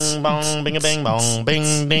bong bong, bing a bing bong,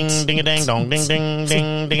 bing ding ding a dang dong, ding ding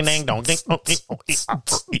ding ding a dang dong, ding ding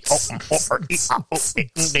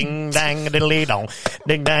dang a diddly dong,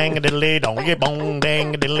 ding dang a diddly dong, yeah bong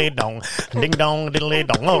dang a diddly dong, ding dong diddly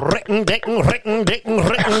dong, oh ring ding ring ding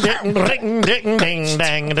ring ding ring ding ding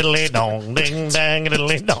dang a diddly dong, ding dang a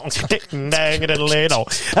diddly dong, ding dang a diddly dong,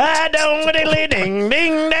 ah dong a diddly ding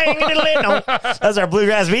ding dang a diddly dong. That's our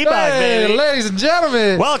bluegrass beatbox, Hey, baby. ladies and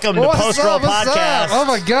gentlemen. Welcome to What's Post Roll up, what's Podcast. up? Oh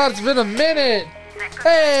my God, it's been a minute.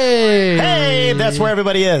 Hey. Hey, that's where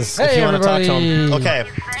everybody is. If Hey, you want to talk to everybody. them. Okay.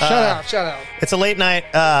 Shout out. It's a late night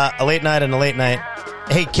and a late night.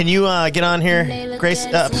 Hey, can you get on here, Grace,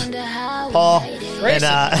 Paul, Grayson.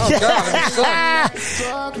 and Oh God,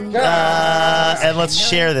 God. and let's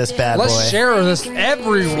share this bad boy. Let's share this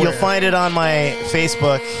everywhere. You'll find it on my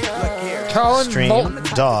Facebook Colin stream. Moulton.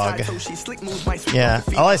 Dog. Yeah.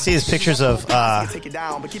 All I see is pictures of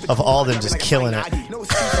Alden just killing it.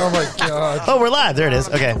 Oh my God. Oh, we're live. There it is.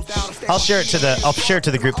 Okay. I'll share it to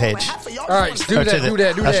the group page. All right, do Or to that. the- Do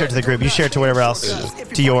that. I'll share it to the group. You share it to whatever else.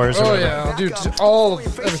 To yours. Or Oh whatever. yeah, I'll do all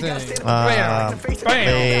of everything. Bam. Bam.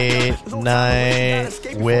 Late night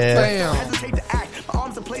with Bam.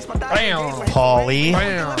 Bam. Paulie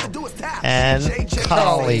Bam. and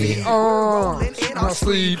Collie. Oh, not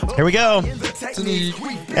sleep. Here we go. Sleep.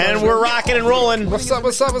 And we're rocking and rolling. What's up?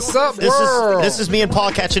 What's up? What's up, This world? is me and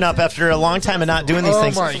Paul catching up after a long time of not doing these Oh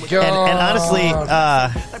things. my God. And honestly,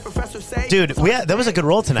 dude, that was a good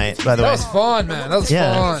roll tonight, by the That way. was fun, man. That was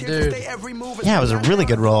Yeah. fun, dude. Yeah, it was a really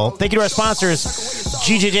good roll. Thank you to our sponsors,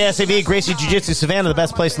 GJJSAV, Gracie Jiu-Jitsu, Savannah, the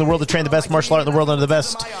best place in the world to train the best martial art in the world, under the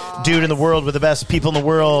best dude in the world, with the best people in the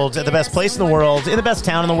world, at the best place in the world, in the best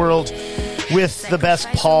town in the world, with the best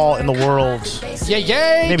Paul in the world. Yeah,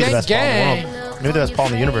 yay, Maybe the gang, best Paul in the gang. world. Maybe the best Paul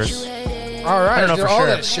in the universe. All right, I don't know I did for all sure.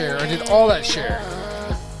 that share. I did all that share.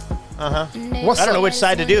 What's I don't up? know which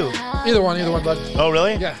side to do. Either one, bud. Oh,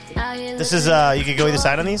 really? Yeah, This is, you could go either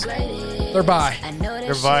side on these? they're bi.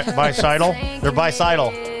 They're bicidal. They're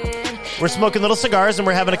bicidal. We're smoking little cigars and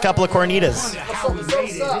we're having a couple of cornitas.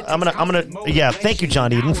 Yeah, thank you,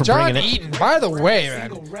 John Eden, for John bringing it. Eaton, by the way,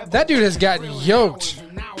 man, that dude has gotten yoked.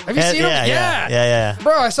 Have you seen him? Yeah.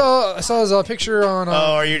 Bro, I saw his picture on. Oh,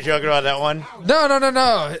 are you joking about that one?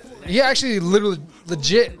 No. He actually literally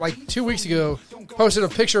legit like 2 weeks ago posted a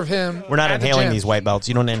picture of him. We're not at the inhaling gym. these white belts.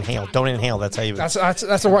 You don't inhale. Don't inhale. That's how you That's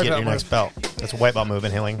a white get belt your next move. belt. That's a white belt move,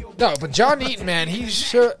 inhaling. No, but John Eaton, man, he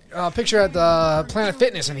showed a picture at the Planet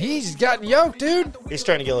Fitness, and he's gotten yoked, dude. He's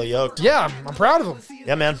starting to get a little yoked. Yeah, I'm proud of him.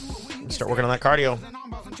 Yeah, man. Start working on that cardio.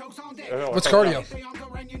 What's cardio?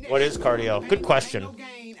 What is cardio? Good question.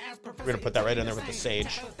 We're going to put that right in there with the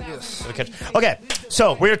sage. Yes. Okay,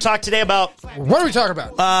 so we're going to talk today about... What are we talking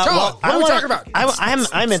about? John, what are we talking about?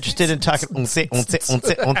 I'm interested in talking... Ding dang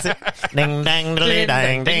diddly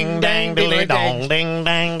dang, ding dang diddly dong, ding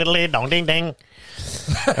dang diddly dong, ding dang.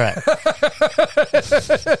 All right.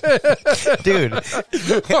 Dude,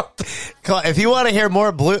 if you want to hear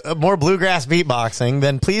more bluegrass beatboxing,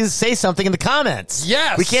 then please say something in the comments.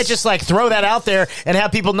 Yes. We can't just like throw that out there and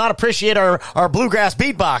have people not appreciate our bluegrass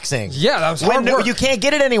beatboxing. Yeah, that was hard work. You can't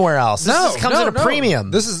get it anywhere else. This just comes at a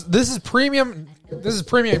premium. This is premium. This is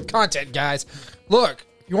premium content, guys. Look,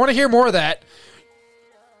 you want to hear more of that?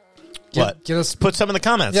 What? Get us. Put some in the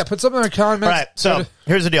comments. Yeah, put something in the comments. All right, so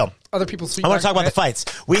here's the deal. Other people's I want to talk about the fights.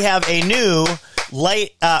 We have a new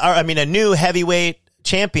a new heavyweight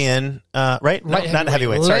champion, right? No, not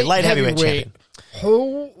heavyweight. Sorry, light heavyweight champion.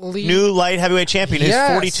 Holy New light heavyweight champion Yes.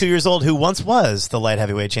 who's 42 years old, who once was the light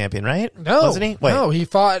heavyweight champion, right? no, Wasn't he? Wait. no, he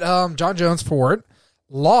fought John Jones for it.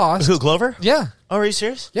 Lost. Who, Glover? Yeah, Oh, are you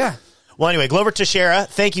serious? yeah. Well, anyway, Glover Teixeira,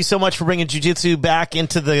 thank you so much for bringing jiu-jitsu back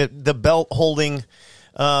into the belt holding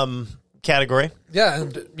category. Yeah,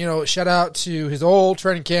 and shout out to his old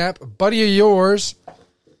training camp, a buddy of yours.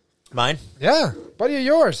 Mine? Yeah, buddy of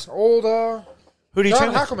yours, old Who do you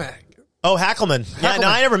John train with? Hackelman. Oh, Hackelman. Yeah, no,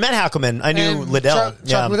 Hackelman. I never met Hackelman. I knew And Liddell.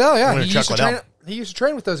 Chuck Liddell, yeah. I knew He Chuck Liddell. used to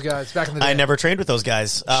train with those guys back in the day. I never trained with those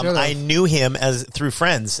guys. Should've. I knew him through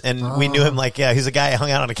friends, and we knew him like, yeah, he's a guy I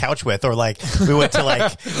hung out on a couch with, or like we went to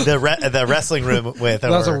like the wrestling room with.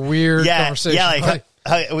 That was a weird conversation. Yeah,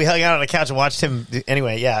 like we hung out on a couch and watched him.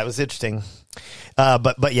 Anyway, yeah, it was interesting.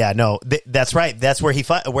 But yeah, no, that's right. That's where he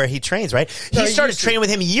trains, right? No, He he started used to. training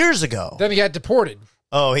with him years ago. Then he got deported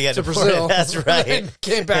Oh, he got to deported. Brazil. That's right. And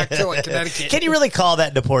came back to like Connecticut. Can you really call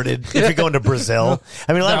that deported if you're going to Brazil?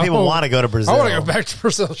 I mean, a lot of people No. want to go to Brazil. I want to go back to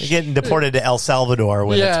Brazil. You're getting deported to El Salvador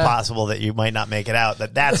when it's Yeah. possible that you might not make it out.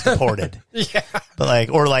 That's deported. Yeah. But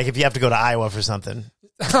or if you have to go to Iowa for something.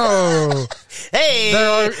 Oh. Hey,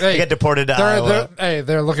 you get deported to Iowa.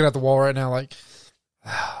 They're looking at the wall right now like,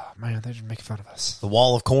 Oh, man, they're just making fun of us. The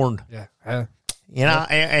wall of corn. Yeah. You know,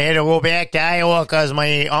 I had to go back to Iowa because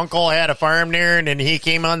my uncle had a farm there, and then he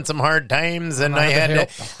came on some hard times, and I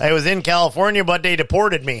was in California, but they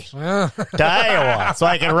deported me to Iowa so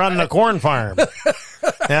I can run the corn farm.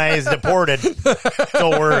 Now he's deported. It's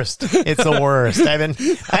the worst. It's the worst.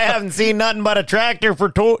 I haven't seen nothing but a tractor for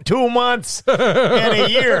 2 months in a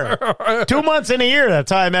year. 2 months in a year.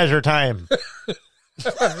 That's how I measure time.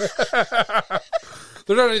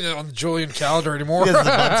 They're not even on the Julian calendar anymore. Because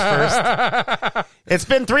the month's first. It's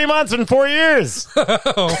been 3 months and 4 years.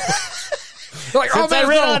 Like, since I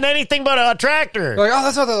ran on anything but a tractor. Like,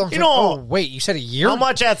 that's not that long. You know, oh, wait, you said a year? How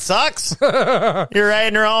much that sucks? You're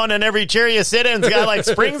riding around, and every chair you sit in's got like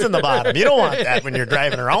springs in the bottom. You don't want that when you're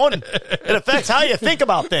driving around. It affects how you think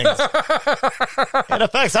about things. It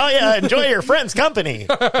affects how you enjoy your friends' company.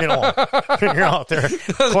 You know, when you're out there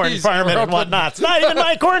corn farming and whatnot. It's not even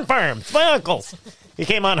my corn farm. It's my uncle's. He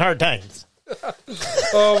came on hard times.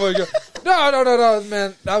 Oh my god! No,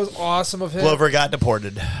 man, that was awesome of him. Glover got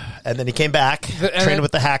deported, and then he came back, trained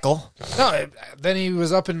with the hackle. No, then he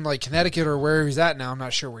was up in like Connecticut or where he's at now. I'm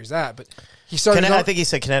not sure where he's at, but he started. I think he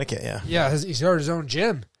said Connecticut. Yeah, yeah. He started his own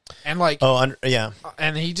gym, and like, yeah,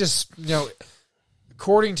 and he just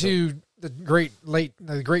according to the great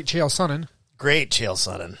Chael Sonnen. Great Chael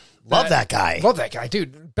Sonnen, love that guy. Love that guy,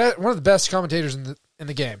 dude. One of the best commentators in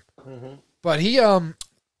the game. Mm-hmm. But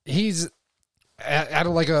he's at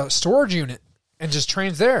like a storage unit and just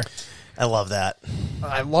trains there. I love that.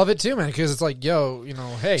 I love it too, man, because it's like,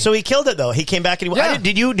 hey. So he killed it though. He came back and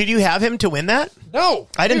did you have him to win that? No,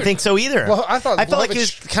 I didn't think so either. Well, I felt like he was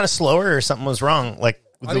kind of slower or something was wrong, like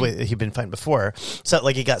the way that he'd been fighting before. So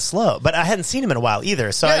like he got slow, but I hadn't seen him in a while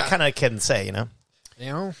either. So I kind of couldn't say,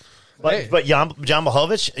 But Jan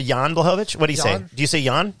Blachowicz, what do you say? Do you say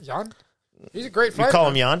Jan? Jan, he's a great fighter. You call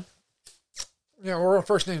him Jan? Yeah, we're on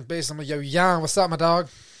first name basis. I'm like, yo, Jan, what's up, my dog?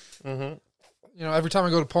 Mm-hmm. Every time I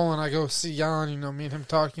go to Poland, I go see Jan. Me and him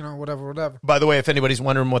talk. Whatever. By the way, if anybody's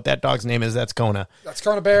wondering what that dog's name is, that's Kona. That's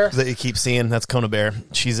Kona Bear. That you keep seeing. That's Kona Bear.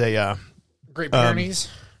 She's a Great Pyrenees.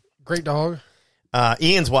 Great dog.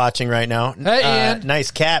 Ian's watching right now. Hey, Ian. Nice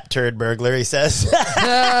cap, turd burglar, he says.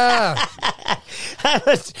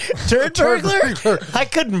 Turd burglar? I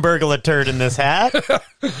couldn't burgle a turd in this hat.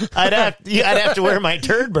 I'd have to wear my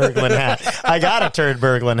turd burgling hat. I got a turd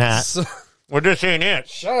burgling hat. We're just saying it.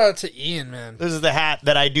 Shout out to Ian, man. This is the hat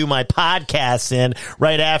that I do my podcasts in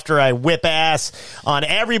right after I whip ass on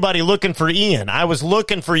everybody looking for Ian. I was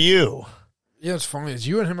looking for you. Yeah, it's funny.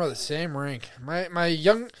 You and him are the same rank. My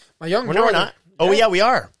young brother. No, we're not. Oh, yeah, we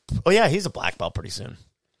are. Oh, yeah, he's a black belt pretty soon.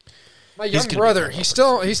 My young brother. He's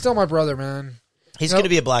still my brother, man. He's going to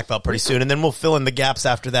be a black belt pretty soon, and then we'll fill in the gaps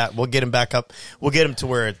after that. We'll get him back up. We'll get him to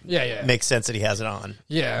where it makes sense that he has it on.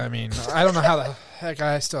 Yeah, I mean, I don't know how the heck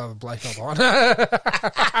I still have a black belt on.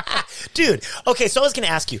 Dude, okay, so I was going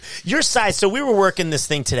to ask you, your size, so we were working this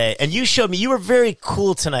thing today, and you showed me, you were very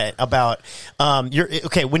cool tonight about, when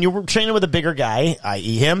you were training with a bigger guy,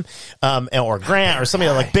 i.e. him, or Grant, or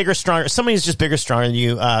somebody like bigger, stronger, somebody who's just bigger, stronger than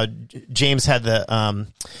you, James had the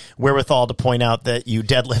wherewithal to point out that you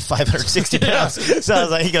deadlift 560 pounds. So I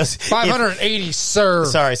was like, he goes, 580, sir.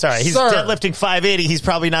 Sorry. He's deadlifting 580. He's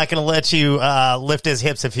probably not going to let you lift his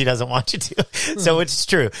hips if he doesn't want you to. So it's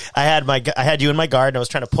true. I had you in my guard, and I was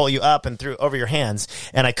trying to pull you up and through over your hands,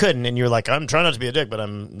 and I couldn't. And you were like, I'm trying not to be a dick, but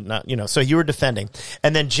I'm not. So you were defending.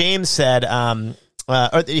 And then James said,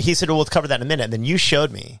 he said, well, we'll cover that in a minute. And then you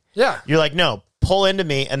showed me. Yeah. You're like, no. Pull into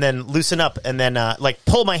me and then loosen up and then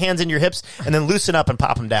pull my hands in your hips and then loosen up and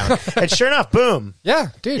pop them down. And sure enough, boom. Yeah,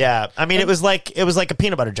 dude. Yeah. I mean, it was like a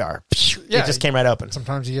peanut butter jar. Yeah, it just came right open.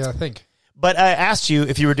 Sometimes you gotta think. But I asked you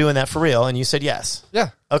if you were doing that for real, and you said yes. Yeah.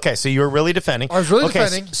 Okay, so you were really defending. I was really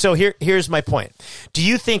defending. So here's my point. Do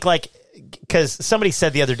you think because somebody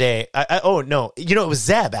said the other day, it was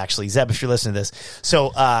Zeb actually. Zeb, if you're listening to this.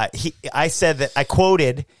 So I said that I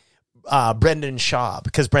quoted Brendan Shaw,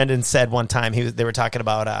 because Brendan said one time they were talking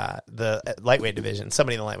about the lightweight division,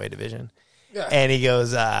 somebody in the lightweight division, and he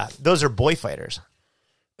goes, "Those are boy fighters."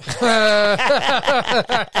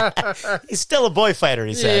 He's still a boy fighter,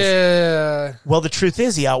 he says. Yeah. Well, the truth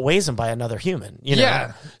is, he outweighs him by another human.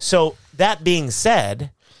 Yeah. So that being said,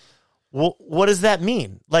 what does that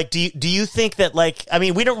mean? Like, do you think that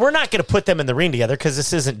we're not going to put them in the ring together because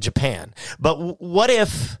this isn't Japan. But what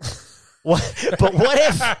if? What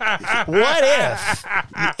if?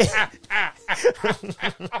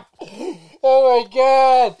 Oh my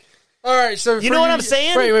god! All right, so You know what I'm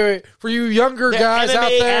saying? Wait. For you younger guys MMA out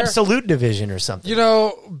there, absolute division or something. you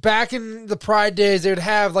know, back in the Pride days, they would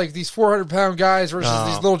have like these 400-pound guys versus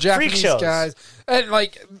these little Japanese shows. guys, and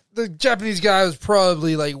like the Japanese guy was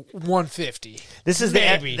probably like 150. This is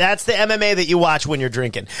Maybe. that's the MMA that you watch when you're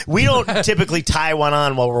drinking. We don't typically tie one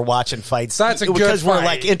on while we're watching fights. That's a good because we're fight.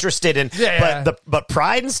 like interested in. Yeah. But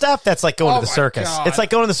Pride and stuff, that's like going Oh to the my circus. God. It's like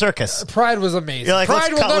going to the circus. Pride was amazing. You're like, Pride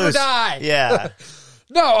let's will cut never loose. die. Yeah.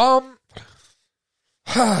 No,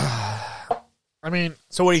 I mean,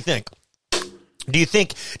 So what do you think? Do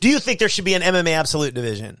you think there should be an MMA absolute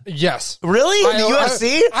division? yes. Really? In the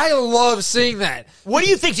UFC? I love seeing that. What do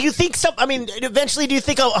you think? Do you think eventually do you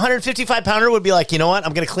think a 155 pounder would be like, you know what?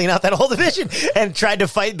 I'm going to clean out that whole division and tried to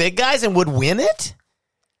fight big guys and would win it?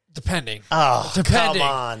 Depending. Oh, Depending.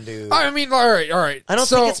 come on, dude. I mean, all right. I don't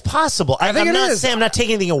think it's possible. I think I'm it not is. saying I'm not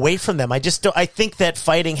taking anything away from them. I just don't. I think that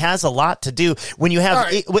fighting has a lot to do when you have, All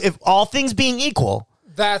right. if all things being equal.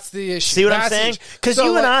 That's the issue. See what I'm That's the saying? issue. Because So,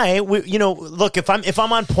 you and like, look, if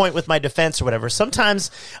I'm on point with my defense or whatever,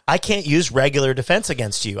 sometimes I can't use regular defense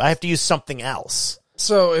against you. I have to use something else.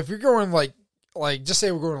 So if you're going like just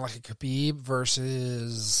say we're going like a Khabib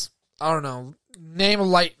versus, I don't know, name a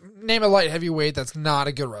light heavyweight that's not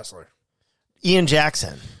a good wrestler. Ian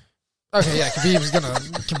Jackson. Okay, yeah, Khabib's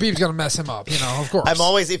gonna mess him up, of course. I'm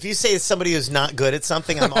always, if you say somebody who's not good at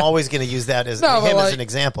something, I'm always going to use that as but him as like, an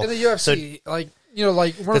example. in the UFC, So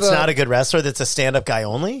like one of that's the not a good wrestler. That's a stand-up guy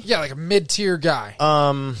only. yeah, like a mid-tier guy.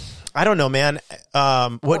 I don't know, man.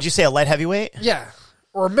 What'd you say? A light heavyweight? Yeah,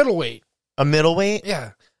 or a middleweight. A middleweight?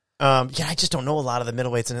 Yeah, I just don't know a lot of the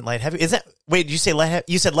middleweights and light heavy. Is that? Wait, did you say light?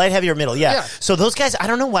 You said light heavy or middle? Yeah. Yeah. So those guys, I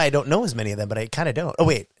don't know why I don't know as many of them, but I kind of don't. Oh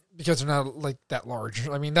wait. because they're not like that large.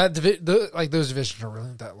 I mean, those divisions are really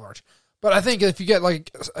not that large. But I think if you get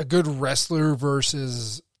like a good wrestler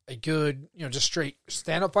versus a good, just straight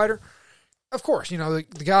stand-up fighter, of course, the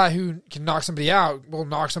guy who can knock somebody out will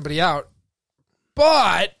knock somebody out.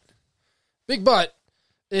 But, big but,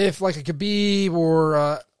 if like a Khabib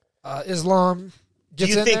or Islam Do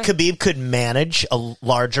gets you in think there, Khabib could manage a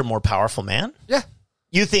larger, more powerful man? yeah.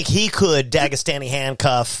 You think he could Dagestani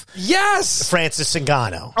handcuff Yes! Francis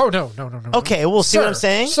Ngannou? Oh, no. Okay, we'll see what I'm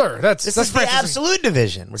saying. Sir, This is the Francis- absolute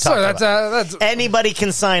division we're talking Sir, about. that's Anybody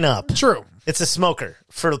can sign up. true. It's a smoker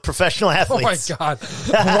for professional Oh athletes. my god!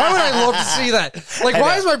 Why would I love to see that? Like, I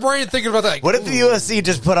why know. is my brain thinking about that? Like, What if the UFC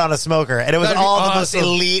just put on a smoker and it was That'd be all the most awesome.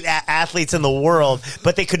 elite athletes in the world,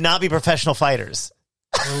 but they could not be professional fighters?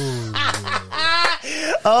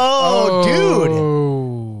 Oh, dude.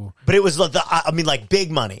 Oh. But it was like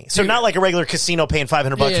big money. So not like a regular casino paying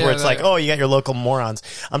 $500 Yeah, where it's like, like- oh, you got your local morons.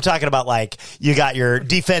 I'm talking about like you got your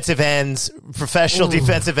defensive ends, professional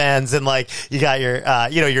defensive ends, and like you got your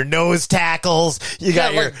your nose tackles. You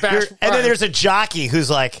got Yeah, your, like bash- and then there's a jockey who's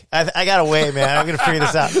like, I got to wait, man. I'm gonna figure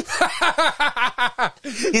this out.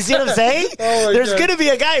 You see what I'm saying? Oh my There's God. gonna be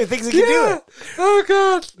a guy who thinks he can do it. Oh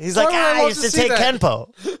god! He's like, I used to take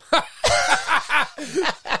Kenpo.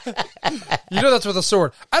 That's with a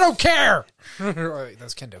sword. I don't care. Wait,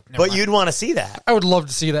 that's Kendo. Never But mind. you'd want to see that. I would love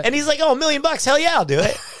to see that. And he's like, oh, $1 million. Hell yeah, I'll do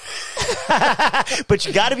it. But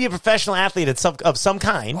you got to be a professional athlete of some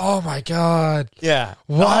kind. Oh my god! Yeah.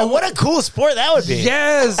 Wow. Oh, what a cool sport that would be.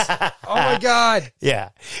 Yes! Oh my god! Yeah.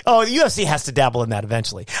 Oh, the UFC has to dabble in that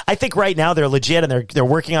eventually. I think right now they're legit and they're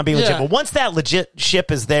working on being legit. Yeah. But once that legit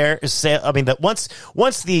ship is there, once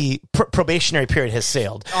the probationary period has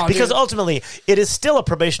sailed, because dude. ultimately it is still a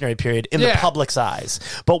probationary period in the Yeah. public's eyes.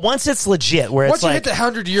 But once it's legit, where Once it's you like hit the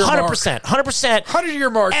 100-year mark. 100%, 100-year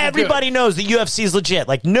mark. you're everybody good. knows the UFC is legit.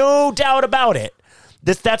 Like, no doubt about it.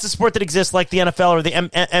 That's a sport that exists like the NFL or the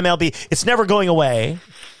MLB. It's never going away.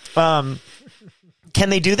 Can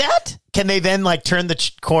they do that? Can they then like turn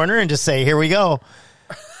the corner and just say, here we go?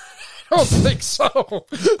 I don't think so.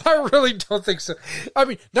 I really don't think so. I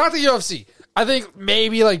mean, not the UFC. I think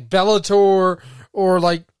maybe like Bellator or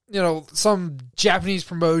like, some Japanese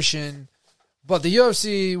promotion. But the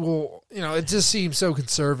UFC will, it just seems so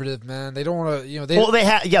conservative, man. They don't want to,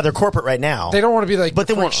 they're corporate right now. they don't want to be like But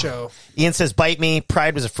the they freak won't. show. Ian says, bite me.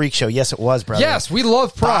 Pride was a freak show. Yes, it was, brother. Yes, we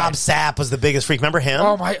love Pride. Bob Sapp was the biggest freak. Remember him?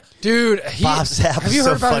 Oh my, dude. Bob Sapp have was you so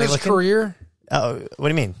heard about funny his looking. career? Oh, what do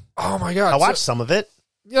you mean? Oh my god. I watched some of it.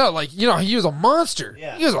 Yeah, he was a monster.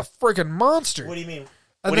 Yeah. He was a freaking monster. What do you mean?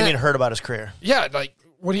 And What do you then- mean heard about his career? Yeah, like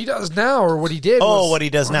what he does now or what he did. Oh, was, what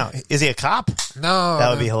he does now. Is he a cop? No.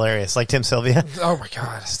 That would be hilarious. Like Tim Sylvia. Oh my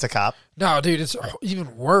god. Just a cop. No, dude, it's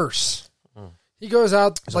even worse. He goes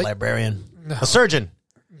out He's a librarian. No. A surgeon.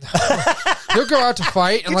 he'll go out to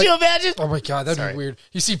fight and Could you imagine? oh my god, that'd Sorry. be weird.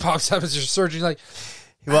 You see Bob Sapp as your surgeon, you're like,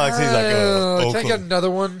 He walks. He's like, can I get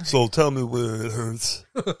another one? So tell me where it hurts.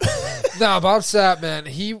 No, Bob Sapp, man.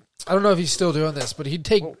 I don't know if he's still doing this, but he'd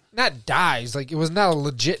take not dives. Like it was not a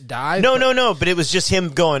legit dive. No. But it was just him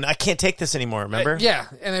going, I can't take this anymore. Remember? Yeah,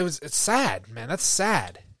 and it's sad, man. That's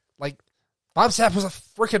sad. Like Bob Sapp was a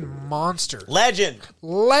freaking monster, Legend.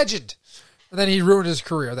 and then he ruined his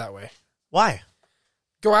career that way. Why?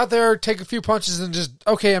 Go out there, take a few punches, and just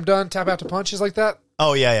okay, I'm done. Tap out to punches like that.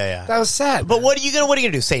 Oh yeah. That was sad. But man. what are you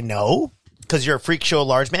gonna do? Say no because you're a freak show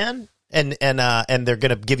large man, and they're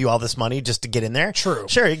gonna give you all this money just to get in there? True.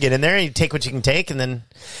 Sure, you get in there and you take what you can take, and then.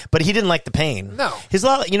 But he didn't like the pain. No. He's a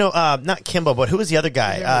lot. Not Kimbo, but who was the other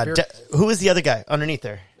guy? Yeah, Who was the other guy underneath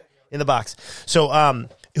there in the box? So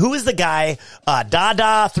who is the guy?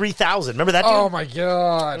 Dada 3000. Remember that dude? Oh my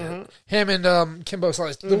god, him and Kimbo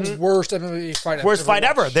Slice, the worst MMA fight. Worst fight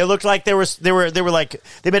ever. They looked like they were like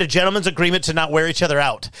they made a gentleman's agreement to not wear each other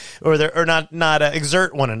out or not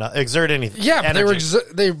exert one another, exert anything. Yeah, but energy.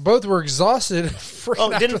 they both were exhausted.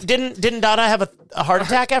 Oh, didn't Dada have a heart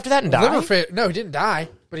attack after that and die? Liver failure? No, he didn't die,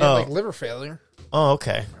 but he had like liver failure. Oh,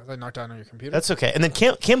 okay. I was like knocked down on your computer. That's okay. And then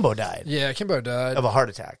Kimbo died Yeah, Kimbo died of a heart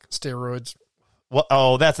attack. Steroids. Well,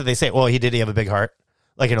 oh, that's what they say. Well, he have a big heart,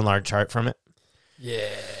 like an enlarged heart from it. Yeah.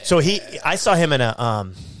 So I saw him in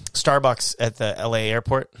a Starbucks at the LA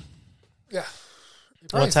airport. Yeah.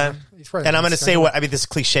 One time. And I'm going to say this is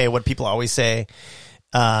cliche, what people always say,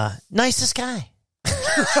 nicest guy.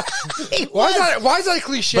 Why is that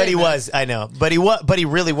cliche? But he was, I know. But he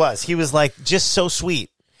really was. He was like just so sweet.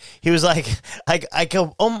 He was like, I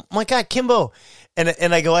go, oh my God, Kimbo.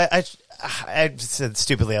 And I go, I said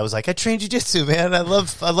stupidly, I was like, I trained jiu-jitsu, man. I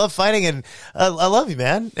love fighting, and I love you,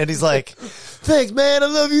 man. And he's like, thanks, man. I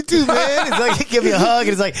love you too, man. He's like, give me a hug. And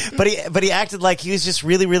he's like, but he acted like he was just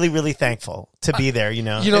really, really, really thankful to be there.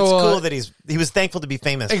 It's cool that he was thankful to be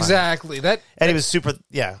famous. Exactly finally. And he was super,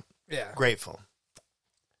 grateful.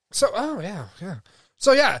 So, yeah.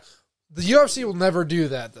 So yeah, the UFC will never do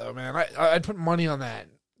that though, man. I'd put money on that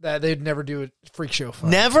they'd never do a freak show fight.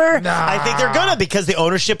 Never? Nah. I think they're gonna because the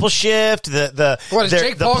ownership will shift. Is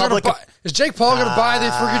Jake Paul gonna buy the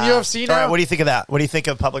freaking UFC now? All right, what do you think of that? What do you think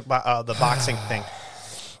of the boxing thing?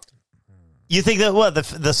 You think that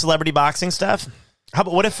the celebrity boxing stuff? How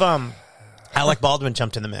about what if Alec Baldwin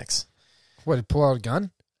jumped in the mix? What, he pull out a gun?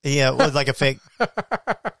 Yeah, with like a fake.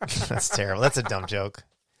 That's terrible. That's a dumb joke.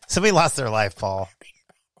 Somebody lost their life, Paul.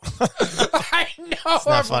 I know. It's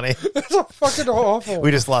not funny. It's so fucking awful. We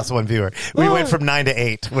just lost one viewer. We went from 9 to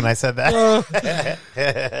 8 when I said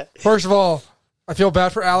that. First of all, I feel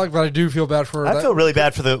bad for Alec, but I do feel bad for her. I feel really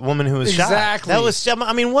bad for the woman who was shot. Exactly. That was,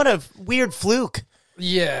 I mean, what a weird fluke.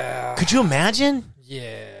 Yeah. Could you imagine?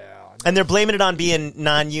 Yeah. And they're blaming it on being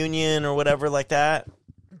non-union or whatever like that.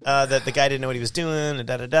 That the guy didn't know what he was doing, and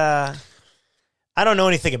da-da-da. I don't know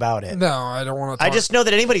anything about it. No, I don't want to. I just know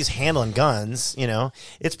that anybody who's handling guns,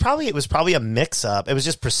 it was probably a mix-up. It was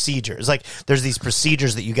just procedures. Like there's these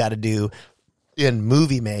procedures that you got to do in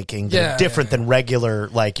movie making that are different than regular.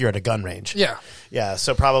 Like you're at a gun range. Yeah.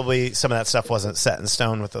 So probably some of that stuff wasn't set in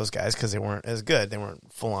stone with those guys because they weren't as good. They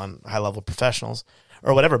weren't full-on high-level professionals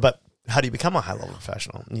or whatever. But how do you become a high-level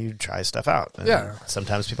professional? You try stuff out. And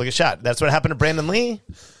sometimes people get shot. That's what happened to Brandon Lee.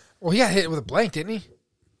 Well, he got hit with a blank, didn't he?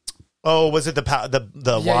 Oh, was it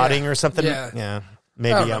the wadding or something? Yeah.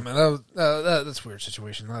 Maybe. I don't know, man. That's a weird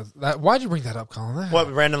situation. Why'd you bring that up, Colin? What,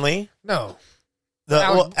 Brandon Lee? No.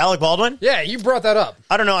 Alec Baldwin? Yeah, you brought that up.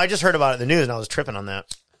 I don't know. I just heard about it in the news and I was tripping on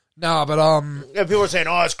that. No, but yeah, people were saying,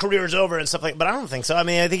 "Oh, his career's over" and stuff like. But I don't think so. I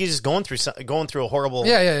mean, I think he's just going through a horrible.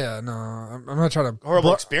 Yeah. No, I'm not trying to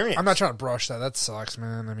horrible experience. I'm not trying to brush that. That sucks,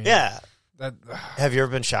 man. I mean, yeah. That. Have you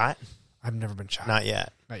ever been shot? I've never been shot. Not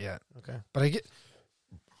yet. Okay. But I get.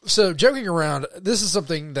 So joking around, this is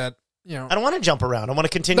something that I don't want to jump around. I want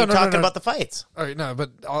to continue talking about the fights. All right, no, but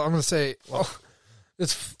I'm going to say,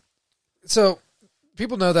 it's so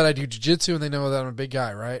people know that I do jiu-jitsu and they know that I'm a big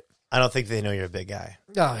guy, right? I don't think they know you're a big guy.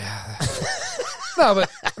 Oh yeah. No,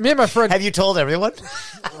 but me and my friend. Have you told everyone?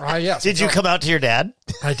 Yes. Did you come out to your dad?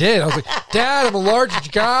 I did. I was like, Dad, I'm a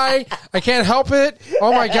large guy. I can't help it.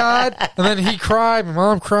 Oh my God. And then he cried. My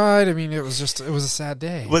mom cried. I mean, it was a sad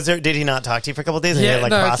day. Did he not talk to you for a couple of days? And yeah,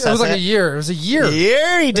 you had, it was like a year. It was a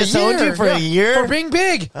year. He disowned you for a year? For being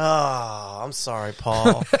big. Oh, I'm sorry,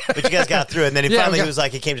 Paul. But you guys got through it. And then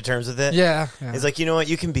he came to terms with it. Yeah. He's like, you know what?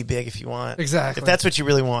 You can be big if you want. Exactly. If that's what you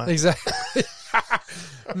really want. Exactly.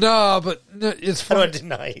 No, but it's funny. I don't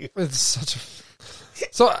deny you. It's such a...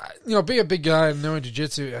 So, being a big guy and knowing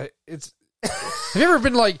jiu-jitsu, it's... Have you ever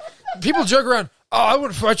been like... People joke around, oh, I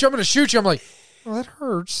wouldn't fight you, I'm going to shoot you. I'm like, Oh, that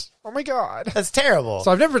hurts. Oh my god. That's terrible.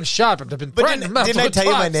 So I've never been shot, but I've been threatened. Didn't I tell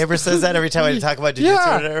you my neighbor says that every time I talk about jiu-jitsu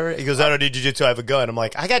Yeah. or whatever? He goes, I don't need jiu-jitsu, I have a gun. I'm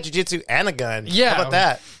like, I got jiu-jitsu and a gun. Yeah. How about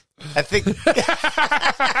that? I think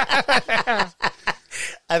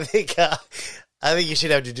I think you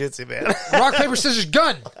should have jiu-jitsu, man. Rock, paper, scissors,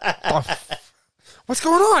 gun. Oh, what's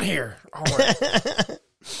going on here?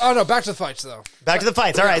 Oh no, back to the fights though. Back to the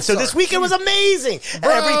fights. All right. So this weekend was amazing.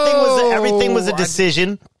 Bro. Everything was a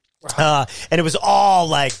decision. And it was all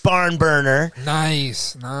like barn burner.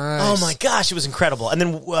 Nice. Oh my gosh, it was incredible. And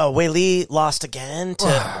then Wei Li lost again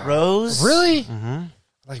to Rose. Really? Mm-hmm.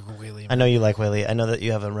 I like Wei Li. I know you like Wei Li. I know that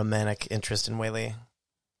you have a romantic interest in Wei Li.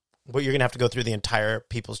 But you're gonna have to go through the entire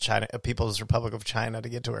People's Republic of China to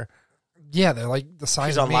get to her. Yeah, they're like the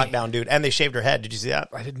size She's of on me. lockdown, dude. And they shaved her head. Did you see that?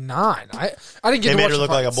 I did not. I didn't get They to made watch her the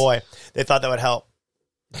look like a fights. boy. They thought that would help.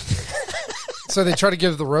 So they try to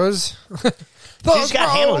give the rose. She's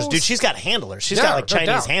got handlers, dude. She's got handlers. She's got like no Chinese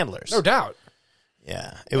doubt. handlers. No doubt.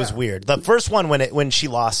 Yeah, it was weird. The first one when she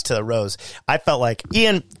lost to Rose, I felt like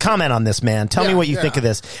Ian. Comment on this, man. Tell me what you think of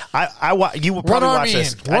this. You will probably watch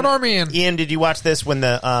this. One arm in. Ian, did you watch this when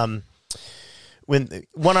the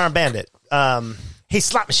One Arm Bandit? Hey,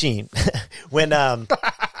 Slot Machine. when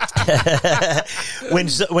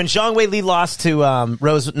Zhang Wei Li lost to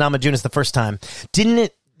Rose Namajunas the first time,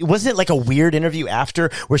 wasn't it like a weird interview after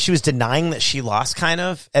where she was denying that she lost kind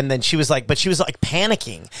of, and then she was like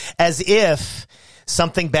panicking as if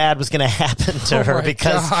something bad was going to happen to her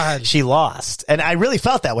because she lost. And I really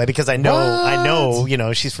felt that way because I know,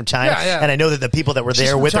 she's from China, and I know that the people that were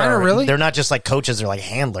there with China, her, really? they're not just like coaches, they're like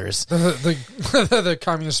handlers. The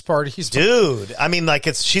Communist Party's Dude, I mean, like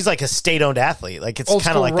she's like a state-owned athlete. Like it's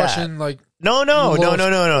kind of like Russian, that. Like No.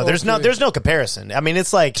 There's no comparison. I mean,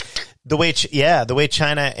 it's like the way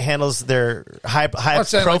China handles their high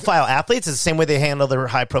profile athletes is the same way they handle their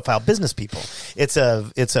high profile business people. It's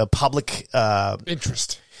a public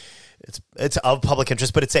interest. It's of public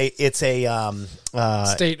interest, but it's a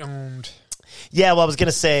state owned. Yeah, well, I was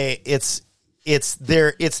gonna say it's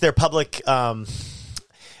their public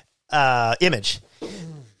image.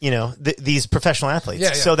 These professional athletes.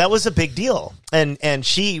 Yeah. So that was a big deal. And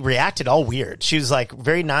she reacted all weird. She was like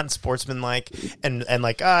very non-sportsmanlike and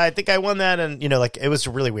like, I think I won that. And, like it was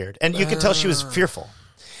really weird. And you could tell she was fearful.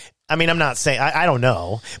 I mean, I'm not saying, I don't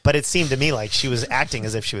know, but it seemed to me like she was acting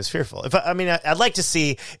as if she was fearful. I'd like to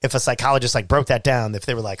see if a psychologist like broke that down, if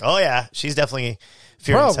they were like, oh yeah, she's definitely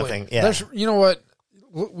fearing something. Yeah. You know what?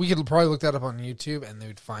 We could probably look that up on YouTube and they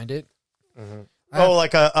would find it. Mm-hmm.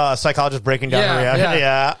 Like a psychologist breaking down her reaction.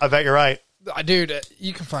 Yeah, I bet you're right. Dude,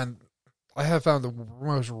 you can find... I have found the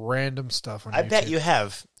most random stuff on YouTube. I bet you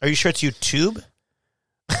have. Are you sure it's YouTube?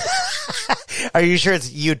 Are you sure it's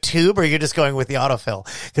YouTube, or you're just going with the autofill?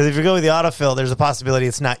 Because if you're going with the autofill, there's a possibility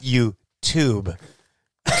it's not YouTube.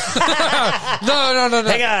 No.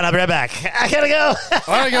 Hang on, I'll be right back. I gotta go.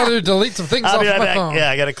 I gotta delete some things off be right my back. phone. Yeah,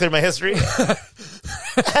 I gotta clear my history.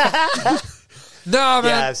 No, man.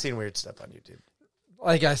 Yeah, I've seen weird stuff on YouTube.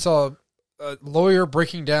 Like I saw a lawyer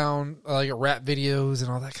breaking down like rap videos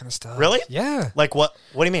and all that kind of stuff. Really? Yeah. Like what?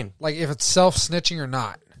 What do you mean? Like if it's self-snitching or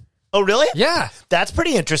not. Oh, really? Yeah. That's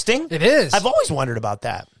pretty interesting. It is. I've always wondered about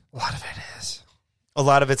that. A lot of it is. A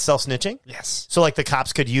lot of it's self-snitching? Yes. So like the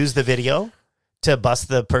cops could use the video to bust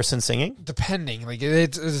the person singing? Depending. Like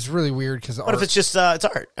it's really weird because what if it's just it's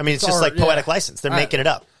art? I mean, it's just art, like poetic license. They're making it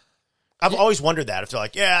up. I've always wondered that. If they're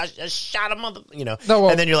like, yeah, I shot him, No, well,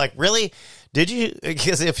 and then you're like, really? Did you?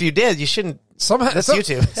 Because if you did, you shouldn't. That's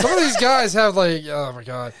YouTube. Some of these guys have like, oh my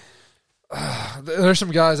god, there's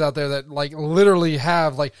some guys out there that like literally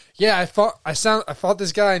have like, yeah, I fought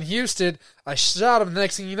this guy in Houston. I shot him. The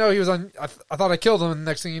next thing you know, he was on. I thought I killed him. And the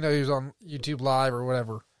next thing you know, he was on YouTube Live or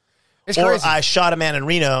whatever. It's crazy. I shot a man in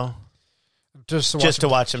Reno just to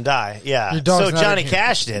watch him die. Yeah. So Johnny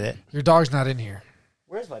Cash did it. Your dog's not in here.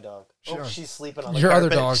 Where's my dog? She's sleeping on the Your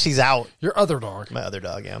carpet. other dog. She's out. Your other dog. My other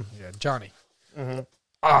dog, yeah. Yeah, Johnny.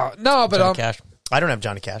 Mm-hmm. No, but Johnny Cash. I don't have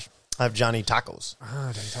Johnny Cash. I have Johnny Tacos.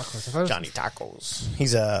 Johnny Tacos. Johnny Tacos.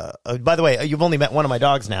 He's by the way, you've only met one of my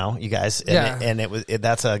dogs now, you guys. And,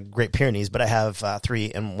 that's a Great Pyrenees, but I have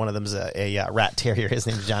 3, and one of them's a rat terrier. His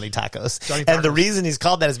name's Johnny Tacos. And the reason he's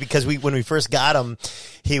called that is because when we first got him,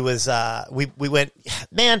 he was, we went,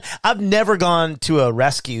 man, I've never gone to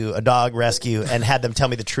a dog rescue, and had them tell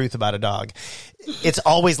me the truth about a dog. It's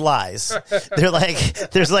always lies. They're like,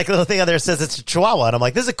 there's like a little thing out there that says it's a Chihuahua. And I'm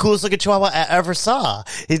like, this is the coolest looking Chihuahua I ever saw.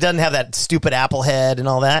 He doesn't have that stupid apple head and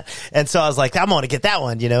all that. And so I was like, I'm going to get that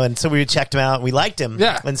one, And so we checked him out and we liked him.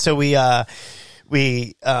 Yeah. And so we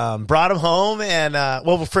brought him home, and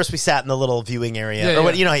well, first we sat in the little viewing area, or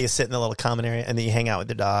what, you know how you sit in the little common area, and then you hang out with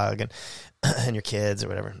the dog and your kids or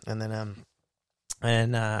whatever, and then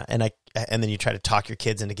and then you try to talk your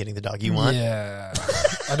kids into getting the dog you want. Yeah,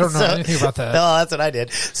 I don't know anything about that. No, that's what I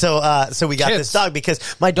did. So we got this dog because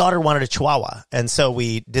my daughter wanted a Chihuahua, and so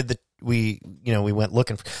we went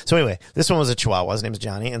looking for. So anyway, this one was a Chihuahua. His name is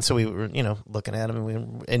Johnny, and so we were looking at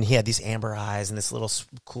him, and he had these amber eyes and this little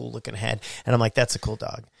cool looking head, and I'm like, that's a cool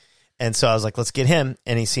dog. And so I was like, let's get him,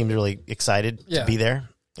 and he seemed really excited to be there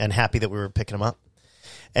and happy that we were picking him up.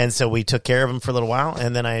 And so we took care of him for a little while,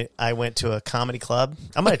 and then I went to a comedy club.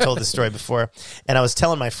 I might have told this story before, and I was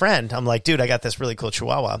telling my friend, I'm like, dude, I got this really cool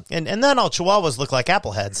Chihuahua. And then all Chihuahuas look like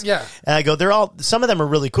apple heads. Yeah. And I go, some of them are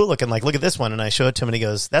really cool looking, like, look at this one. And I show it to him, and he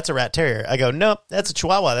goes, that's a rat terrier. I go, nope, that's a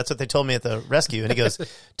Chihuahua. That's what they told me at the rescue. And he goes,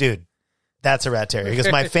 dude, that's a rat terrier. He goes,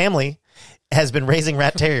 my family has been raising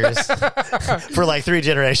rat terriers for like 3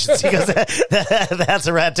 generations. He goes, that's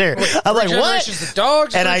a rat terrier. I'm like, what? The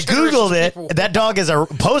dogs, and I Googled it. That dog is a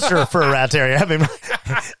poster for a rat terrier. I mean,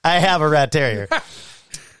 I have a rat terrier.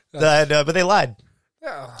 But they lied.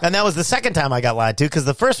 Yeah. And that was the second time I got lied to, because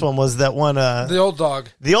the first one was that one. The old dog.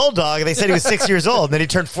 The old dog. They said he was 6 years old, and then he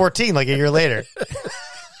turned 14 like a year later.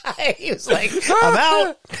 He was like, I'm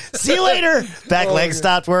out. See you later. Back leg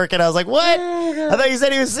stopped working. I was like, what? I thought you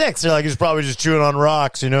said he was 6. They're like, he's probably just chewing on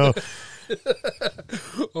rocks, Oh my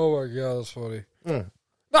God, that's funny. No,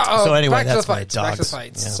 so anyway, that's my dogs. Back to the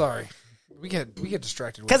fights. Yeah. Sorry. We get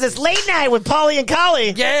distracted. Because it's late night with Paulie and Collie.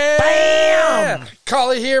 Yeah. Bam.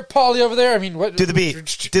 Collie here, Paulie over there. I mean, what? Do the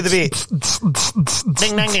beat. Do the beat.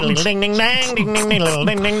 Ding dang ding ding ding dang ding ding ding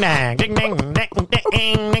ding ding dang ding ding ding ding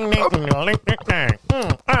ding ding ding ding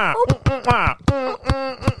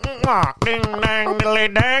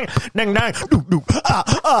dang doo doo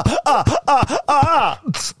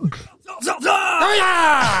Oh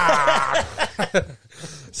yeah.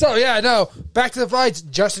 So yeah, no. Back to the fights.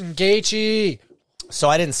 Justin Gaethje. So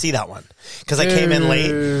I didn't see that one because I came in late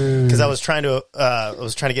because I was trying to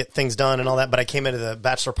get things done and all that. But I came into the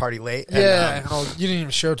bachelor party late. And, yeah, you didn't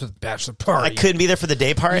even show up to the bachelor party. I couldn't be there for the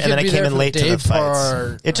day part, and then I came in late to the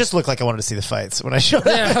fights. It just looked like I wanted to see the fights when I showed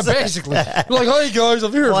up. Yeah, basically. You're like, hey guys,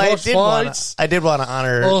 I'm here to watch fights. I did want to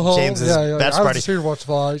honor James's bachelor party. I was here to watch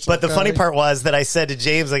fights. But the funny part was that I said to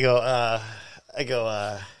James, I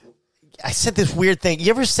said this weird thing.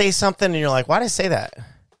 You ever say something and you're like, why did I say that?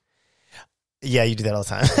 Yeah, you do that all the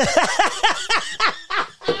time.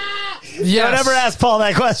 Yes. Don't ever ask Paul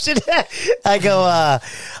that question. I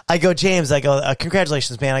go, James,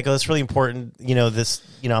 congratulations, man. I go, it's really important.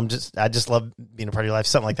 I just love being a part of your life.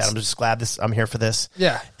 Something like that. I'm just glad I'm here for this.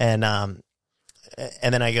 Yeah. And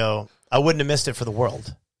then I go, I wouldn't have missed it for the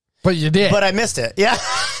world. But you did. But I missed it. Yeah.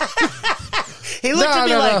 He looked at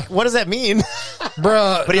me like, what does that mean?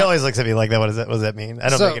 Bruh. But he always looks at me like that. What does that mean? I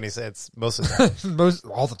don't make any sense most of the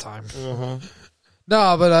time. All the time. Mm-hmm.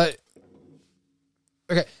 No, but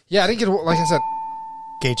okay. Yeah, I didn't get, like I said,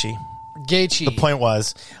 Gaethje. The point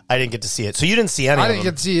was, I didn't get to see it. So you didn't see any of them. I didn't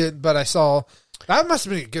get to see it, but I saw. That must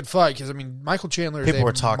have been a good fight because, I mean, Michael Chandler is People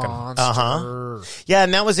were talking. monster. Yeah,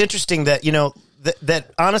 and that was interesting that,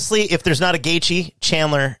 that honestly, if there's not a Gaethje,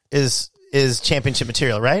 Chandler is championship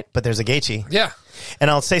material, right? But there's a Gaethje. Yeah.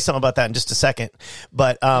 And I'll say something about that in just a second.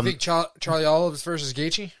 But you think Charlie Olives versus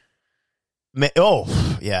Gaethje?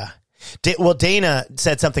 Yeah. Well, Dana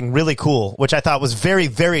said something really cool, which I thought was very,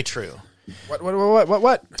 very true.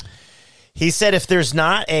 What? He said if there's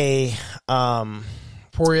not a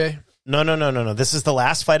Poirier. No. This is the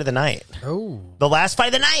last fight of the night. Oh. The last fight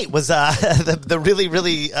of the night was the really,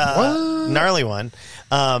 really gnarly one.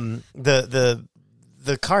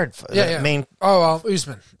 The card, main.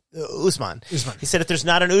 Usman. Usman. He said if there's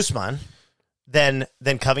not an Usman, then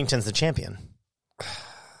Covington's the champion.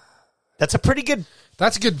 That's a pretty good.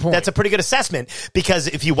 That's a good point. That's a pretty good assessment because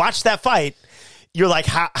if you watch that fight, you're like,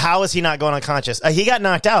 how is he not going unconscious? He got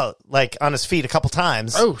knocked out like on his feet a couple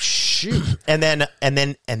times. Oh shoot! And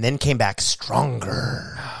then came back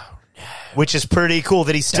stronger. Which is pretty cool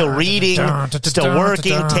that he's still reading, still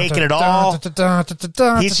working, taking it all.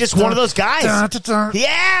 He's just one of those guys.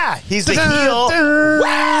 Yeah, he's the heel.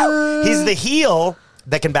 Wow, he's the heel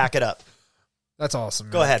that can back it up. That's awesome.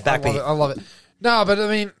 Man. Go ahead, backbeat. I love it. No, but I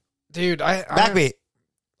mean, dude, backbeat.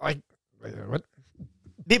 What?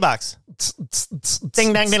 Beatbox.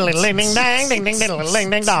 Ding dang ding ding ding dang ding ding ding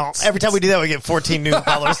ding dong. Every time we do that, we get 14 new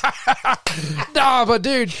followers. No, but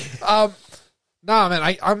dude,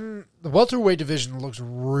 man, I'm the welterweight division looks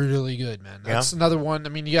really good, man. That's another one. I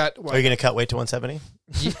mean, you got. Are you going to cut weight to 170?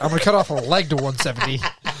 I'm going to cut off a leg to 170.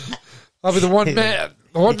 I'll be the one man.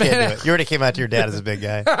 The one You can't do man. it. You already came out to your dad as a big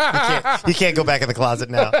guy. You can't go back in the closet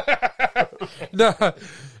now.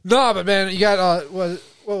 No, but man, you got what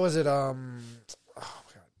was it?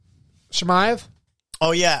 Shemaev.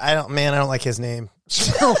 Oh yeah, I don't like his name.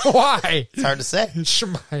 Why? It's hard to say.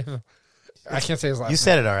 Shemaev. I can't say his last name. You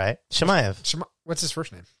said it all right. Shemaev. What's his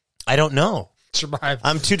first name? I don't know. Shemaev.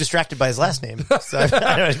 I'm too distracted by his last name. So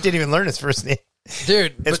I didn't even learn his first name.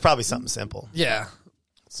 Dude. It's probably something simple. Yeah.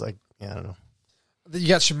 It's like, yeah, I don't know. You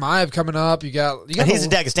got Shemaev coming up. You got And he's a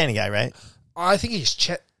Dagestani guy, right? I think he's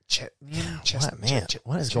Chet.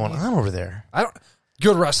 What is going on over there? I don't.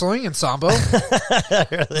 Good wrestling and Sambo.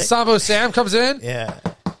 Really? Sambo Sam comes in. Yeah.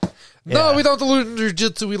 No, we don't learn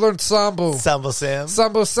jiu-jitsu. We learned Sambo. Sambo Sam.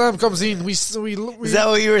 Sambo Sam comes in. We Is that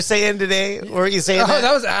what you were saying today? Or were you saying that?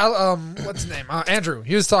 That was Al, what's his name? Andrew.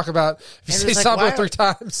 He was talking about if you say Andrew's like, Sambo why- 3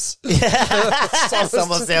 times. Yeah.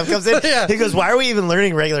 Sambo Sam comes in. Yeah. He goes, why are we even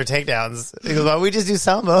learning regular takedowns? He goes, why don't we just do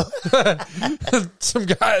Sambo? Some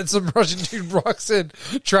Russian dude walks in,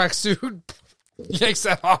 tracksuit, yanks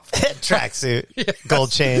that off. Tracksuit. Yes.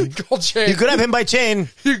 Gold chain. Gold chain. You grab him by chain.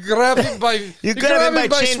 You grab him by you grab him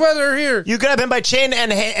by chain. sweater here. You grab him by chain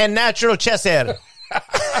and natural chest hair.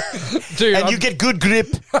 Dude, And you get good grip.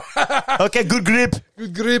 Okay, good grip.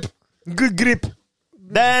 good grip. Good grip.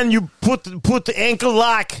 Then you put the ankle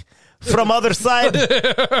lock from other side.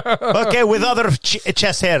 Okay, with other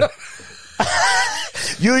chest hair.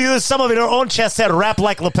 You use some of your own chest hair wrap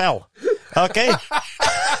like lapel. Okay?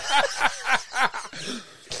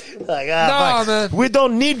 Like, fuck. man. We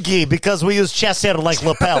don't need gi because we use chest hair like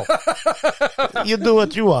lapel. You do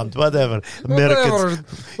what you want, whatever. Americans,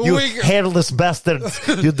 you hairless bastards.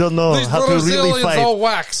 You don't know These how to really Brazilians fight. all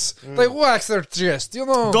wax. They wax their chest. You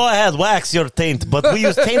know. Go ahead, wax your taint, but we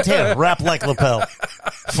use taint hair wrap like lapel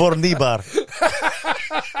for knee bar.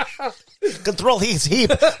 Control his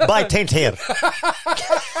hip by taint hair.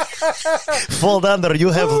 Fold under, you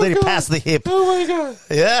have already passed the hip. Oh my god.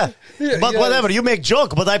 Yeah. But yeah. whatever, you make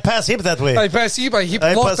joke, but I pass hip that way. I pass hip. I hip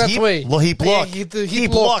I block pass that hip, way. hip lock.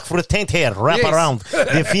 Hip Lock for the taint hair. Wrap Yes. around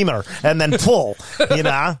the femur and then pull. You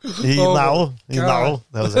know? God.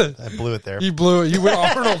 That was it. I blew it there. You blew it. You went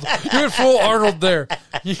Arnold. You went full Arnold there.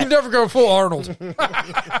 You never go full Arnold.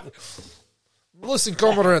 Listen,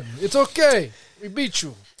 comrade, it's okay. We beat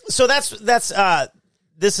you. So this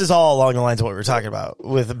is all along the lines of what we were talking about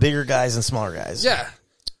with bigger guys and smaller guys. Yeah.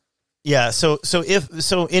 Yeah. So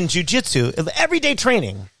in jiu-jitsu, everyday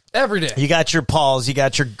training, Every day. you got your Pauls, you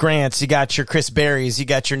got your Grants, you got your Chris Berries, you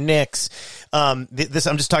got your Nicks. This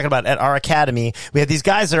I'm just talking about at our academy. We have these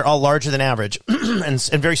guys that are all larger than average and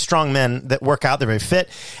very strong men that work out. They're very fit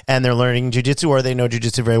and they're learning jiu-jitsu, or they know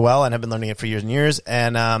jiu-jitsu very well and have been learning it for years and years.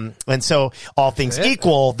 And so all things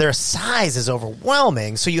equal, their size is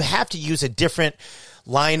overwhelming. So you have to use a different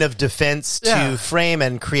line of defense to frame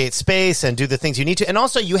and create space and do the things you need to. And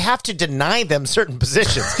also you have to deny them certain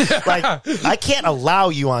positions. Like I can't allow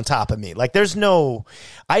you on top of me. Like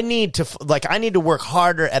I need to work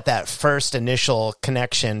harder at that first initial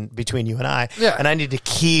connection between you and I. Yeah. And I need to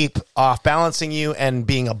keep off balancing you and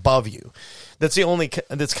being above you. That's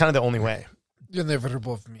kind of the only way. You're never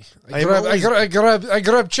above me. I'm I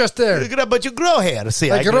grab chest hair. But you grow hair. See,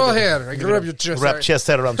 I grow hair. I grab your chest Wrap hair. chest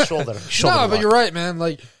hair around shoulder. No, block. but you're right, man.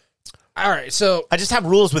 Like, all right, so I just have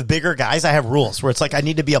rules with bigger guys. I have rules where it's like I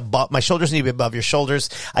need to be above, my shoulders need to be above your shoulders.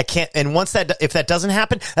 I can't, and if that doesn't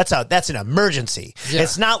happen, that's an emergency. Yeah.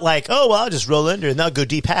 It's not like, oh, well, I'll just roll under and I'll go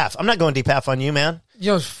deep half. I'm not going deep half on you, man.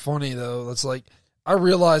 you know, it's funny though. It's like I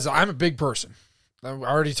realize I'm a big person. I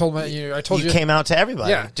already told you. I told you came out to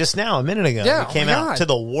everybody Yeah. just now, a minute ago. Yeah, You came oh my out God. to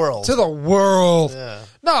the world. to the world. Yeah.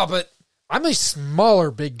 No, but I'm a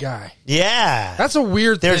smaller big guy. Yeah. That's a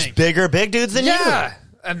weird There's thing. bigger big dudes than Yeah,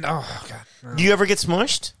 and oh god, no. you. You ever get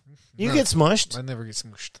smushed? You get smushed. I never get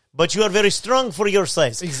smushed. But you are very strong for your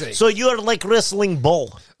size. Exactly. So you are like wrestling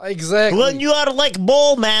bull. Exactly. When you are like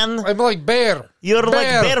bull, man, I'm like bear. you're like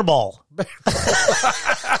bear ball.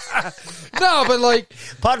 No, but like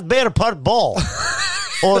Part bear, part ball.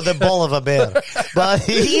 Or the ball of a bear. But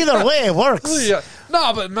either way, it works. yeah.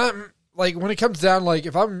 No, but like when it comes down, like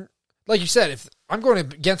if I'm like you said, if I'm going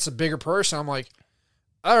against a bigger person, I'm like,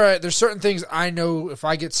 all right, there's certain things I know if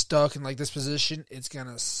I get stuck in like this position, it's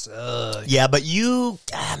gonna suck. Yeah, but you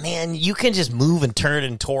can just move and turn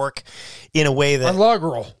and torque in a way I that... log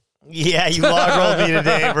roll. Yeah, you log rolled me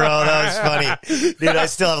today, bro. That was funny. Dude, I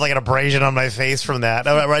still have like an abrasion on my face from that.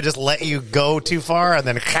 Where I just let you go too far and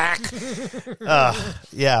then crack.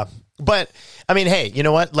 Yeah. But, I mean, hey, you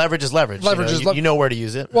know what? Leverage is leverage. You know where to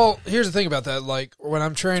use it. Well, here's the thing about that. Like when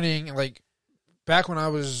I'm training, like back when I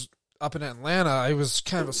was up in Atlanta, I was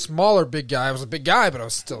kind of a smaller big guy. I was a big guy, but I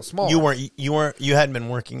was still small. You hadn't been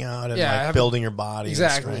working out and building your body.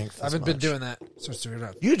 Exactly. And strength I haven't been doing that. So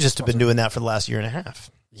you just have been doing that for the last year and a half.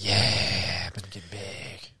 Yeah, I've been getting big.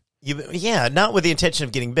 Not with the intention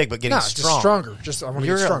of getting big, but getting stronger. I want to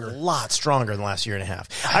get stronger. You're a lot stronger than the last year and a half.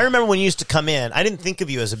 I remember when you used to come in, I didn't think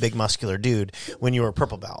of you as a big muscular dude when you were a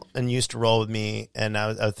purple belt, and you used to roll with me, and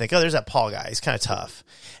I would think, oh, there's that Paul guy. He's kind of tough.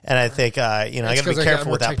 And I think, I got to be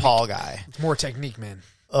careful with that Paul guy. It's more technique, man.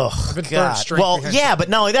 Oh, God. Well, yeah, but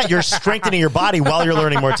not only that, you're strengthening your body while you're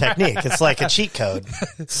learning more technique. It's like a cheat code.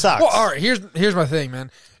 It sucks. Well, all right, here's my thing,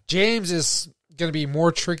 man. James is going to be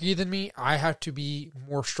more tricky than me. I have to be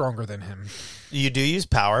more stronger than him. You do use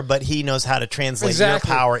power, but he knows how to translate your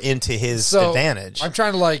power into his advantage. I'm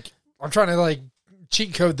trying to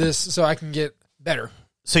cheat code this so I can get better.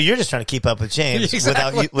 So you're just trying to keep up with James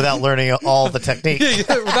without learning all the technique.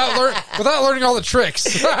 without learning all the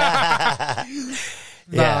tricks. Yeah.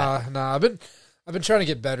 Nah. I've been trying to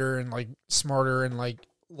get better and like smarter and like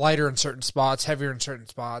lighter in certain spots, heavier in certain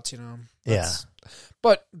spots, you know.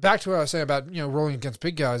 But back to what I was saying about, rolling against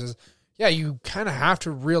big guys is, you kind of have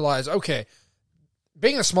to realize, okay,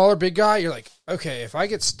 being a smaller big guy, you're like, okay, if I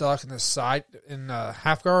get stuck in the side, in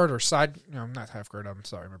half guard or side, not half guard, I'm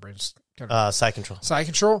sorry, my brain's kind of... side control. Side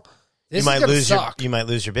control. You might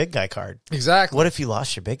lose your big guy card. Exactly. What if you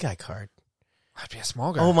lost your big guy card? I'd be a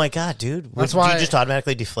small guy. Oh my God, dude! Do you just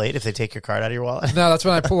automatically deflate if they take your card out of your wallet? No, that's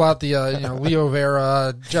when I pull out the Leo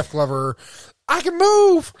Vera, Jeff Glover. I can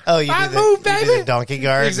move. Oh, you move, baby. You do the donkey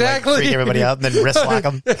guard. Exactly. Freak everybody out and then wrist lock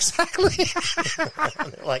them. Exactly.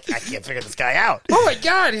 Like, I can't figure this guy out. Oh my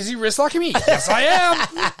God, is he wrist locking me? Yes, I am.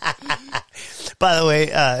 By the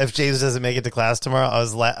way, if James doesn't make it to class tomorrow, I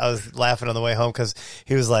was laughing on the way home because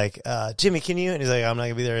he was like, Jimmy, can you? And he's like, I'm not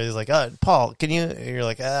going to be there. He's like, Paul, can you? And you're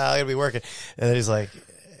like, I'm going to be working. And then he's like,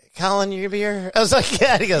 Colin, you're going to be here? I was like,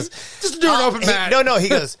 yeah. And he goes, just do an open mat. No, he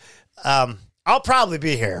goes, I'll probably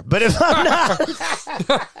be here, but if I'm not,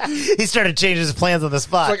 he started changing his plans on the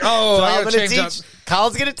spot. It's like, I'm going to teach.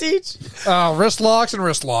 Colin's going to teach. Wrist locks and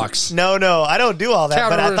wrist locks. No, I don't do all that.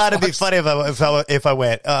 Counter but I thought it'd be funny if I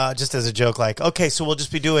went just as a joke, like, okay, so we'll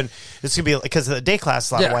just be doing this. Could be because the day class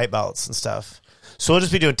is a lot of white belts and stuff. So we'll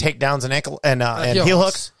just be doing takedowns and ankle and heel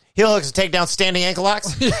hooks. Heel hooks and takedowns, standing ankle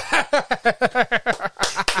locks.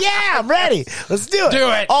 Yeah, I'm ready. Let's do it.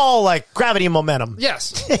 Do it. All like gravity and momentum.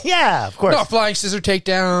 Yes. Yeah, of course. No, flying scissor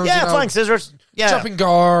takedowns. Yeah, flying scissors. Yeah. Jumping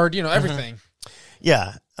guard, everything.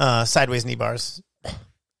 Yeah. Sideways knee bars.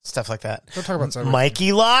 Stuff like that. Don't talk about sideways.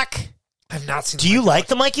 Mikey lock. I've not seen Do you like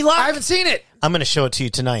the Mikey lock? I haven't seen it. I'm going to show it to you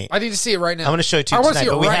tonight. I need to see it right now. I'm going to show it to you tonight,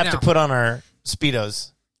 but we have to put on our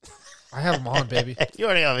Speedos. I have them on, baby. You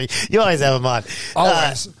already have me. You always have them on.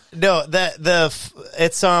 Always. No,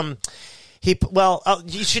 it's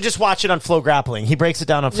you should just watch it on Flow Grappling. He breaks it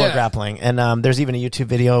down on Flow Grappling, and there's even a YouTube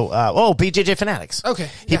video. BJJ Fanatics. Okay,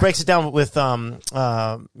 he breaks it down with what's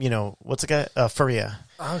the guy? Faria.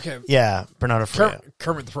 Okay, yeah, Bernardo Faria.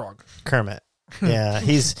 Kermit the Frog. Kermit. Yeah,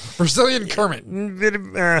 he's Brazilian Kermit.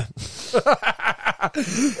 I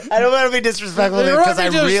don't want to be disrespectful to him because I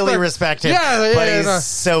really respect him. But he's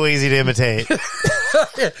so easy to imitate.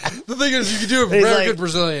 The thing is, you can do a very good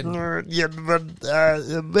Brazilian. Yeah, but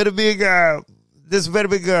this better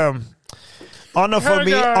big honor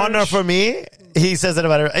for me. He says it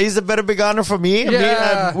about it. He's a better big honor for me.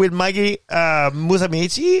 Yeah. Me, with Mikey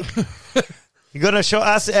Musamichi. You're gonna show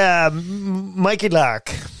us Mikey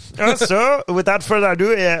lock. So, without further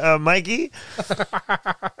ado, Mikey,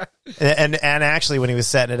 and actually, when he was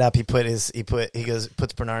setting it up, he puts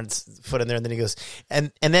Bernard's foot in there, and then he goes,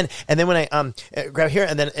 and then when I grab here,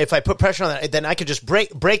 and then if I put pressure on that, then I could just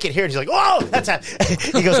break it here, and he's like, oh, that's how.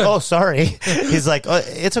 He goes, oh, sorry. He's like, oh,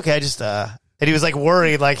 it's okay, I just and he was like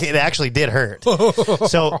worried, like it actually did hurt.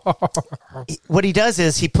 So what he does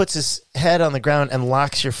is he puts his head on the ground and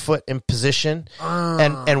locks your foot in position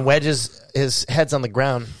and wedges his heads on the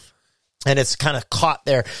ground. And it's kind of caught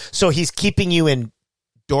there. So he's keeping you in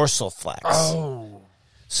dorsal flex. Oh.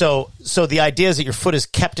 So the idea is that your foot is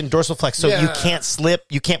kept in dorsal flex. So you can't slip.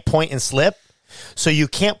 You can't point and slip. So you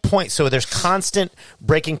can't point. So there's constant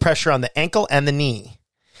braking pressure on the ankle and the knee.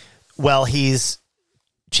 Well, he's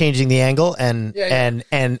changing the angle and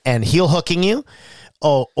heel hooking you,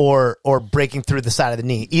 or breaking through the side of the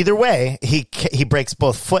knee. Either way, he breaks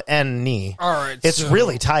both foot and knee. All right, it's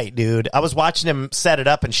really tight, dude. I was watching him set it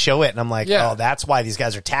up and show it, and I'm like, oh, that's why these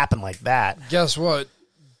guys are tapping like that. Guess what?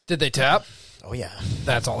 Did they tap? Oh yeah,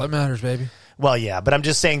 that's all that matters, baby. Well, yeah, but I'm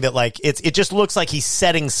just saying that like it just looks like he's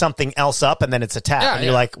setting something else up, and then it's a tap, and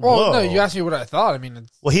you're like, whoa. Well, no, you asked me what I thought. I mean,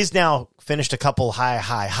 well, he's now finished a couple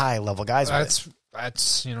high level guys. That's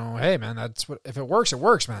that's, hey, man, that's what, if it works, it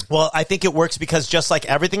works, man. Well, I think it works because just like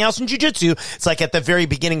everything else in jiu-jitsu, it's like at the very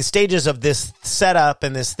beginning stages of this setup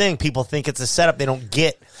and this thing, people think it's a setup. They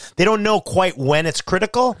don't know quite when it's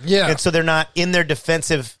critical. Yeah. And so they're not in their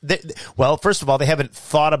defensive. Well, first of all, they haven't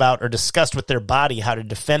thought about or discussed with their body how to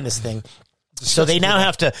defend this thing. So they now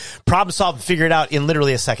have to problem solve and figure it out in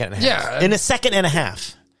literally a second and a half. Yeah. In a second and a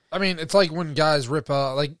half. I mean, it's like when guys rip,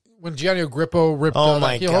 like when Gianni Grippo ripped. Oh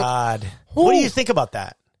my heel hook. God! What do you think about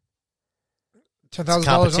that? $10,000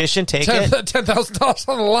 competition, take it. $10,000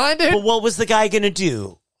 on the line, dude. But what was the guy going to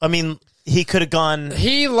do? I mean, he could have gone.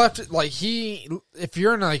 He left it if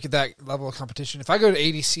you're in like that level of competition, if I go to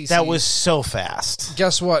ADCC, That was so fast.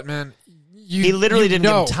 Guess what, man? He literally didn't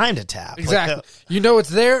give him time to tap. Exactly. Like It's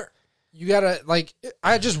there. You gotta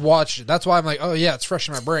I just watched it. That's why I'm like, oh yeah, it's fresh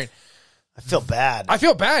in my brain. I feel bad. I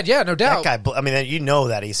feel bad. Yeah, no doubt. That guy. I mean, that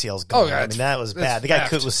ACL's gone. Oh, yeah, I mean, that was bad. The guy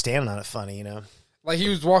was standing on it funny, Like he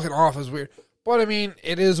was walking off. It was weird. But I mean,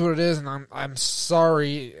 it is what it is, and I'm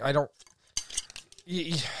sorry. I don't.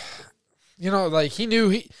 Like he knew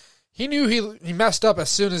he messed up as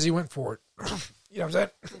soon as he went for it. You know what I'm saying?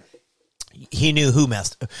 He knew who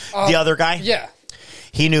messed. The other guy. Yeah.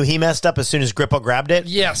 He knew he messed up as soon as Grippo grabbed it.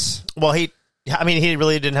 Yes. Well, he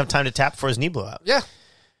really didn't have time to tap before his knee blew out. Yeah.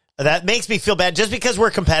 That makes me feel bad. Just because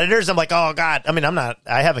we're competitors, I'm like, oh God. I mean, I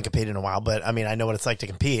haven't competed in a while, but I mean, I know what it's like to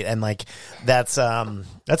compete, and like that's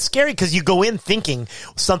scary because you go in thinking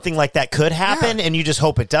something like that could happen, and you just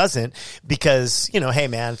hope it doesn't because hey,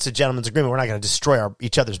 man, it's a gentleman's agreement. We're not going to destroy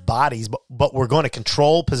each other's bodies, but we're going to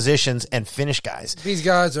control positions and finish guys. These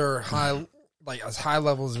guys are high. Like as high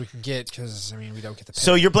level as we can get because we don't get the.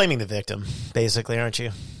 So you're blaming the victim, basically, aren't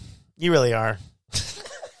you? You really are.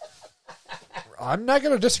 I'm not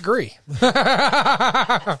going to disagree.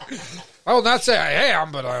 I will not say I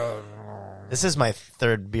am, but this is my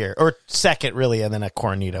third beer or second, really, and then a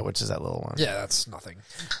Cornito, which is that little one. Yeah, that's nothing.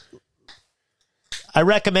 I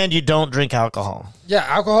recommend you don't drink alcohol. Yeah,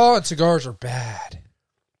 alcohol and cigars are bad.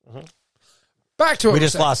 Mm-hmm. Back to it. We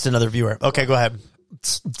just lost another viewer. Okay, go ahead.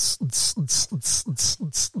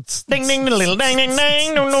 Ding ding little dang ding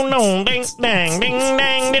dang no no no ding dang ding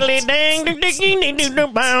dang diddly dang ding ding ding ding ding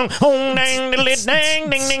bang home dang diddly dang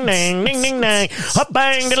ding ding dang ding ding dang up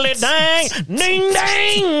bang diddly dang ding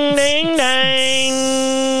dang ding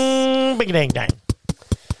dang big dang dang.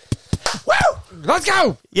 Woo! Let's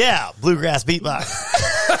go. Yeah, bluegrass beatbox.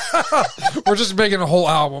 We're just making a whole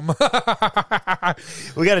album.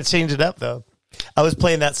 We got to change it up though. I was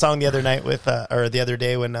playing that song the other night or the other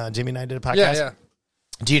day when Jimmy and I did a podcast. Yeah.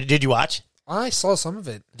 Did you watch? I saw some of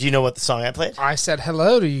it. Do you know what the song I played? I said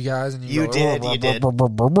hello to you guys, and you did.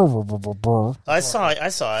 I saw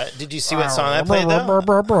it. Did you see what song I played though?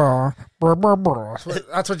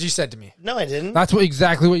 That's what you said to me. No, I didn't. That's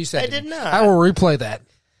exactly what you said. I did not. I will replay that.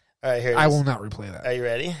 All right, here it is. I will not replay that. Are you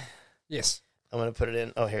ready? Yes. I'm gonna put it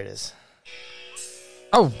in. Oh, here it is.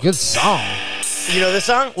 Oh, good song. You know this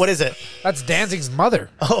song? What is it? That's Danzig's mother.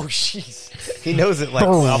 Oh, jeez. He knows it like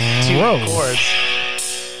well, 2 chords.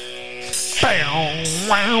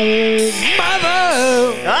 Mother!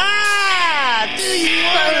 Ah! Do you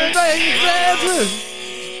want to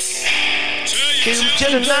Tell your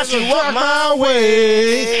children not to walk my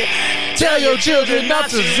way. Tell your children not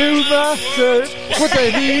to do my search. What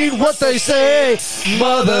they need, what they say.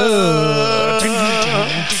 Mother!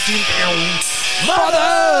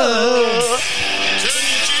 Mother!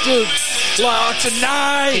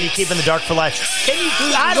 Tonight. Can you keep in the dark for life? Can you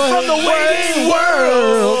hide from the waiting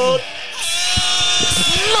world?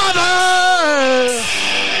 Mother!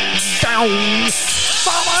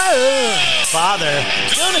 Father,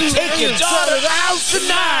 gonna take your daughter out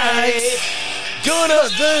tonight. Gonna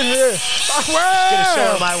show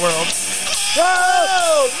her my world.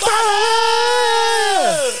 Mother!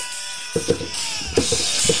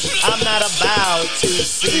 I'm not about to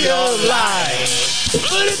see your life,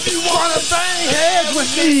 but if you want to bang heads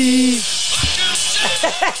with me,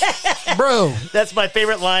 bro, that's my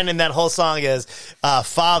favorite line in that whole song is,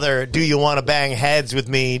 "Father, do you want to bang heads with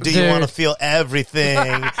me? Do you want to feel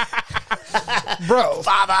everything?" Bro,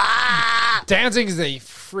 Father. Danzig is a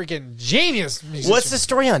freaking genius musician. What's the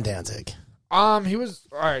story on Danzig? He was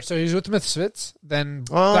all right. So he was with the Misfits. Then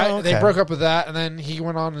okay. They broke up with that, and then he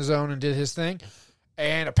went on his own and did his thing.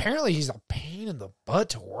 And apparently, he's a pain in the butt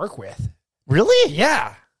to work with. Really?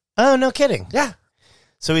 Yeah. Oh, no kidding. Yeah.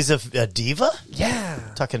 So he's a diva? Yeah.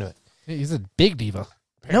 Talk into it. He's a big diva.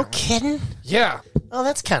 Apparently. No kidding? Yeah. Oh,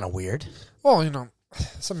 that's kind of weird. Well,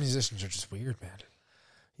 some musicians are just weird, man.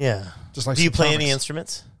 Yeah. Just like. Do you play any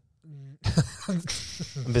instruments?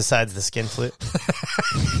 Besides the skin flute.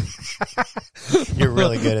 You're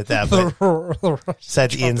really good at that. But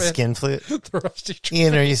besides Ian's skin flute. The rusty trumpet.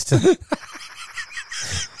 Ian, are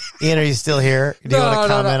you still here? Do you want to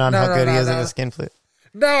comment on how good he is at the skin flute?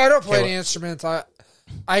 No, I don't play any instruments.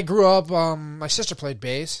 I grew up, my sister played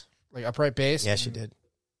bass, like upright bass. Yeah, she did.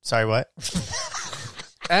 Sorry, what?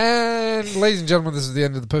 And ladies and gentlemen, this is the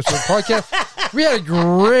end of the Post podcast. We had a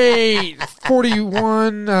great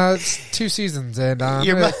 41, 2 seasons, and I'm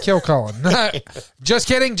going to kill Colin. Just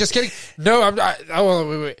kidding. No,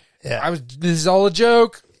 wait. Yeah. This is all a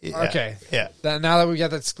joke. Yeah. Okay. Yeah. Now that we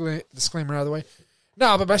got that disclaimer out of the way.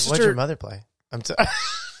 No, but my sister. What'd your mother play? I'm sorry.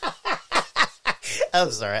 I'm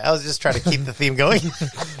sorry. I was just trying to keep the theme going.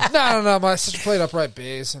 No. My sister played upright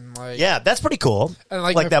bass and like. Yeah, that's pretty cool. And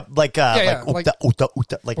like that, like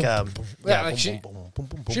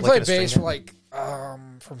she played bass for like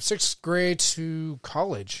from 6th grade to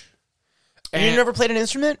college. And you never played an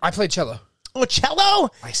instrument? I played cello. Oh, cello?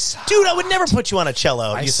 I suck. Dude, I would never put you on a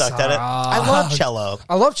cello if you sucked at it. I love cello.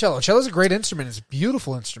 I love cello. Cello's a great instrument. It's a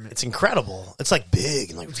beautiful instrument. It's incredible. It's like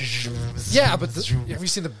big and like. Yeah, but have you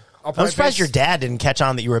seen the? I'm surprised your dad didn't catch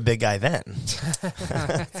on that you were a big guy then.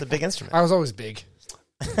 It's a big instrument. I was always big.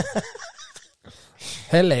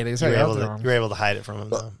 Hey, ladies. You were able to hide it from him,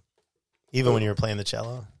 though. Even when you were playing the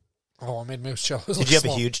cello. Oh, I made most cellos. Did you have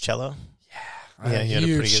a huge cello? I had a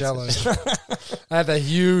huge cello. I had a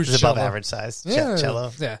huge cello. It was above cello. average size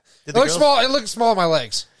cello. Yeah. It looked small. It looked small on my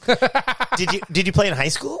legs. Did you play in high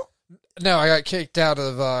school? No, I got kicked out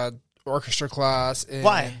of orchestra class.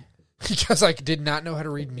 Why? Because I did not know how to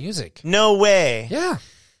read music. No way. Yeah.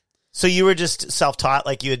 So you were just self-taught,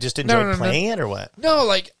 like you had just enjoyed playing it, or what? No,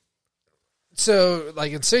 like, so,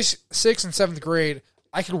 like, in 6th and 7th grade,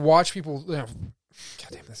 I could watch people, God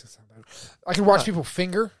damn, this is so bad. I could watch people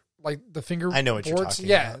finger, like, the finger I know what boards. you're talking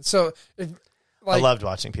Yeah, about. so, I loved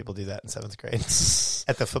watching people do that in 7th grade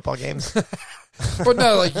at the football games. But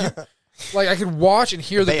no, like, I could watch and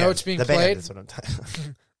hear the notes being played. Band is what I'm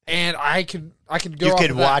talking. And I could go. You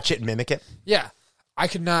could watch it and mimic it. Yeah, I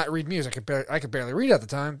could not read music. I could barely read at the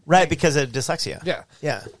time. Right, because of dyslexia. Yeah,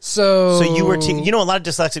 yeah. So you were, you know, a lot of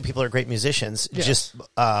dyslexic people are great musicians Yes. just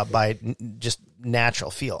by just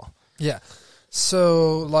natural feel. Yeah.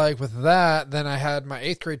 So like with that, then I had my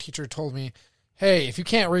 8th grade teacher told me, "Hey, if you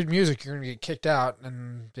can't read music, you're going to get kicked out."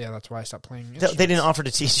 And yeah, that's why I stopped playing. They didn't offer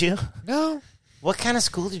to teach you? No. What kind of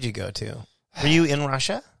school did you go to? Were you in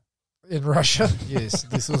Russia? In Russia? Yes,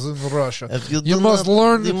 this was in Russia. You must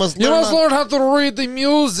learn how to read the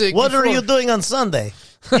music. What are you doing on Sunday?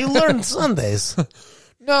 You learn Sundays.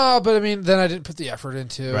 No, but I mean, then I didn't put the effort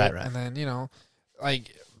into it. Right. And then,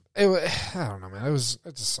 like, I don't know, man. It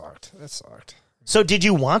just sucked. It sucked. So did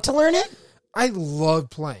you want to learn it? I loved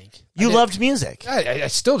playing. You loved music? I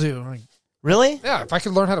still do. Like, really? yeah, if I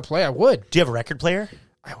could learn how to play, I would. Do you have a record player?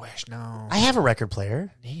 I wish, no. I have a record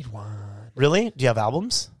player. Need one. Really? Do you have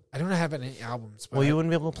albums? I don't have any albums. But Well, you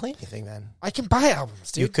wouldn't be able to play anything then. I can buy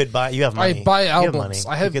albums, dude. You could buy. You have money. I buy You have albums.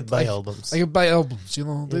 money. You could buy albums. I could buy albums.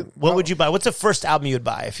 What would you buy? What's the first album you would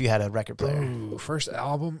buy if you had a record player? Ooh, first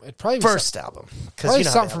album? It probably First album. Probably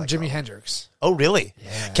something from Jimi Hendrix. Oh, really?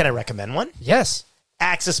 Yeah. Can I recommend one? Yes.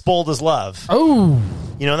 Axis Bold as Love. Oh,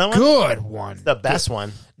 You know that one? good one. The best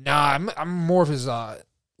one. Nah, I'm more of his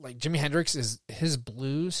like Jimi Hendrix is his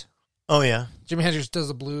blues. Oh, yeah. Jimi Hendrix Does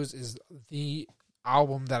the Blues is the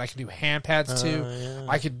album that I can do hand pads to. Yeah.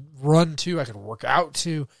 I could run to. I could work out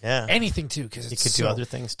to. Yeah. Anything to, because You could do other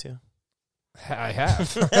things too. I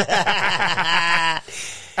have.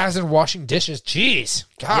 As in washing dishes. Jeez.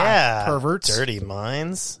 God, Yeah. perverts. Dirty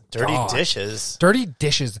minds. Dirty God. dishes. Dirty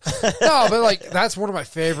dishes. No, but like that's one of my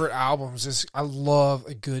favorite albums. Is I love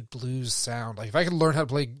a good blues sound. Like if I could learn how to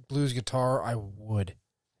play blues guitar, I would.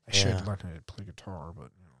 I should learn how to play guitar,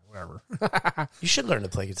 but whatever. You should learn to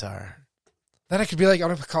play guitar. Then I could be like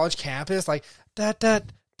on a college campus, like da da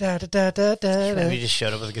da da da da da. Maybe you just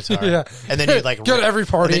showed up with a guitar. Yeah. And then you like go to every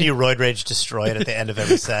party. And then you roid rage destroy it at the end of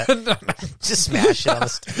every set. Just smash it on the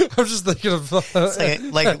stage. I'm just thinking of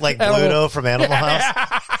like Bluto from Animal House.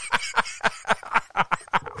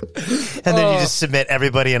 And then you just submit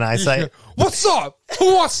everybody in eyesight. What's up?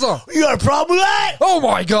 What's up? You got a problem with that? Oh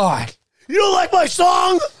my god! You don't like my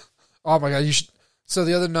song? Oh my god! You should. So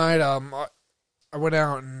the other night, I went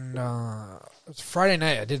out and it was Friday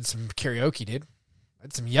night. I did some karaoke, dude. I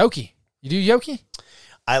did some yoki. You do yoki?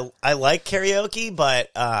 I like karaoke, but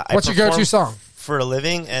What's your go-to song for a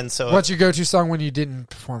living? And so what's your go-to song when you didn't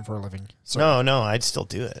perform for a living? No, I'd still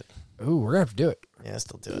do it. Ooh, we're gonna have to do it. Yeah,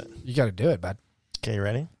 still do it. You got to do it, bud. Okay, you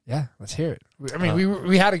ready? Yeah, let's hear it.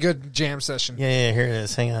 We had a good jam session. Yeah, here it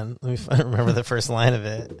is. Hang on. Let me remember the first line of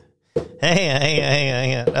it.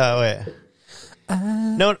 Hang on. Oh, wait.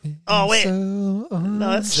 No. Oh, wait. No,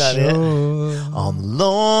 that's not it. On the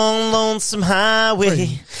long, lonesome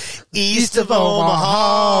highway east of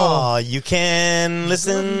Omaha, you can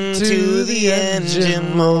listen to the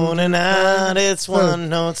engine moaning out its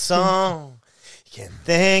one-note song. You can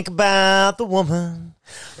think about the woman,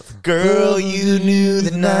 the girl you knew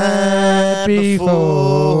the night before.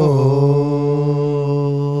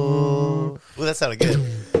 Ooh, that sounded good.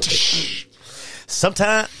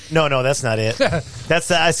 Sometime, no, that's not it.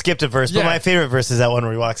 I skipped a verse, but my favorite verse is that one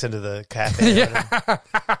where he walks into the cafe. Yeah.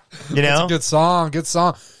 You know, Good song.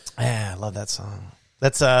 Yeah, I love that song.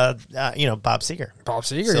 That's Bob Seger. Bob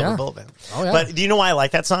Seger, Silver yeah. Bullet Band. Oh, yeah. But do you know why I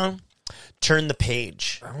like that song? Turn the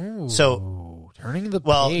Page. Ooh, So, turning the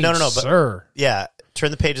well, page, no, but sir. yeah,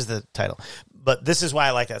 Turn the Page is the title. But this is why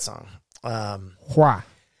I like that song. Why?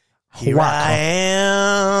 Here I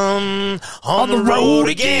am on the road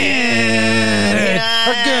again. Here I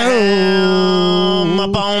am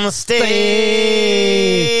up on the stage.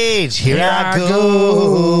 Here I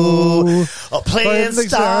go, playing the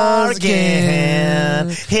star again.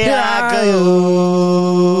 Here I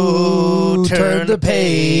go, turn the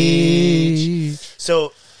page.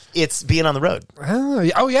 So it's being on the road.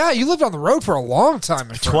 Oh, yeah. You lived on the road for a long time.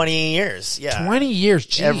 20 years, yeah. 20 years,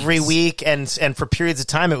 geez. Every week, and for periods of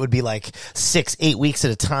time, it would be like 6-8 weeks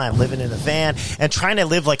at a time, living in a van and trying to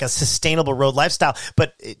live like a sustainable road lifestyle.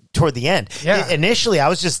 But toward the end, initially, I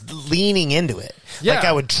was just leaning into it. Yeah. Like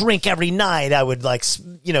I would drink every night. I would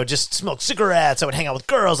just smoke cigarettes. I would hang out with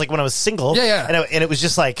girls like when I was single. Yeah. And it was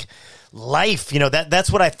just like life,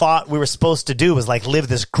 that's what I thought we were supposed to do, was like live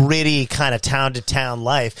this gritty kind of town to town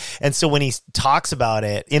life. And so when he talks about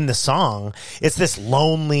it in the song, it's this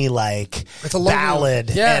lonely, like, it's a lonely ballad.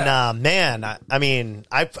 Yeah. And man,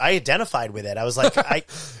 I identified with it. I was like,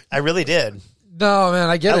 I really did. No, man,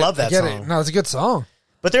 I get it. I love that song. It. No, it's a good song.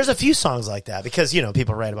 But there's a few songs like that because,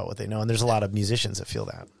 people write about what they know, and there's a lot of musicians that feel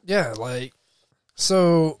that. Yeah,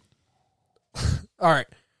 so, all right.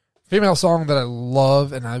 Female song that I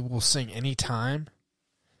love and I will sing anytime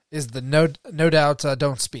is the No Doubt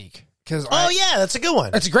Don't Speak. Yeah, that's a good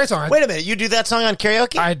one. It's a great song. Wait a minute, you do that song on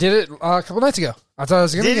karaoke? I did it a couple nights ago. I thought I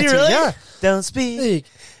was going to get you really? to it. Yeah. Don't speak.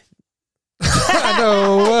 I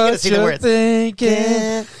know what you're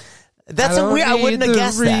thinking. That's a weird. I wouldn't have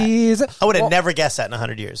guessed that. I would have never guessed that in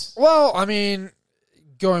 100 years. Well, I mean,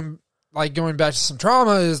 going back to some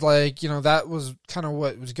trauma is that was kind of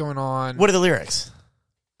what was going on. What are the lyrics?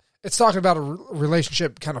 It's talking about a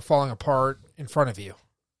relationship kind of falling apart in front of you.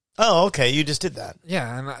 Oh, okay. You just did that.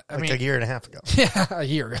 Yeah, and I mean, a year and a half ago. Yeah, a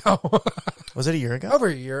year ago. Was it a year ago? Over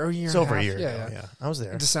a year. It's over a year ago. Yeah, I was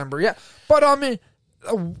there in December. Yeah, but I mean,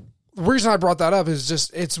 the reason I brought that up is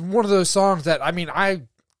just it's one of those songs that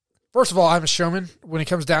first of all, I'm a showman when it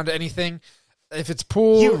comes down to anything. If it's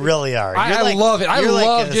pool, you really are. I love it. I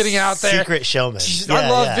love getting out there. Secret showman.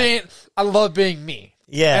 I love being me.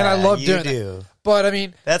 Yeah, and I love doing it. But I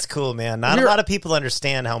mean, that's cool, man. Not a lot of people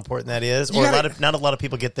understand how important that is, or not a lot of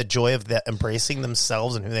people get the joy of embracing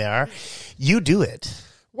themselves and who they are. You do it.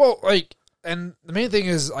 Well, and the main thing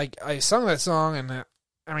is, I sung that song, and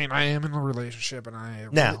I am in a relationship, and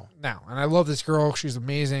and I love this girl. She's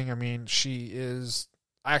amazing. I mean, she is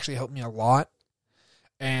actually helped me a lot,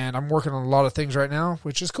 and I'm working on a lot of things right now,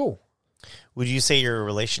 which is cool. Would you say you're a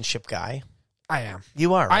relationship guy? I am.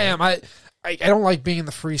 You are. Right? I am. I don't like being in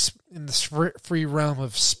the free realm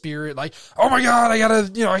of spirit. Like, oh my God, I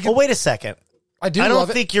gotta, Well, wait a second. I don't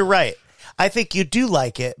think you're right. I think you do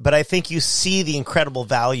like it, but I think you see the incredible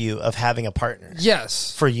value of having a partner.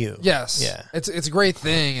 Yes. For you. Yes. Yeah. It's a great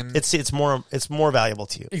thing, and it's more valuable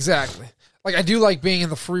to you. Exactly. Like, I do like being in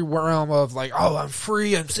the free realm of I'm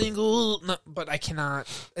free, I'm single, no, but I cannot.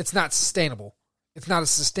 It's not sustainable. It's not a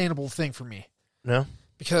sustainable thing for me. No.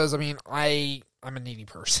 Because I'm a needy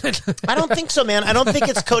person. I don't think so, man. I don't think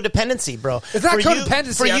it's codependency, bro. It's not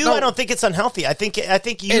codependency. For you, I don't think it's unhealthy. I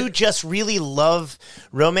think you just really love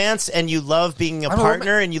romance, and you love being a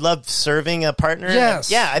partner, and you love serving a partner.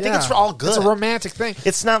 Yes. Yeah, I think it's all good. It's a romantic thing.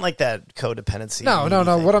 It's not like that codependency. No.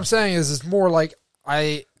 Thing. What I'm saying is it's more like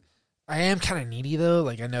I am kind of needy, though.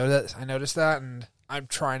 Like, I noticed that, and I'm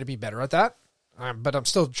trying to be better at that. But I'm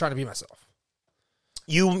still trying to be myself.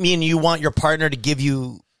 You mean you want your partner to give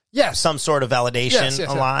you some sort of validation yes,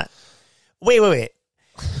 a lot? Wait.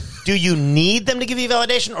 Do you need them to give you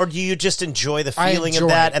validation, or do you just enjoy the feeling of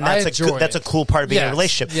that? And that's a cool part of being in a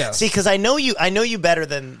relationship. Yes. See, because I know you better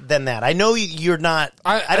than that. I know you're not.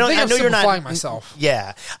 I know you're not myself.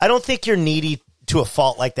 Yeah, I don't think you're needy to a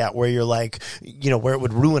fault like that, where you're like, where it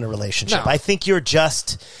would ruin a relationship. No. I think you're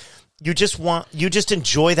just you just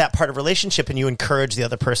enjoy that part of relationship, and you encourage the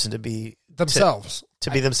other person to be themselves,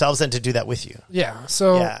 to be themselves, and to do that with you. Yeah.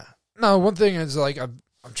 So Yeah. no, one thing is like I'm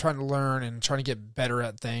trying to learn and trying to get better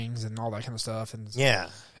at things and all that kind of stuff, and Yeah.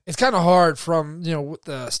 it's kind of hard from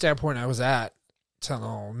the standpoint I was at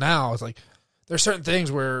to now. It's like there's certain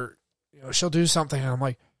things where she'll do something and I'm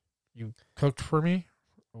like, you cooked for me?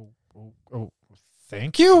 Oh,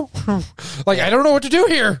 thank you. Like I don't know what to do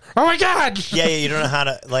here. Oh my god. Yeah, you don't know how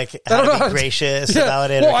to be gracious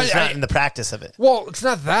about it. Well, Or it's not in the practice of it. Well, it's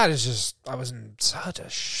not that. It's just I was in such a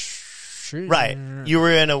Right. You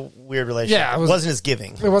were in a weird relationship. Yeah, it wasn't as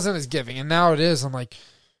giving. It wasn't as giving, and now it is. I'm like,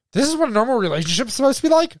 this is what a normal relationship is supposed to be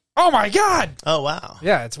like. Oh my god. Oh wow.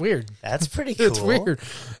 Yeah, it's weird. That's pretty cool. It's weird.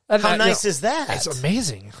 And How nice is that? It's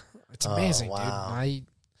amazing. It's amazing, wow. dude.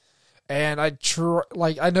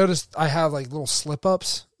 I noticed I have like little slip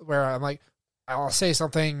ups where I'm like, I'll say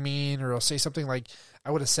something mean or I'll say something like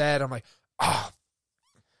I would have said. I'm like,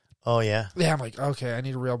 oh yeah. Yeah, I'm like, okay, I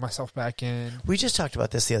need to reel myself back in. We just talked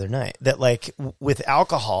about this the other night, that like with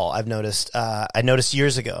alcohol, I noticed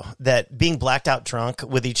years ago that being blacked out drunk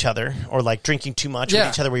with each other, or like drinking too much with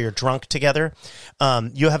each other where you're drunk together,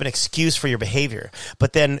 you have an excuse for your behavior.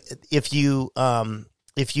 But then if you don't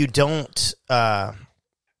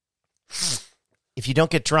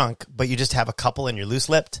get drunk, but you just have a couple and you're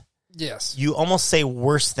loose-lipped, yes, you almost say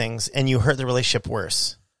worse things and you hurt the relationship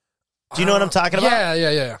worse. Do you know what I'm talking about?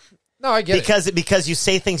 Yeah. No, I get it. Because you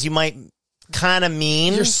say things you might kind of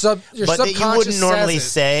mean, your but that you wouldn't normally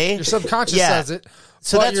say. Your subconscious says it.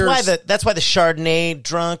 So that's why the Chardonnay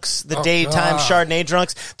drunks, the daytime Chardonnay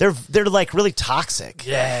drunks, they're like really toxic.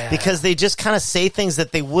 Yeah. Because they just kind of say things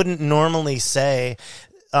that they wouldn't normally say,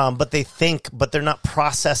 but they're not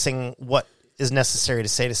processing what is necessary to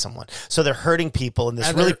say to someone. So they're hurting people in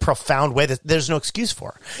this really profound way that there's no excuse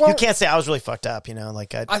for. Well, you can't say I was really fucked up, I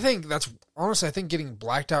think I think getting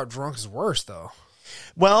blacked out drunk is worse though.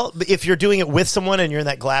 Well, if you're doing it with someone and you're in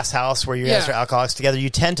that glass house where you guys are alcoholics together, you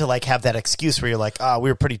tend to like have that excuse where you're like, we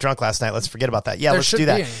were pretty drunk last night. Let's forget about that. Yeah, let's do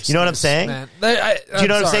that. You know what I'm saying? Do you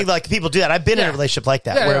know what I'm saying? Like people do that. I've been in a relationship like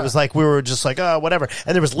that where it was like we were just like, whatever.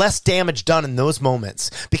 And there was less damage done in those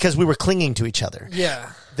moments because we were clinging to each other.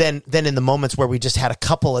 Yeah. Than in the moments where we just had a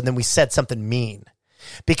couple and then we said something mean.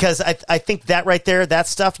 Because I think that right there, that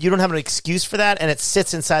stuff, you don't have an excuse for that, and it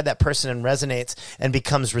sits inside that person and resonates and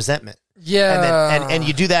becomes resentment. Yeah, and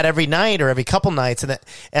you do that every night or every couple nights, and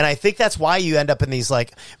I think that's why you end up in these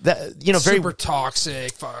like very super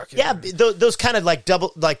toxic. Those kind of like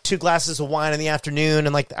 2 glasses of wine in the afternoon,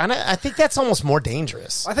 and I think that's almost more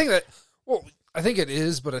dangerous. I think it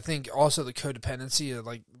is, but I think also the codependency of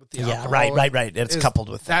like with the alcohol. Right. It's coupled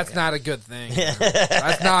with that. That's not a good thing.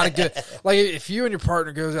 That's not a good. Like if you and your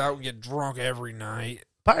partner goes out and get drunk every night.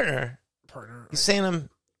 Partner. You saying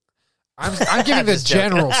I'm giving the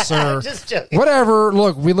general, sir. Just joking. Whatever.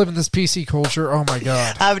 Look, we live in this PC culture. Oh my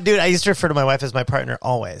god, dude! I used to refer to my wife as my partner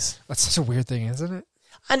always. That's such a weird thing, isn't it?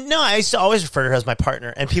 No, I used to always refer to her as my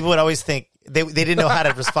partner, and people would always think they didn't know how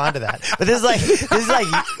to respond to that. But this is like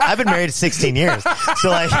I've been married 16 years, so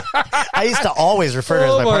like I used to always refer to her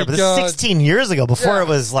as my partner. But this is 16 years ago. Before it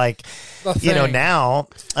was like, now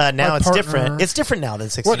it's different. It's different now than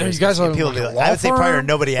 16 years ago. You guys are people do I would say partner.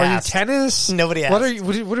 Nobody asked. Are you tennis? Nobody asked.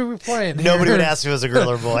 What are we playing? Nobody would ask if it was a girl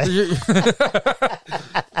or boy.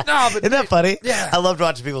 No, but isn't that funny? Yeah, I loved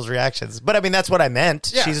watching people's reactions. But I mean, that's what I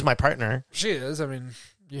meant. Yeah. She's my partner. She is. I mean,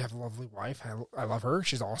 you have a lovely wife. I love her.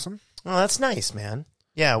 She's awesome. Oh, that's nice, man.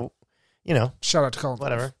 Yeah, Shout out to Colin.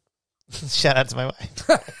 Whatever. Shout out to my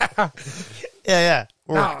wife. Yeah.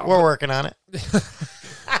 We're working on it.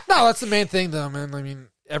 No, that's the main thing, though, man. I mean,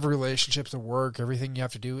 every relationship's a work. Everything you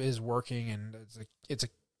have to do is working, and it's It's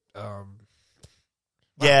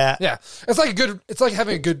like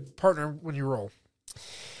having a good partner when you roll.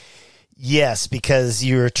 Yes, because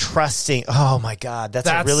you're trusting. Oh my God, that's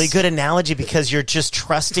a really good analogy, because you're just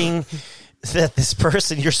trusting that this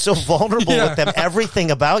person, you're so vulnerable with them.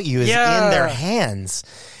 Everything about you is in their hands.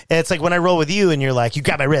 And it's like when I roll with you and you're like, you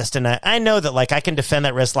got my wrist, and I know that like I can defend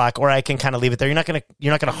that wrist lock, or I can kind of leave it there. You're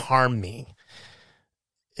not gonna harm me.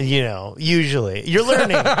 Usually you're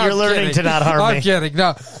learning to not harm me. I'm kidding.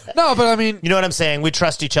 No, but I mean, you know what I'm saying? We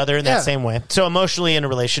trust each other in that same way. So emotionally in a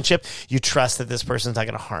relationship, you trust that this person's not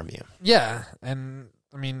going to harm you. Yeah. And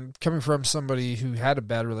I mean, coming from somebody who had a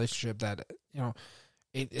bad relationship that,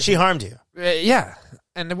 she harmed you. Yeah.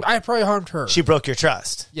 And I probably harmed her. She broke your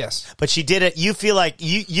trust. Yes. But she did it. You feel like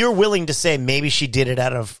you're willing to say maybe she did it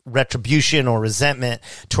out of retribution or resentment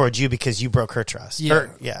towards you because you broke her trust.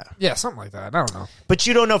 Yeah. Yeah, something like that. I don't know. But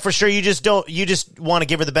you don't know for sure. You just want to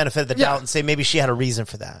give her the benefit of the doubt and say maybe she had a reason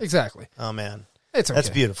for that. Exactly. Oh, man. It's okay. That's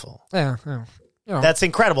beautiful. Yeah. You know. That's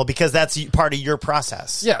incredible because that's part of your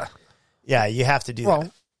process. Yeah. Yeah, you have to do that.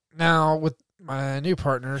 Well, now with my new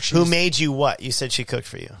partner, Who made you what? You said she cooked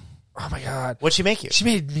for you. Oh my God. What'd she make you? She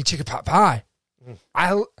made me chicken pot pie.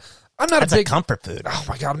 I'm not That's a big comfort food. Oh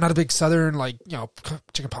my God, I'm not a big Southern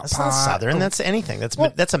chicken pot That's pie. not Southern. That's anything.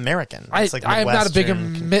 That's American. That's like I'm not a big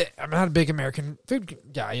Midwestern. I'm not a big American food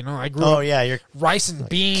guy. You know, I grew Oh up yeah, you're rice and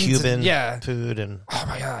beans, Cuban and, food and Oh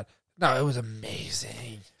my God, no, it was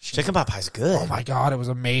amazing. chicken pot pie's good. Oh my God, it was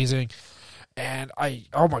amazing, and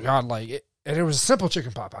oh my God, and it was a simple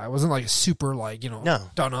chicken pot pie. It wasn't like super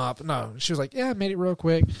done up. No, she was like, yeah, I made it real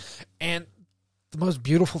quick, and the most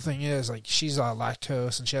beautiful thing is like she's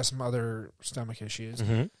lactose and she has some other stomach issues.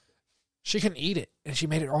 Mm-hmm. She couldn't eat it, and she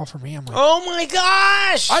made it all for me. I'm like, oh my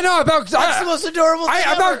gosh! I know That's the most adorable thing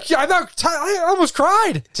ever. I almost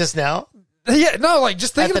cried. Just now? Yeah, no, like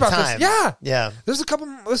just thinking At the about time. this. Yeah, Yeah.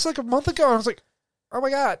 This like a month ago, and I was like, oh my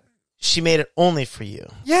God. She made it only for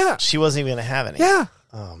you. Yeah. She wasn't even going to have any. Yeah.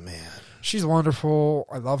 Oh, man. She's wonderful.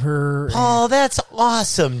 I love her. Oh, that's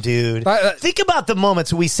awesome, dude. Think about the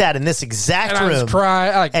moments we sat in this exact and room. I was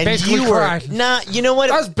crying. And basically you were cried. not, you know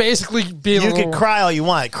what? I was basically being You could cry all you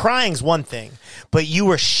want. Crying's one thing, but you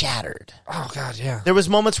were shattered. Oh, God, yeah. There was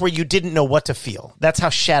moments where you didn't know what to feel. That's how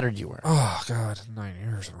shattered you were. Oh, God, 9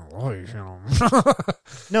 years of my life, you know.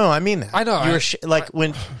 No, I mean that. I know. You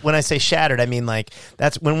were when I say shattered, I mean like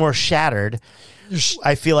that's when we're shattered.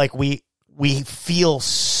 I feel like we feel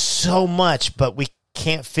so much, but we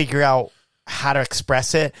can't figure out how to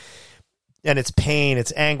express it. And it's pain,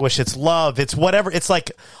 it's anguish, it's love, it's whatever. It's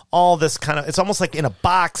like all this kind of. It's almost like in a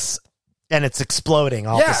box, and it's exploding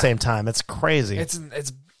all at the same time. It's crazy.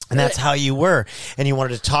 And that's how you were. And you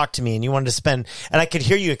wanted to talk to me, and you wanted to spend. And I could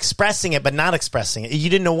hear you expressing it, but not expressing it. You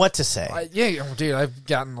didn't know what to say. Dude, I've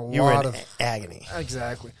gotten a You were lot in of agony.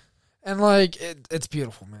 Exactly. And like it's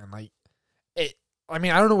beautiful, man. Like I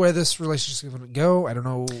mean, I don't know where this relationship is going to go. I don't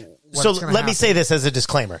know. So let me say this as a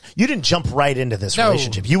disclaimer: you didn't jump right into this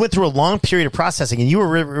relationship. You went through a long period of processing, and you were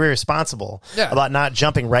really responsible about not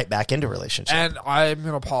jumping right back into a relationship. And I'm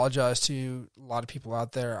going to apologize to a lot of people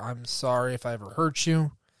out there. I'm sorry if I ever hurt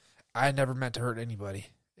you. I never meant to hurt anybody.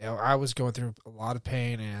 You know, I was going through a lot of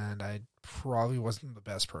pain, and I probably wasn't the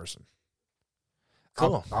best person.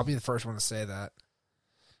 Cool. I'll be the first one to say that.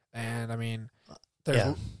 And I mean,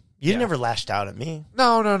 You never lashed out at me.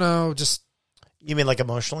 No. Just you mean like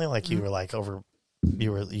emotionally, like you were like over.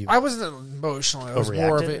 You. I wasn't emotional. It was overreacted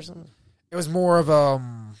more of or it. something? It was more of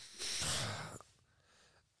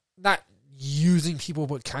not using people,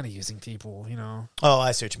 but kind of using people. You know. Oh,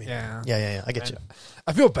 I see what you mean. Yeah. I get you.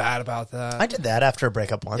 I feel bad about that. I did that after a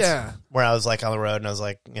breakup once. Yeah. Where I was like on the road and I was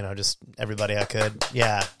like, just everybody I could.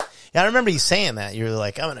 Yeah. Yeah, I remember you saying that. You were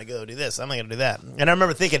like, I'm going to go do this. I'm going to do that. And I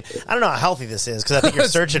remember thinking, I don't know how healthy this is because I think you're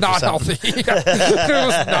searching for something. Not healthy. It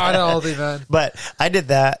was not healthy, man. But I did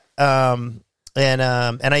that. And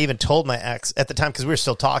I even told my ex at the time because we were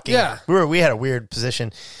still talking. Yeah. We had a weird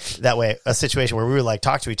position that way, a situation where we would like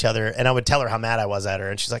talk to each other and I would tell her how mad I was at her.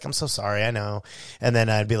 And she's like, I'm so sorry. I know. And then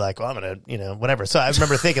I'd be like, well, I'm going to, whatever. So I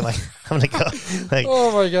remember thinking like, I'm going to go. Like,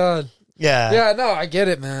 oh my God. Yeah. Yeah, no, I get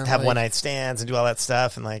it, man. Have one night stands and do all that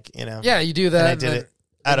stuff and like, Yeah, you do that. And I did it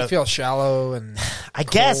out of feel shallow and I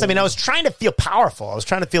guess. I mean, I was trying to feel powerful. I was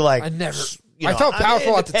trying to feel like I felt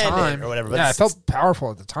powerful at the time or whatever. But yeah, I felt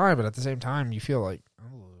powerful at the time, but at the same time you feel like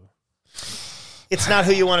it's not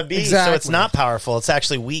who you want to be, so it's not powerful. It's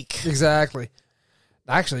actually weak. Exactly.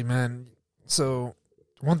 Actually, man. So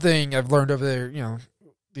one thing I've learned over there,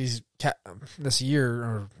 this year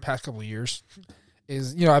or past couple of years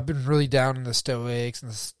is, I've been really down in the Stoics and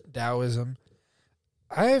the Taoism.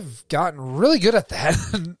 I've gotten really good at that.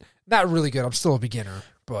 Not really good. I'm still a beginner,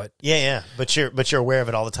 but yeah. But you're aware of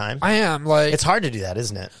it all the time. I am. Like it's hard to do that,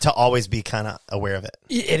 isn't it? To always be kind of aware of it.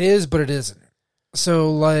 It is, but it isn't.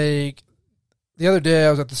 So like the other day,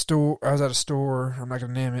 I was at a store. I'm not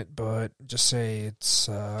going to name it, but just say it's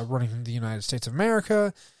running from the United States of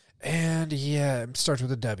America, and it starts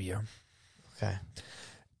with a W. Okay.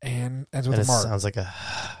 And ends with a mark. Sounds like a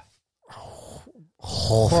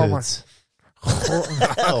Whole Foods.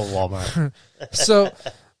 Walmart. So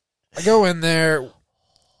I go in there.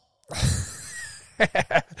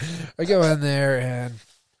 And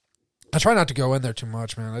I try not to go in there too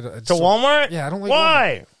much, man. To Walmart? Yeah, I don't like.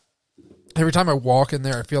 Why? Walmart. Every time I walk in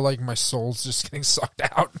there, I feel like my soul's just getting sucked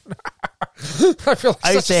out. I feel like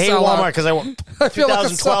I used to hate Walmart because I feel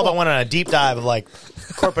 2012 I went on a deep dive of like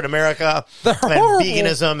corporate America and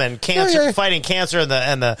veganism and cancer, fighting cancer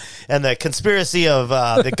and the conspiracy of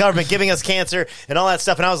the government giving us cancer and all that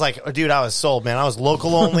stuff. And I was like, oh, dude, I was sold, man. I was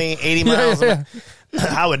local only, 80 miles.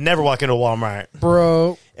 I would never walk into a Walmart,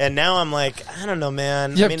 bro. And now I'm like, I don't know,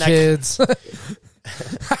 man. You have kids.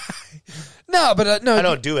 No, but no, I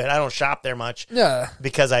don't do it. I don't shop there much. Yeah,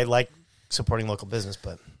 because I like supporting local business.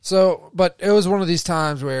 But it was one of these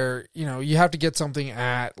times where you have to get something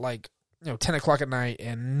at 10 o'clock at night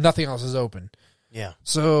and nothing else is open. Yeah.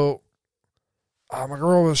 So my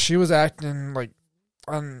girl she was acting like,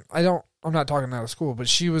 I'm not talking out of school, but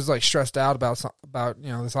she was like stressed out about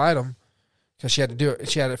this item because she had to do it.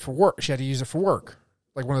 She had it for work. She had to use it for work,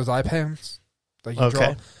 like one of those iPens. Like you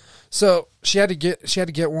draw. So she had to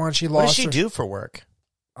get one. She lost. What does she do for work?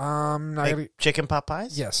 Chicken pot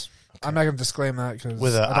pies. Yes, okay. I'm not going to disclaim that because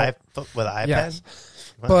with an iPad. Yes.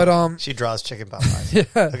 Well, but she draws chicken pot pies. Yeah.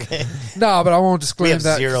 Okay. No, but I won't disclaim we have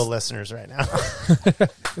that. 0 listeners right now.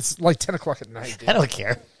 It's like 10 o'clock at night, dude. I don't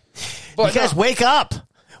care. But you guys wake up.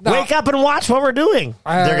 No. Wake up and watch what we're doing.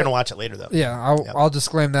 They're going to watch it later, though. Yeah, I'll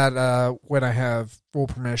disclaim that when I have full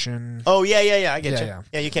permission. Oh, yeah. I get you.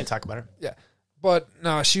 Yeah, you can't talk about her. Yeah. But,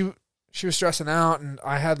 no, she was stressing out, and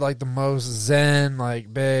I had, the most zen,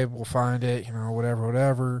 babe, we'll find it,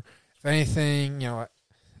 whatever. If anything,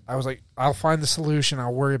 I was like, I'll find the solution.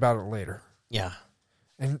 I'll worry about it later. Yeah.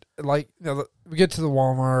 And, we get to the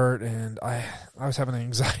Walmart, and I was having an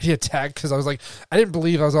anxiety attack because I was like, I didn't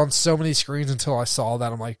believe I was on so many screens until I saw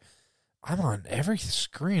that. I'm like, I'm on every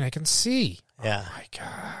screen I can see. Yeah. Oh, my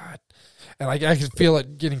God. And I could feel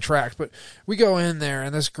it getting tracked. But we go in there,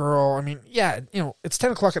 and this girl, it's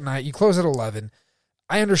 10 o'clock at night. You close at 11.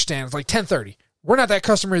 I understand. It's like 10:30. We're not that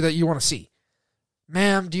customer that you want to see.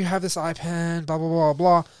 Ma'am, do you have this iPad? Blah, blah, blah,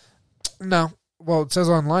 blah. No. Well, it says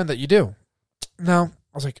online that you do. No.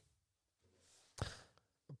 I was like,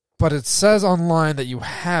 but it says online that you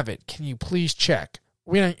have it. Can you please check?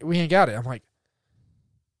 We ain't got it. I'm like,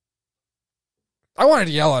 I wanted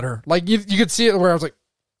to yell at her. Like, you could see it where I was like,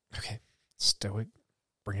 okay, stoic,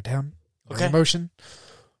 bring it down. Okay. Emotion.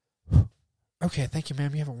 Okay, thank you,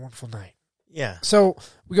 ma'am. You have a wonderful night. Yeah. So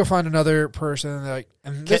we go find another person.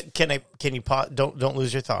 Can you pause? Don't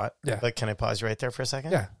lose your thought. Yeah. But can I pause you right there for a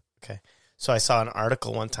second? Yeah. Okay. So I saw an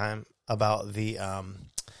article one time about the how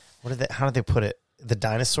did they put it? The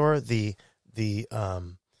dinosaur, is the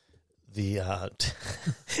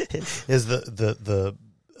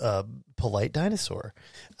polite dinosaur.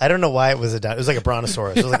 I don't know why it was it was like a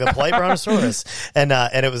brontosaurus. It was like a polite brontosaurus, and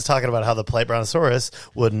it was talking about how the polite brontosaurus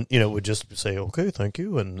would just say okay, thank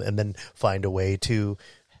you, and then find a way to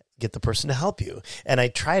get the person to help you. And I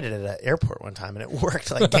tried it at an airport one time, and it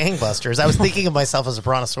worked like gangbusters. I was thinking of myself as a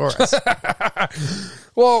brontosaurus.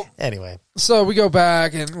 Well, anyway, so we go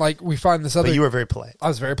back and we find this other. But you were very polite. I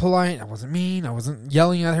was very polite. I wasn't mean. I wasn't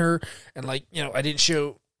yelling at her, and I didn't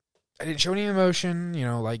show any emotion.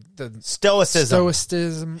 The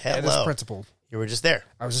stoicism at its principle. You were just there.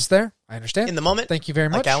 I was just there. I understand in the moment. Thank you very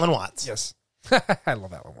much, like Alan Watts. Yes, I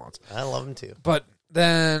love Alan Watts. I love him too. But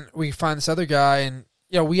then we find this other guy, and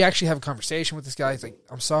we actually have a conversation with this guy. He's like,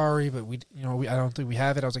 "I'm sorry, but I don't think we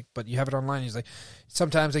have it." I was like, "But you have it online." He's like,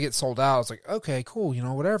 "Sometimes they get sold out." I was like, "Okay, cool.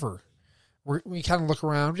 Whatever." We kind of look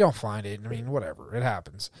around. We don't find it. Whatever. It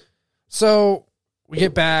happens. So we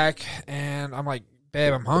get back, and I'm like,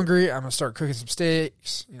 "Babe, I'm hungry. I'm gonna start cooking some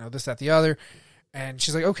steaks. This, that, the other." And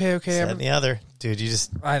she's like, "Okay." This, that, and the other, dude.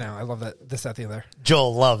 I know. I love that. This, that, the other.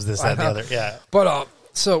 Joel loves this, that, and the other. Yeah. But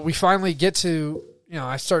so we finally get to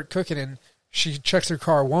I start cooking and. She checks her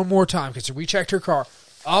car one more time because we checked her car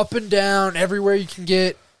up and down, everywhere you can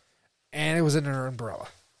get, and it was in her umbrella.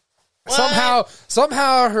 What?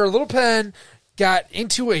 Somehow her little pen got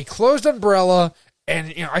into a closed umbrella,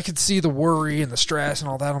 and I could see the worry and the stress and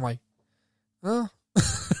all that. I'm like, oh,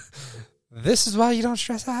 this is why you don't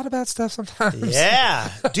stress out about stuff sometimes.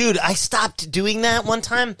 Yeah, dude, I stopped doing that one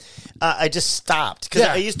time. I just stopped because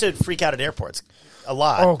I used to freak out at airports. A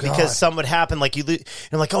lot because something would happen like you're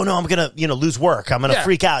like, oh no, I'm gonna lose work, I'm gonna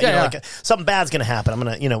freak out, like something bad's gonna happen, I'm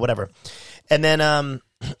gonna whatever, and then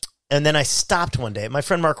I stopped one day. My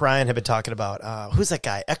friend Mark Ryan had been talking about who's that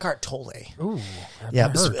guy, Eckhart Tolle. Ooh,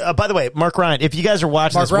 by the way, Mark Ryan, if you guys are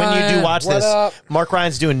watching this, when you do watch this, Mark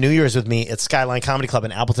Ryan's doing New Year's with me at Skyline Comedy Club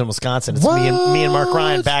in Appleton, Wisconsin. It's me and Mark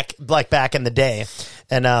Ryan back in the day,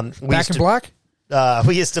 and Back in Black.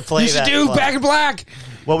 We used to play. Back in Black.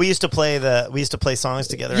 Well, we used to play songs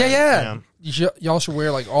together. Yeah. Y'all should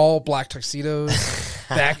wear all black tuxedos.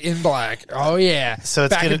 Back in Black. Oh yeah. So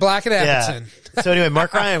it's Back in Black at Appleton. Yeah. So anyway,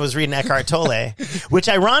 Mark Ryan was reading Eckhart Tolle, which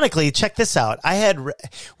ironically, check this out.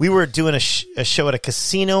 We were doing a show at a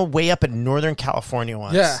casino way up in Northern California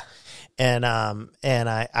once. Yeah. And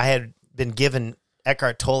I had been given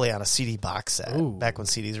Eckhart Tolle on a CD box set back when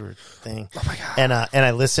CDs were a thing. Oh my God. And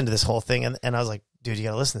I listened to this whole thing and I was like, dude, you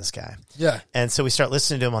got to listen to this guy. Yeah. And so we start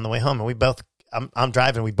listening to him on the way home, and we both, I'm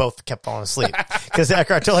driving, we both kept falling asleep because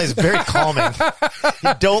Eckhart Tolle is very calming.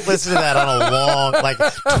 You don't listen to that on a long, like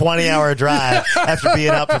 20-hour drive after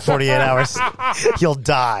being up for 48 hours. You'll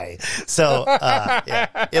die. So,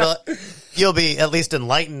 yeah, you'll be at least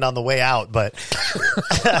enlightened on the way out, but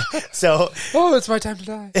so. Oh, it's my time to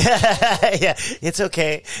die. Yeah, it's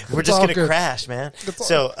okay. We're just going to crash, man.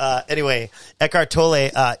 So, anyway, Eckhart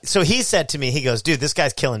Tolle, so he said to me, he goes, dude, this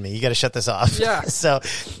guy's killing me. You got to shut this off. Yeah. So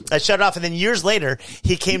I shut it off. And then years later,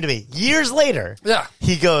 he came to me. Years later, yeah.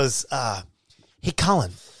 He goes, hey,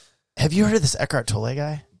 Colin, have you heard of this Eckhart Tolle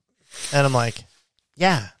guy? And I'm like,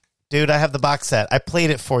 yeah. Dude, I have the box set. I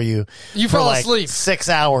played it for you. You for fell like asleep 6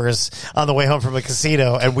 hours on the way home from a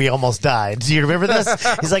casino, and we almost died. Do you remember this?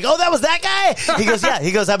 He's like, oh, that was that guy? He goes, yeah.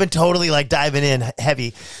 He goes, I've been totally like diving in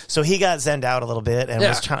heavy. So he got Zenned out a little bit and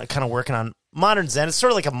was kind of working on modern Zen. It's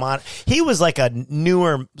sort of like he was like a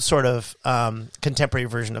newer sort of contemporary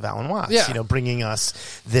version of Alan Watts, you know, bringing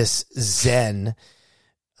us this Zen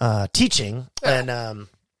teaching.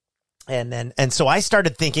 And so I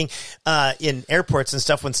started thinking in airports and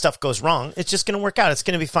stuff, when stuff goes wrong, it's just going to work out. It's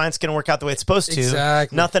going to be fine. It's going to work out the way it's supposed to.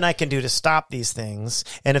 Exactly. Nothing I can do to stop these things.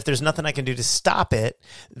 And if there's nothing I can do to stop it,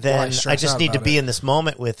 then I just need to be in this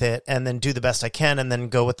moment with it and then do the best I can and then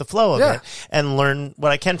go with the flow of it and learn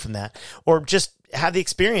what I can from that. Or just have the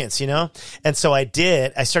experience, you know? And so I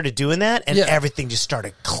started doing that, and everything just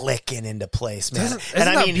started clicking into place, man. And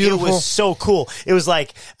I mean, it was so cool. It was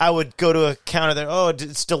like I would go to a counter there, oh,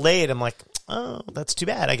 it's delayed. I'm like, oh, that's too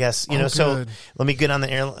bad, I guess. You know, so let me get on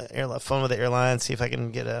the phone with the airline, see if I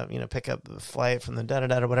can get pick up a flight from the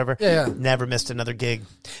da-da-da or whatever. Yeah. Never missed another gig.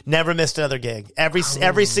 Never missed another gig. Every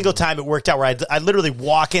single time it worked out where I'd literally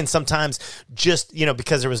walk in sometimes just, you know,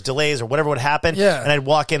 because there was delays or whatever would happen. Yeah. And I'd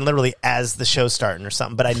walk in literally as the show's starting or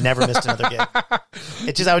something, but I never missed another gig.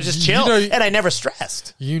 I would just chill, and I never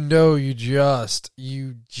stressed. You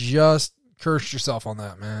just cursed yourself on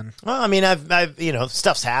that, man. Well, I mean, I've you know,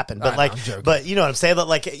 stuff's happened, but but you know what I'm saying? But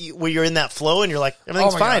like, when you're in that flow and you're like,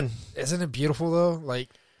 everything's fine. God. Isn't it beautiful though? Like,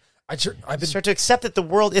 I've been start to accept that the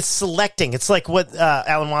world is selecting. It's like what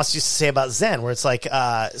Alan Watts used to say about Zen, where it's like,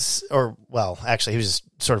 actually, he was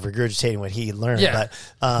just sort of regurgitating what he learned,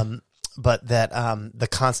 but that the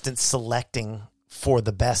constant selecting for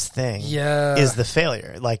the best thing is the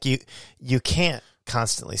failure. Like you can't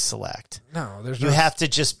constantly select. No, you have to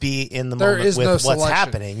just be in the moment with what's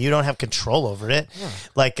happening. You don't have control over it. Yeah.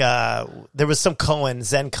 Like there was some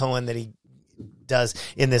Zen Cohen that he does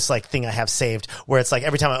in this like thing I have saved, where it's like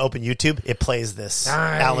every time I open YouTube, it plays this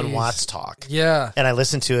Alan Watts talk. Yeah, and I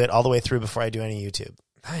listen to it all the way through before I do any YouTube.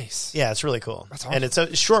 Nice. Yeah, it's really cool. That's awesome. And it's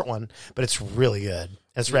a short one, but it's really good. And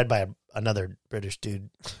it's read by another British dude.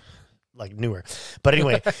 Like newer, but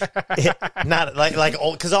anyway, not like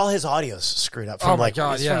old, because all his audio's screwed up from from the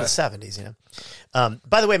 70s, you know.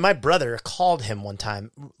 By the way, my brother called him one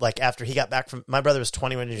time, like after he got back from. My brother was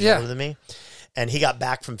 21 years older than me, and he got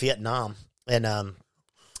back from Vietnam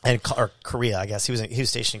or Korea, I guess he was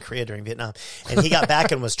stationed in Korea during Vietnam, and he got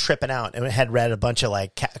back and was tripping out and had read a bunch of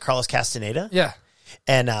like Carlos Castaneda,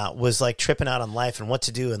 and was like tripping out on life and what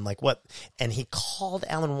to do and like what, and he called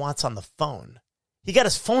Alan Watts on the phone. He got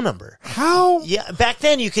his phone number. How? Yeah, back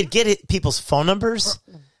then you could get people's phone numbers.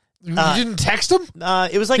 You didn't text them?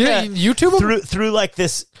 It was like YouTube them? through like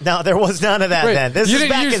this. No, there was none of that then. This is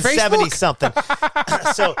back in 70-something.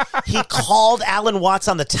 So he called Alan Watts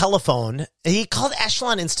on the telephone. He called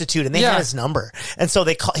Echelon Institute, and they had his number. And so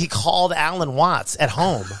he called Alan Watts at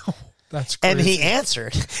home. That's crazy. And he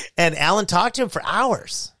answered, and Alan talked to him for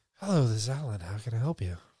hours. Hello, this is Alan. How can I help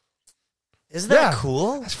you? Isn't that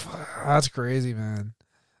cool? That's crazy, man.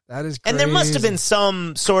 That is crazy. And there must have been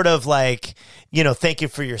some sort of like, you know, thank you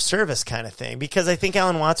for your service kind of thing. Because I think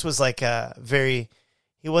Alan Watts was like he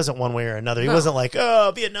wasn't one way or another. He wasn't like,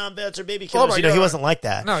 oh, Vietnam vets or baby killers. He wasn't like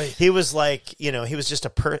that. No, he was like, you know, he was just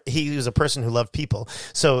he was a person who loved people.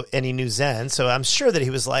 So, and he knew Zen. So I'm sure that he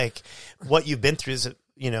was like, what you've been through is,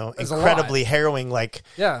 you know, incredibly harrowing. Like,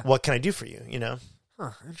 what can I do for you? You know?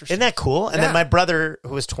 Huh, interesting. Isn't that cool? And then my brother,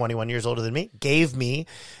 who was 21 years older than me, gave me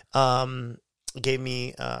Alan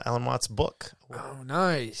Watts' book. Oh,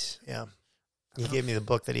 nice. Yeah. He gave me the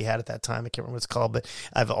book that he had at that time. I can't remember what it's called, but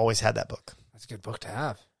I've always had that book. That's a good book to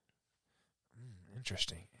have.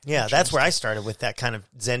 Interesting. Yeah, that's where I started with that kind of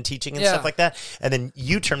Zen teaching and stuff like that. And then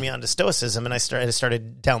you turned me on to Stoicism, and I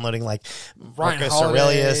started downloading like Marcus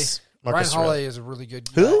Aurelius. Ryan Holiday is a really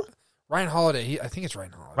good guy. Who? Ryan Holiday. I think it's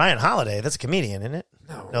Ryan Holiday. Ryan Holiday. That's a comedian, isn't it?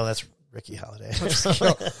 No, that's Ricky Holiday.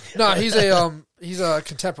 No, he's a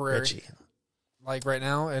contemporary. Richie. like right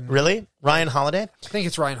now. And Really? Ryan Holiday? I think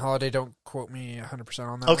it's Ryan Holiday. Don't quote me 100%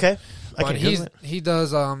 on that. Okay. I But can Google it. he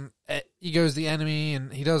does Ego's the Enemy,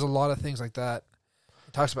 and he does a lot of things like that.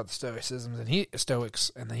 He talks about the Stoicisms and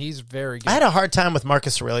Stoics, and he's very good. I had a hard time with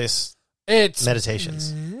Marcus Aurelius It's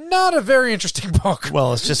Meditations. not a very interesting book.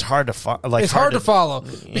 Well, it's just hard to follow. It's hard to follow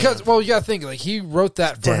because, well, you got to think, like, he wrote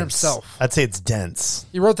that for dense. himself. I'd say it's dense.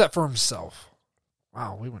 He wrote that for himself.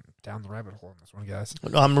 Wow, we went down the rabbit hole on this one, guys.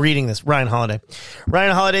 I'm reading this. Ryan Holiday.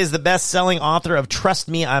 Ryan Holiday is the best-selling author of Trust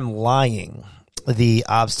Me, I'm Lying. The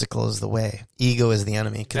Obstacle is the Way. Ego is the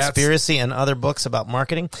Enemy. Conspiracy and other books about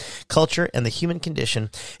marketing, culture, and the human condition.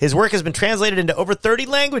 His work has been translated into over 30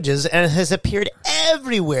 languages and has appeared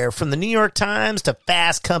everywhere from the New York Times to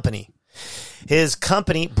Fast Company. His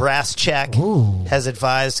company, Brass Check, has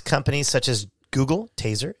advised companies such as Google,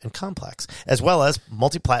 Taser, and Complex, as well as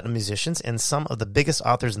multi-platinum musicians and some of the biggest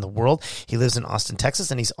authors in the world. He lives in Austin, Texas,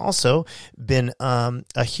 and he's also been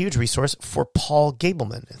a huge resource for Paul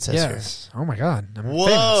Gableman, it says here. Oh, my God. I'm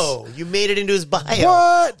Whoa, famous. you made it into his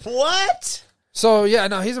bio. What? So, yeah,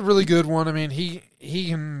 no, he's a really good one. I mean, he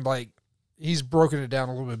can, like, he's broken it down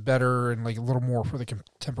a little bit better and, like, a little more for the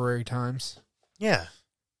contemporary times. Yeah.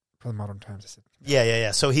 For the modern times, I said.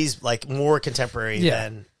 Yeah. So he's, like, more contemporary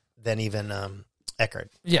than even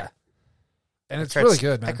Eckhart. Yeah. And it's really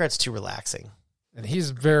good, man. Eckhart's too relaxing. And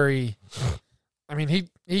he's very, I mean, he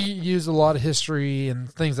used a lot of history and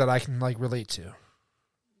things that I can, like, relate to.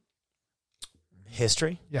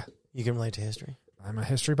 History? Yeah. You can relate to history? I'm a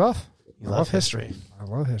history buff. You love history. I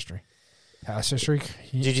love history. Past history.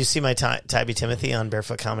 Did you see my Tybee Timothy on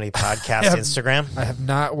Barefoot Comedy Podcast Instagram? I have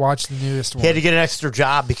not watched the newest one. He had to get an extra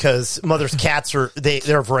job because mother's cats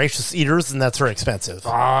they're voracious eaters, and that's very expensive. So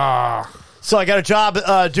I got a job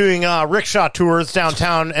doing rickshaw tours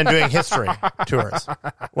downtown and doing history tours.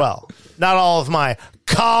 Well, not all of my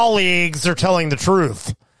colleagues are telling the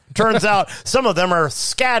truth. Turns out some of them are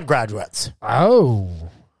SCAD graduates. Oh.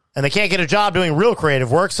 And they can't get a job doing real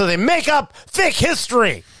creative work, so they make up fake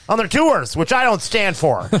history on their tours, which I don't stand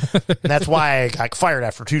for. And that's why I got fired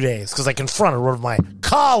after 2 days, because I confronted one of my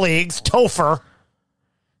colleagues, Topher.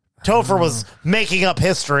 Topher was making up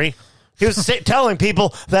history. He was telling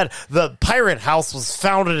people that the pirate house was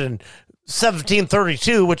founded in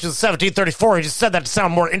 1732, which is 1734. He just said that to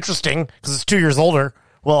sound more interesting, because it's 2 years older.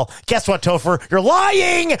 Well, guess what, Topher? You're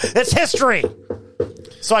lying! It's history!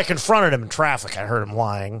 So I confronted him in traffic. I heard him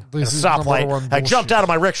lying at a stoplight. I jumped out of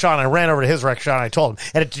my rickshaw and I ran over to his rickshaw and I told him.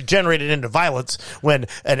 And it degenerated into violence when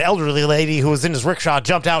an elderly lady who was in his rickshaw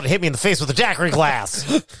jumped out and hit me in the face with a daiquiri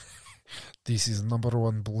glass. This is number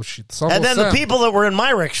one bullshit. And then the people that were in my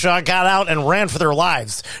rickshaw got out and ran for their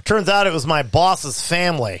lives. Turns out it was my boss's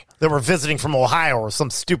family that were visiting from Ohio or some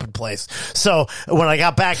stupid place. So when I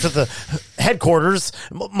got back to the headquarters,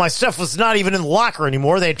 my stuff was not even in the locker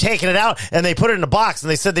anymore. They had taken it out and they put it in a box and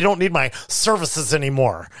they said they don't need my services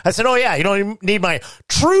anymore. I said, oh yeah, you don't need my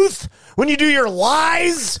truth when you do your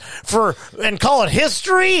lies and call it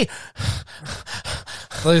history?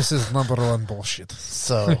 This is number one bullshit.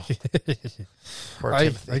 So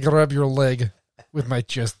I grab your leg with my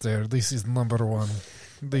chest there. This is number one.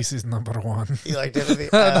 This is number one. You like Timothy?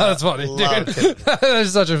 That's funny, dude.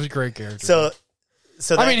 That's such a great character.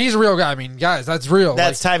 So I mean, he's a real guy. I mean, guys, that's real.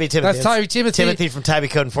 That's Tybee Timothy. That's Tybee Timothy. Timothy from Tybee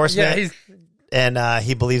Code Enforcement. Yeah, and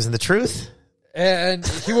he believes in the truth. And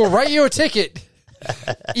he will write you a ticket,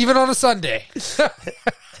 even on a Sunday.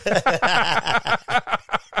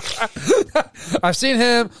 I've seen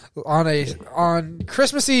him on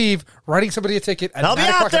Christmas Eve writing somebody a ticket. And I'll be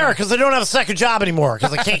out there because I don't have a second job anymore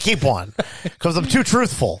because I can't keep one because I'm too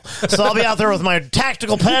truthful. So I'll be out there with my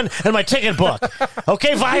tactical pen and my ticket book.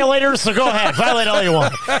 Okay, violators, so go ahead, violate all you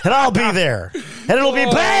want, and I'll be there, and it'll be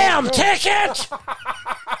bam, ticket.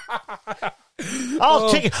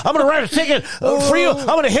 I'm gonna write a ticket for you. I'm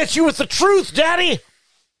gonna hit you with the truth, Daddy,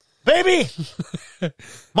 baby,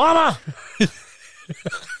 Mama.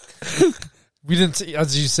 We didn't say,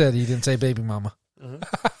 as you said, he didn't say baby mama.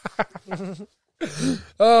 Mm-hmm.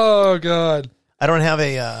 Oh God. I don't have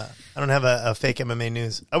a fake MMA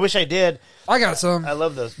news. I wish I did. I got some. I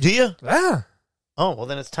love those. Do you? Yeah. Oh, well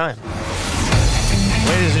then it's time.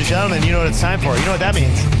 Ladies and gentlemen, you know what it's time for. You know what that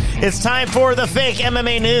means. It's time for the fake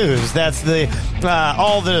MMA news. That's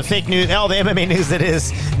all the fake news, all the MMA news that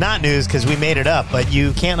is not news because we made it up, but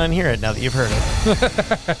you can't unhear it now that you've heard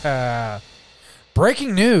it.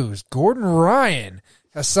 Breaking news. Gordon Ryan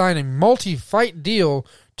has signed a multi-fight deal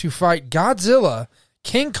to fight Godzilla,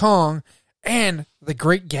 King Kong, and the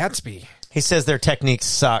Great Gatsby. He says their technique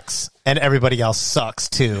sucks, and everybody else sucks,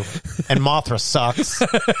 too. And Mothra sucks.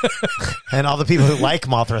 And all the people who like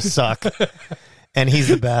Mothra suck. And he's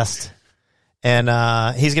the best.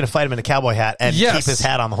 And he's going to fight him in a cowboy hat and keep his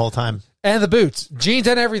hat on the whole time. And the boots, jeans,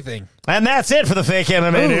 and everything. And that's it for the fake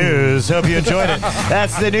MMA news. Hope you enjoyed it.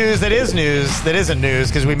 That's the news that is news that isn't news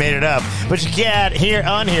because we made it up. But you can't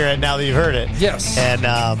unhear it now that you've heard it. Yes. And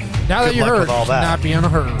now that you heard, all that. not be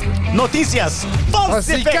unheard. Noticias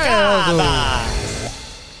falsificadas.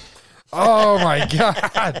 Oh my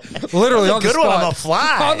God! Literally on the good spot. one on the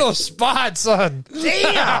fly. On the spot, son.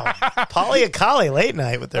 Damn. Polly and Collie late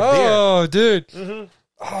night with their beer. Oh, dude. Mm-hmm.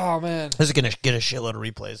 Oh man. This is going to get a shitload of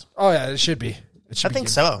replays. Oh yeah, it should be. I think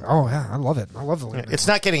so. Oh yeah, I love it. I love the late night. It's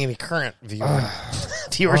not getting any current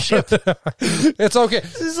viewership. It's okay.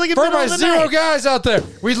 This is like for my 0 guys out there,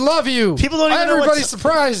 we love you. People don't even know everybody's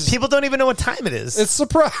surprised. People don't even know what time it is. It's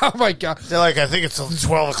surprise. Oh my God. They're like, I think it's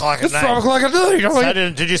 12 o'clock at It's night. 12 o'clock at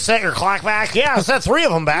night. Did you set your clock back? Yeah, I set 3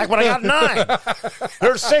 of them back, but I got 9.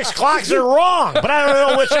 There's 6 clocks that are wrong, but I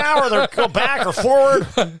don't know which hour they go back or forward.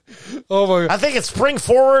 Oh my God. I think it's spring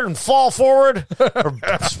forward and fall forward, or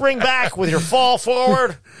spring back with your fall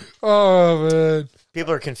forward. Oh man.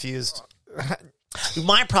 People are confused.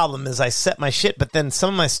 My problem is I set my shit, but then some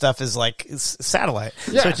of my stuff is like satellite,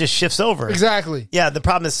 so it just shifts over. Exactly. Yeah, the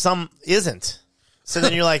problem is some isn't. So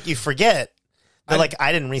then you're like, you forget. Like,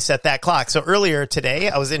 I didn't reset that clock. So earlier today,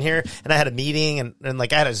 I was in here and I had a meeting and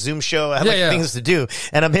like I had a Zoom show. I had things to do.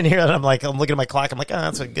 And I'm in here and I'm looking at my clock. I'm like, oh,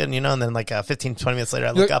 that's good. And then like 15, 20 minutes later,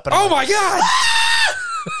 I look up and I'm my God.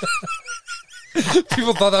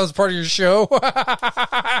 People thought that was part of your show.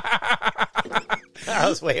 I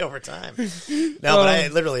was way over time. No, but I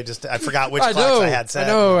literally I forgot which clocks I had set. I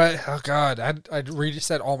know. Oh God, I'd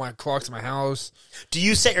reset all my clocks in my house. Do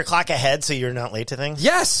you set your clock ahead so you're not late to things?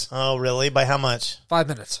 Yes. Oh, really? By how much? 5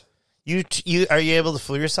 minutes. You are you able to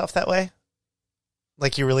fool yourself that way?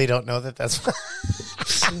 Like you really don't know that's.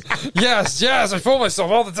 Yes, I fool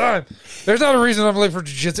myself all the time. There's not a reason I'm late for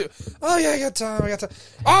jiu-jitsu. Oh yeah, I got time.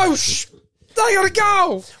 Oh I gotta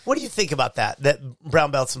go. What do you think about that? That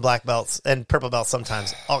brown belts and black belts and purple belts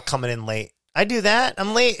sometimes all coming in late. I do that.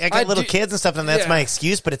 I'm late. I got little kids and stuff, and that's my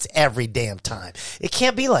excuse. But it's every damn time. It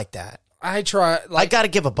can't be like that. I try. I got to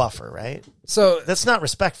give a buffer, right? So that's not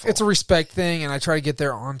respectful. It's a respect thing, and I try to get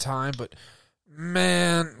there on time. But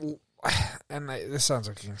man, this sounds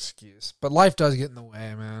like an excuse, but life does get in the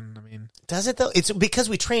way, man. I mean, does it though? It's because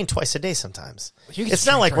we train twice a day sometimes. It's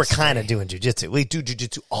not like we're kind of doing jiu-jitsu. We do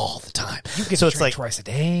jiu-jitsu all the time. You can so it's train like twice a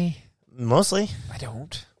day. Mostly. I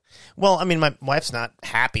don't. Well, I mean, my wife's not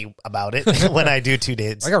happy about it when I do 2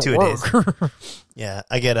 days. I got two work. a days. Yeah,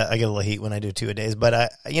 I get a little heat when I do 2 a days,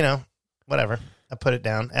 but whatever. I put it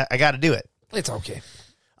down. I got to do it. It's okay.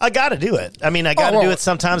 I got to do it. I mean, I got to do it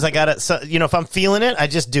sometimes. I got to, if I'm feeling it, I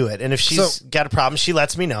just do it. And if she's got a problem, she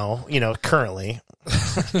lets me know, currently.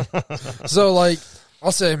 So, like,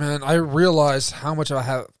 I'll say, man, I realize how much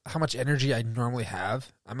energy I normally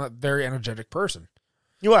have. I'm a very energetic person.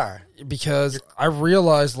 You are. Because I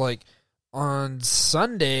realized, like, on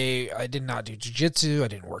Sunday, I did not do jiu-jitsu. I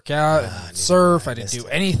didn't work out. I didn't surf. I didn't do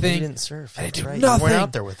anything. You didn't surf. I didn't do right. nothing. You weren't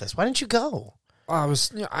out there with us. Why didn't you go? I was,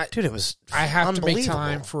 dude, it was I have to make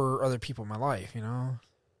time for other people in my life,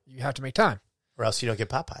 You have to make time. Or else you don't get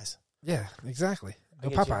Popeyes. Yeah, exactly. No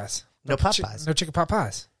Popeyes. No Popeyes. No chicken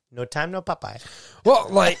Popeyes. No time, no Popeye. Well,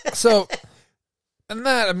 and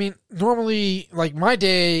that, I mean, normally, like, my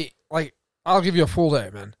day, like, I'll give you a full day,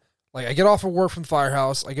 man. Like, I get off of work from the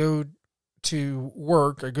firehouse. I go to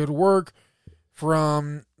work. I go to work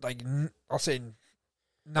from, like, I'll say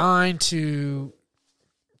 9 to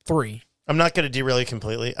 3. I'm not going to derail you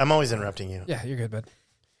completely. I'm always interrupting you. Yeah, you're good, bud.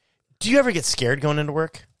 Do you ever get scared going into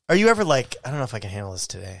work? Are you ever like, I don't know if I can handle this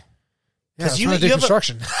today? Because you do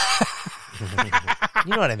construction.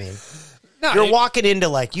 You know what I mean? No, You're walking into,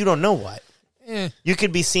 like, you don't know what. Eh. You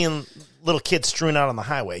could be seeing little kids strewn out on the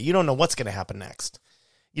highway. You don't know what's going to happen next.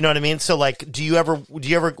 You know what I mean? So, like, do you ever, when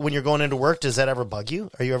you're going into work, does that ever bug you?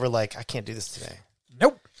 Are you ever like, I can't do this today?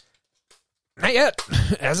 Nope. Not yet.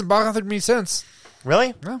 It hasn't bothered me since.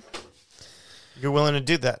 Really? No. You're willing to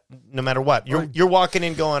do that no matter what. You're walking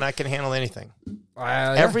in going, I can handle anything.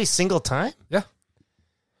 Every single time? Yeah.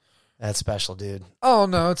 That's special, dude. Oh,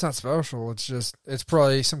 no, it's not special. It's just, it's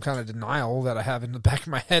probably some kind of denial that I have in the back of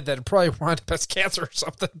my head that it probably wound up as cancer or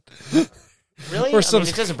something. Really? Or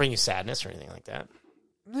it doesn't bring you sadness or anything like that.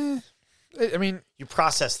 I mean, you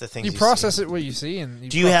process the things you process it what you see. And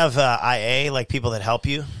do you have IA, like people that help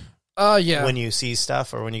you? Yeah. When you see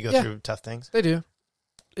stuff or when you go through tough things? They do.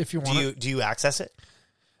 If you want do you access it?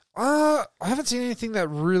 I haven't seen anything that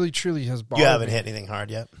really truly has bothered me. You haven't hit anything hard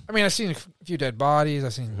yet? I mean, I've seen a few dead bodies.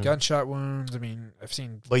 I've seen gunshot wounds. I mean, I've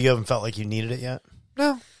seen... Well, you haven't felt like you needed it yet?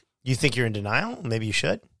 No. You think you're in denial? Maybe you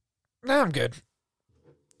should? No, I'm good.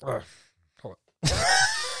 Hold on.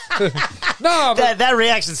 No, but That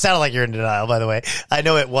reaction sounded like you're in denial, by the way. I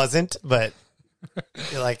know it wasn't, but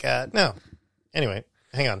you're like, no. Anyway,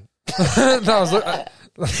 hang on. no, I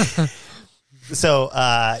was, So,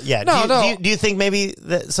 yeah. No. Do you think maybe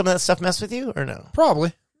that some of that stuff messed with you or no?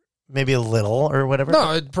 probably. Maybe a little or whatever?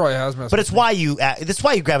 No, it probably has messed. But with it's why that's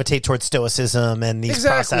why you gravitate towards stoicism and these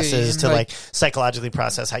Exactly, processes and to like psychologically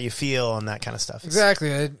process how you feel and that kind of stuff.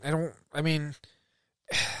 exactly. I don't. I mean,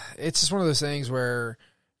 it's just one of those things where,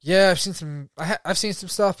 yeah, I've seen some. I've seen some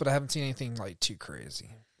stuff, but I haven't seen anything like too crazy.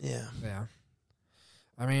 Yeah. Yeah.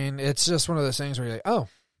 I mean, it's just one of those things where you're like, oh,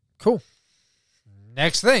 cool.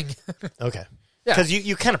 Next thing. Okay. Yeah. Because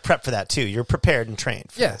you kind of prep for that too. You're prepared and trained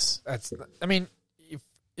for Yes. I mean,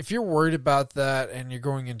 if you're worried about that and you're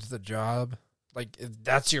going into the job, like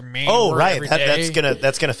that's your main. Oh, work right. every day.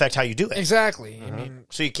 That's gonna affect how you do it. Exactly. I Mhm. mean,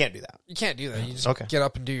 So you can't do that. you can't do that. You just Okay. get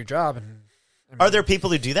up and do your job. And I mean, Are there people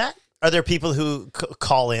who do that? Are there people who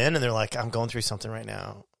call in and they're like, I'm going through something right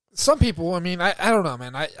now? some people? I mean, I don't know,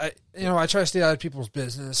 man. I I try to stay out of people's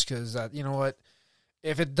business because you know what,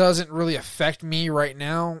 if it doesn't really affect me right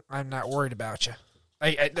now, I'm not worried about you.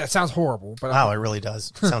 That sounds horrible, but Wow, it really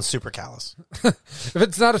does. It sounds super callous. if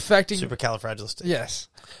it's not affecting, Supercalifragilistic. yes,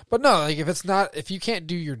 but no, like if you can't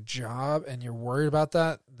do your job and you're worried about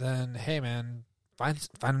that, then hey, man, find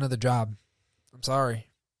another job. I'm sorry.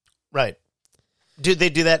 Right. Do they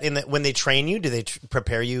do that when they train you? Do they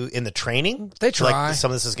prepare you in the training? They try. Like,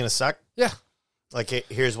 some of this is going to suck? Yeah. Like,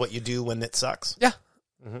 here's what you do when it sucks? Yeah.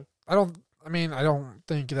 Mhm. I don't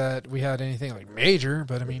think that we had anything like major,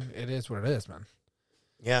 but I mean, it is what it is, man.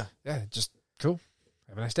 Yeah. Yeah, just cool.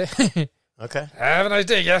 Have a nice day. Okay. Have a nice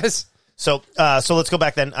day, guys. So let's go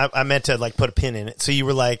back then. I meant to like put a pin in it. So you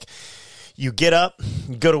were like, you get up,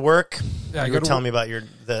 you go to work. Yeah, you were telling me about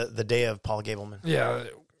the day of Paul Gableman. Yeah.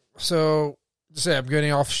 So just say I'm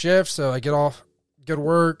getting off shift, so I get off, go to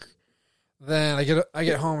work. Then I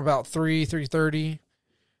get home about 3:30.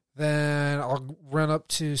 Then I'll run up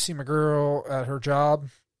to see my girl at her job,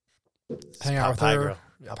 hang out with Popeye her. girl.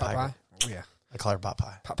 Yeah, Popeye. Popeye. Oh yeah, I call her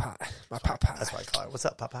Popeye. Popeye. My Popeye. That's what I call her. What's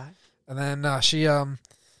up, Popeye? And then she we'll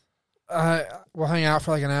hang out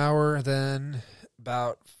for like an hour. Then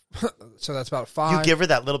about so that's about 5. You give her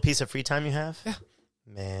that little piece of free time you have? Yeah.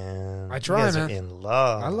 Man. I try, you guys man. are in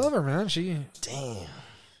love. I love her, man. Damn.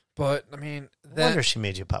 But I mean, I wonder if she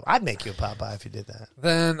made you a Popeye. I'd make you a Popeye if you did that.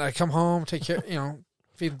 then I come home, take care,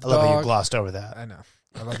 feed the I love how you dog. glossed over that. I know.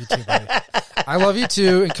 I love you too, buddy. I love you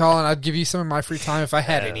too. And Colin, I'd give you some of my free time if I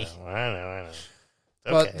had any. I know.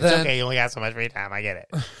 But Okay. then- It's okay. You only got so much free time. I get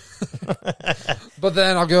it. But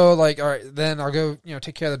then I'll go all right, then I'll go,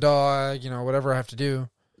 take care of the dog, whatever I have to do.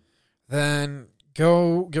 Then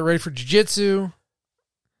go get ready for jiu-jitsu.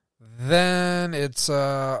 Then it's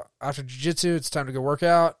after jiu-jitsu, it's time to go work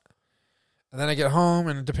out. And then I get home,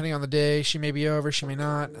 and depending on the day, she may be over, she may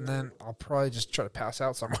not, and then I'll probably just try to pass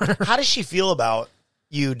out somewhere. How does she feel about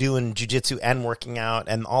you doing jiu-jitsu and working out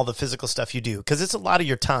and all the physical stuff you do? Because it's a lot of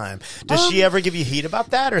your time. Does she ever give you heat about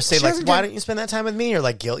that, or say she like, hasn't why given- don't you spend that time with me, or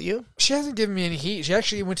like guilt you? She hasn't given me any heat. She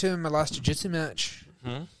actually went to my last jiu-jitsu match,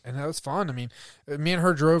 and that was fun. I mean, me and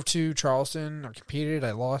her drove to Charleston. I competed.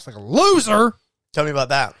 I lost like a loser. Tell me about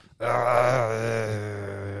that.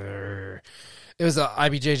 It was a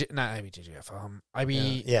IBJJ, not IBJJF,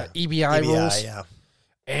 EBI rules. Yeah.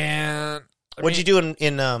 And What'd you do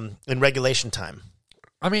in regulation time?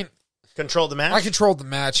 I mean, Control the match? I controlled the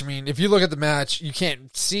match. I mean, if you look at the match, you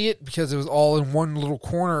can't see it because it was all in one little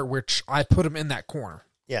corner, which I put him in that corner.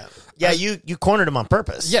 Yeah. Yeah, you cornered him on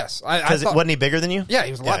purpose. Yes, I Because thought, wasn't he bigger than you? yeah,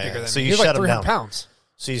 he was a lot Yeah, bigger yeah. than So me. you He was shut like him 300 down. pounds.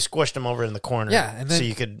 So you squished him over in the corner. Yeah, and then so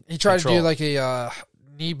you could he tried control. to do like a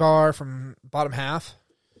knee bar from bottom half.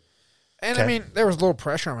 And I Okay. mean, there was a little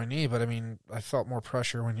pressure on my knee, but I mean, I felt more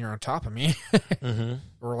pressure when you're on top of me, Mm-hmm.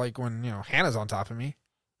 or like when Hannah's on top of me.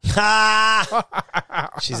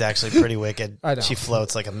 She's actually pretty wicked. I know. She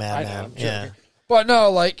floats like a I know, madman. I'm Yeah. joking. But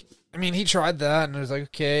no, like, I mean, he tried that, and it was like,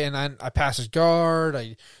 okay, and I passed his guard.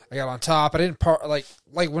 I got on top. I didn't like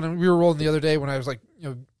when we were rolling the other day when I was like,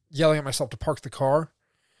 yelling at myself to park the car.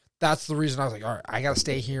 That's the reason I was like, all right, I got to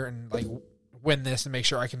stay here and like win this and make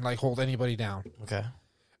sure I can like hold anybody down. Okay.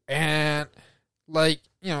 And like,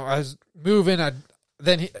 I was moving.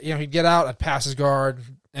 He'd get out. I'd pass his guard,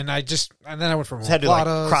 and then I went from So had to do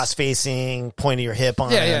like cross facing, point of your hip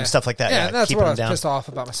on him, stuff like that. Yeah, Yeah, and that's keeping what I him was down. pissed off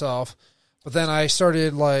about myself. But then I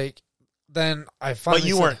started like, then I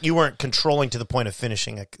finally. But you weren't controlling to the point of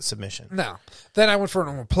finishing a submission. No. Then I went for an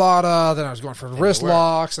omoplata. Then I was going for wrist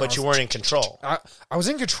locks. But you weren't in control. I was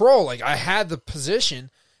in control. Like, I had the position.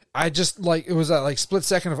 I just, like, it was that, like, split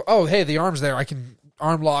second of, oh, hey, the arm's there. I can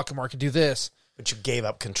arm lock him or I can do this. But you gave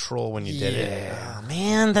up control when you did Yeah. it. Oh,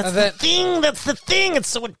 man, that's And the then- thing. That's the thing. It's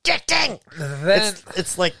so addicting. Then,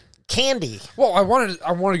 It's like candy. well, I wanted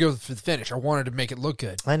to go for the finish. I wanted to make it look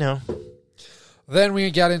good. I know. Then we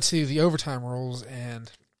got into the overtime rules,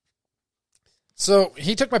 and so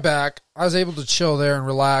he took my back. I was able to chill there and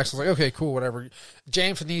relax. I was like, okay, cool, whatever.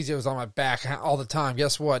 James Finizio was on my back all the time.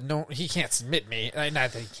 Guess what? No, he can't submit me. Not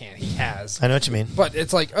that he can't. He has. I know what you mean. But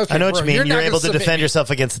it's like, okay, I know what bro, you mean. You're not able gonna to defend submit me. yourself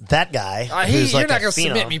against that guy. Who's You're like not a going to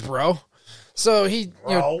submit phenom. me, bro. So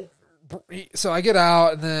so I get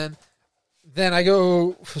out, and then I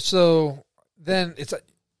go. So then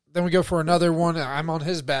then we go for another one. And I'm on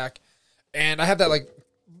his back, and I have that like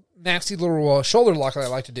nasty little shoulder lock that I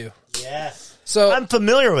like to do. Yes. So I'm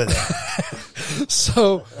familiar with it.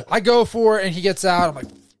 so I go for it, and he gets out. I'm like,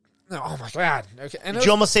 no, oh my god. Okay, and Did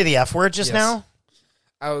you almost say the F word just Yes. now?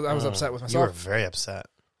 I was upset with You were myself. very upset.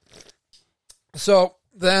 So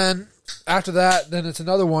then after that, then it's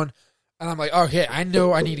another one, and I'm like, okay, I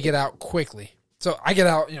know I need to get out quickly. So I get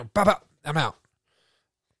out, bop, bop, I'm out.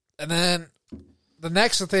 And then the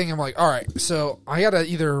next thing, I'm like, all right, so I got to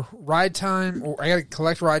either ride time, or I got to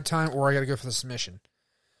collect ride time, or I got to go for the submission.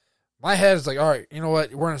 My head is like, all right, you know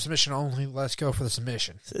what? We're in a submission only. Let's go for the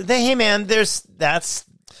submission. Hey, man, that's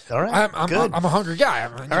all right. Good. I'm a hungry guy. I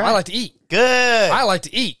right. like to eat. Good. I like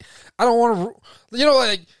to eat. I don't want to,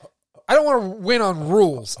 I don't want to win on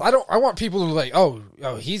rules. I want people to like, oh,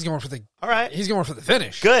 he's going for the, all right. he's going for the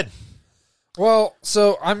finish. Good. Well,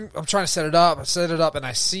 so I'm trying to set it up. I set it up, and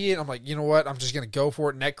I see it. I'm like, you know what? I'm just gonna go for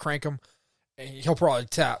it, neck crank him, and he'll probably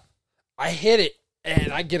tap. I hit it,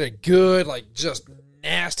 and I get a good, like, just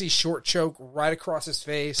nasty short choke right across his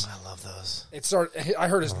face. I love those. It started. I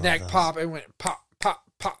heard his neck pop. It went pop, pop,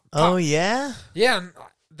 pop, pop. Oh, yeah? Yeah. And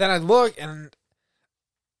then I look, and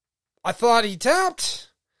I thought he tapped.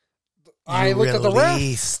 I looked at the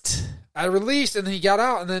ref. I released, and then he got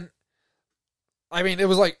out, and then, I mean, it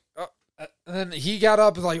was like, and then he got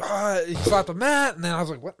up and like, he slapped the mat, and then I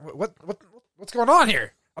was like, what's going on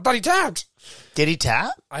here? I thought he tapped. Did he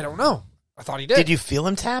tap? I don't know. I thought he did. Did you feel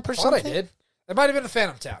him tap or I thought something? I did. It might have been a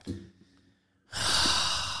phantom tap.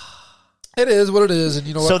 It is what it is, and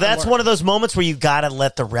you know what? So that's one of those moments where you got to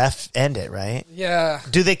let the ref end it, right? Yeah.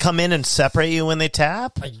 Do they come in and separate you when they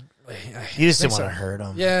tap? You just didn't want to hurt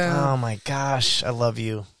them. Yeah. Oh, my gosh. I love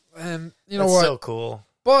you. And you know That's what? so cool.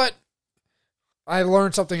 But I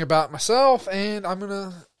learned something about myself, and I'm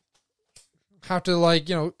gonna have to, like,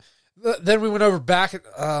 then we went over back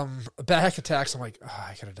attacks. I'm like,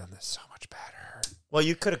 I could have done this so much better. Well,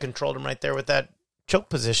 you could have controlled him right there with that choke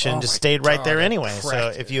position. Oh just my stayed right God, there I anyway. So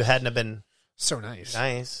cracked if it. you hadn't have been So nice.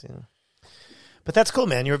 nice. But that's cool,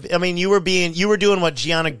 man. You were doing what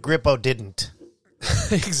Gianna Grippo didn't.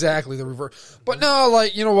 Exactly, the reverse. But no,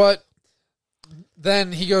 like, you know what?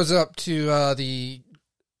 Then he goes up to the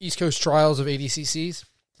East Coast Trials of ADCCs,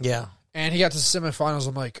 Yeah. and he got to the semifinals.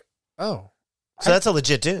 I'm like, oh, So that's a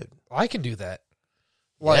legit dude. I can do that.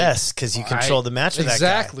 Yes, because you controlled the match with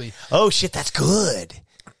exactly. that guy. Oh, shit, that's good.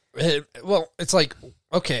 Well, it's like,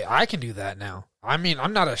 okay, I can do that now. I mean,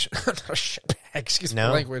 I'm not a shitbag, excuse my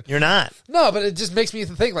No, language. you're not. No, but it just makes me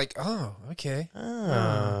think like, oh, okay.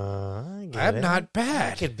 I get I'm it. not I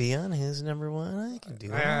bad. could be on his number one. I can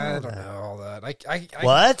do I all don't that. know all that. I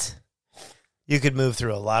What? You could move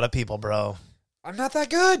through a lot of people, bro. I'm not that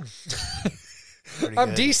good. Pretty I'm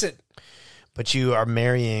good. decent. But you are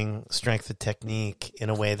marrying strength with technique in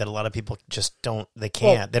a way that a lot of people just don't. They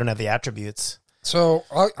can't. Well, they don't have the attributes. So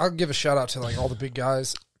I'll give a shout out to like all the big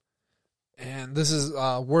guys. And this is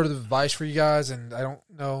word of advice for you guys. And I don't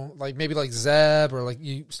know, like maybe like Zeb or like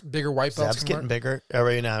you bigger white belts. Zeb's getting bigger.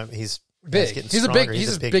 Right now, he's big. getting He's stronger.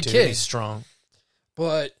 he's a big dude. kid. He's strong,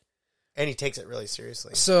 But and he takes it really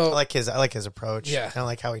seriously. So I like his approach. Yeah. I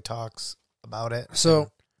like how he talks about it. So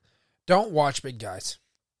don't watch big guys.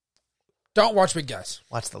 Don't watch big guys.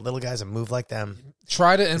 Watch the little guys and move like them.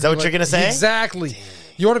 Try to. Is that what you're gonna say? Exactly.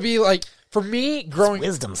 You want to be like, for me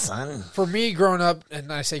Wisdom, son. growing up,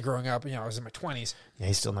 and I say growing up, I was in my 20s. Yeah,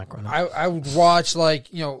 he's still not growing up. I would watch like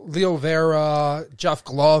Leo Vera, Jeff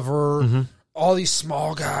Glover, Mm-hmm. all these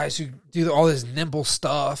small guys who do all this nimble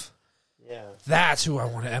stuff. Yeah. That's who I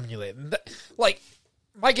want to emulate. Like,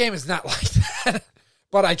 my game is not like that,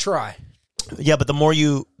 but I try. Yeah, but the more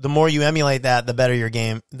you emulate that, the better your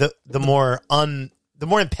game. The more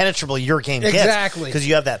impenetrable your game gets. Exactly. Because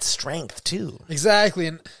you have that strength too. Exactly.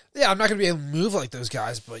 And yeah, I'm not going to be able to move like those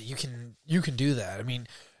guys, but you can do that. I mean,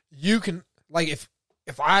 you can, like, if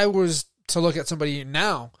I was to look at somebody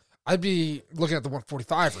now, I'd be looking at the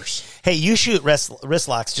 145ers. Hey, you shoot wrist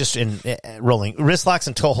locks just in rolling. Wrist locks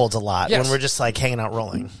and toe holds a lot Yes. when we're just like hanging out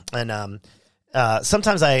rolling. And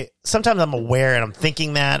sometimes I'm aware and I'm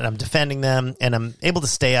thinking that and I'm defending them and I'm able to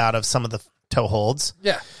stay out of some of the toe holds.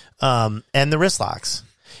 Yeah. And the wrist locks.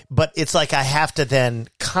 But it's like I have to then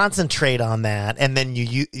concentrate on that, and then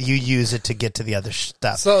you use it to get to the other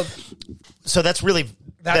stuff. So that's really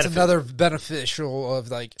another beneficial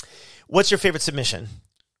of like. What's your favorite submission?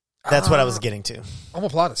 That's what I was getting to.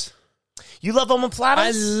 Omoplatas. You love omoplatas?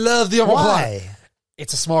 I love the omoplata. Why?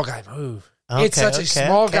 It's a small guy move. Okay, it's such a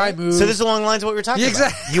small guy move. So this is along the lines of what we were talking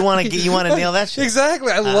about. You want to nail that shit.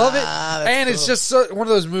 Exactly. I love it. cool. And it's just one of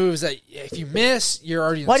those moves that if you miss, you're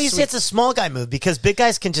already. Why do you say it's a small guy move? Because big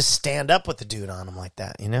guys can just stand up with the dude on them like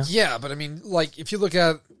that, you know? Yeah, but I mean, like if you look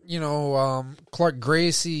at Clark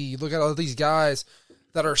Gracie, you look at all these guys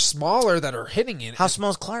that are smaller that are hitting it. How small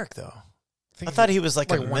is Clark though? I thought he was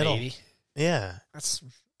like a middle. 180. Yeah. That's.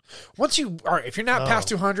 Once you all right, if you're not past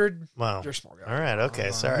 200, wow, you're a small guy. All right,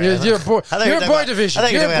 okay, sorry. You're boy division.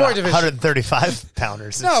 You're boy division. 135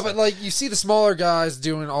 pounders. No, but like you see the smaller guys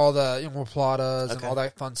doing all the platas and all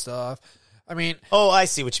that fun stuff. I mean, I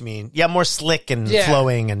see what you mean. Yeah, more slick and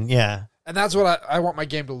flowing and yeah. And that's what I want my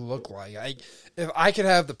game to look like. If I could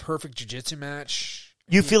have the perfect jiu-jitsu match.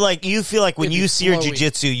 You feel like when you see your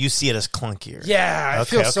jiu-jitsu, you see it as clunkier. Yeah, I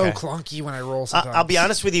feel so clunky when I roll sometimes. I'll be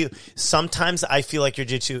honest with you. Sometimes I feel like your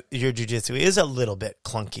jiu-jitsu is a little bit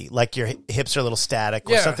clunky, like your hips are a little static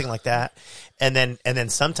or something like that. And then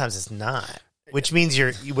sometimes it's not, which means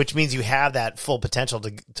you have that full potential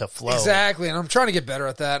to flow. Exactly, and I'm trying to get better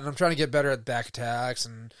at that, and I'm trying to get better at back attacks,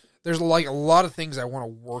 and there's like a lot of things I want to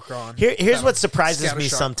work on. Here's what surprises me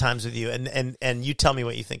sometimes with you, and you tell me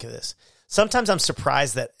what you think of this. Sometimes I'm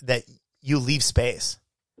surprised that you leave space.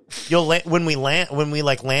 When we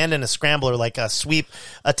land in a scramble or like a sweep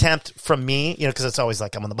attempt from me, because it's always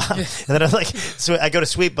like I'm on the bottom, and then I'm like, so I go to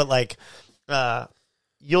sweep, but like,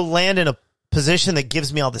 you'll land in a position that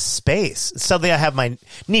gives me all this space. Suddenly I have my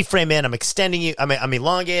knee frame in, I'm extending you, I'm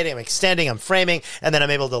elongating, I'm extending, I'm framing, and then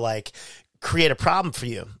I'm able to like create a problem for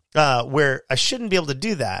you, where I shouldn't be able to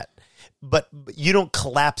do that, but you don't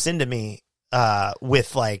collapse into me,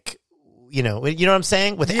 with like, you know what I'm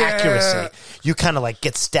saying? With accuracy, you kind of like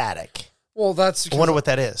get static. Well, I wonder what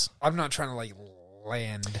that is. I'm not trying to like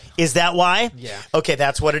land. Is that why? Yeah. Okay,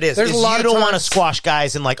 that's what it is. There's a lot you don't want to squash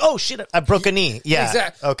guys and like, oh shit, I broke a knee. Yeah.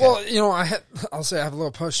 Exactly. Okay. Well, I'll say I have a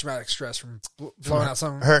little post-traumatic stress from blowing out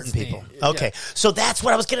some hurting people. Okay. So that's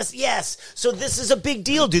what I was going to. Yes. So this is a big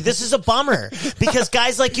deal, dude. This is a bummer because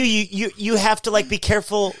guys like you have to like be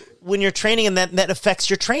careful when you're training, and that affects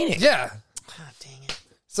your training. Yeah. God dang it.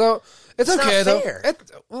 So it's okay not fair.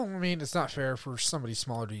 though. I mean, it's not fair for somebody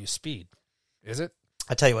smaller to use speed, is it?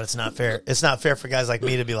 I tell you what, it's not fair. It's not fair for guys like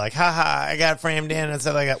me to be like, haha, I got framed in and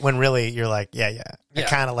stuff like that. When really you're like, yeah. I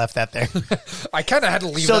kind of left that there. I kind of had to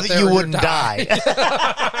leave so that that there you wouldn't die.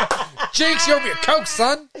 Jinx, you owe me a Coke,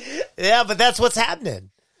 son. Yeah, but that's what's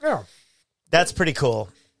happening. Yeah. That's pretty cool.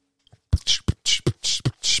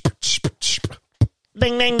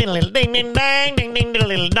 Ding ding ding ding ding dang ding ding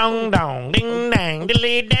ding dong dong ding dang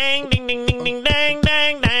dilly dang ding ding ding ding dang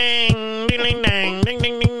dang dang ding dang ding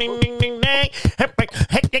ding ding ding ding ding dang heck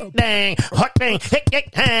heck heck dang hot dang heck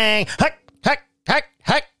heck hang heck heck heck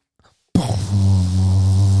heck.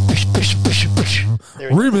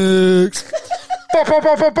 Remix.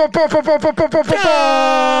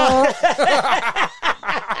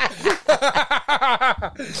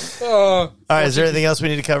 All right, is there anything else we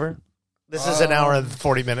need to cover? This is an hour and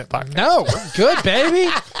 40-minute podcast. No, we're good, baby.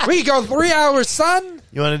 We go 3 hours, son.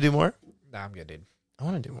 You want to do more? Nah, I'm good, dude. I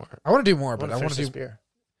want to do more. I want to do more, but I want to do beer.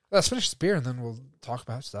 Let's finish this beer, and then we'll talk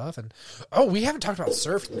about stuff. And we haven't talked about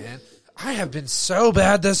surfing, man. I have been so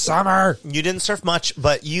bad this summer. You didn't surf much,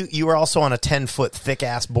 but you were also on a 10-foot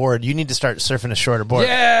thick-ass board. You need to start surfing a shorter board.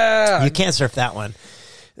 Yeah. You can't surf that one.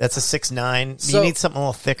 That's a 6'9". So, you need something a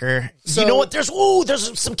little thicker. So, you know what? There's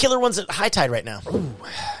some killer ones at high tide right now. Ooh,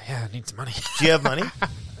 yeah, I need some money. Do you have money?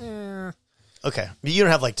 Yeah. Okay. You don't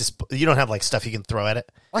have like stuff you can throw at it?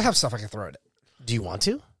 I have stuff I can throw at it. Do you want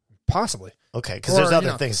to? Possibly. Okay, because there's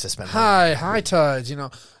other things to spend money on. High tides,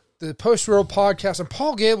 the Post Road podcast, and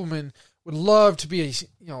Paul Gableman would love to be a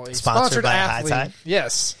sponsored by athlete. High Tide?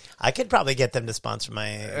 Yes. I could probably get them to sponsor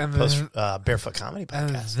my Barefoot Comedy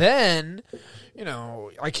podcast. And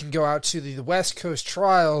then, I can go out to the West Coast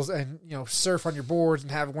Trials and, surf on your boards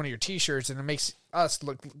and have one of your T-shirts, and it makes us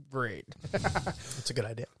look great. That's a good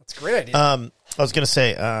idea. That's a great idea. I was going to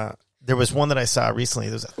say, there was one that I saw recently.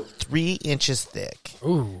 There was 3 inches thick.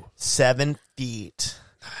 Ooh. 7 feet.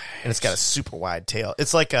 And it's got a super wide tail.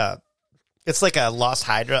 It's like a lost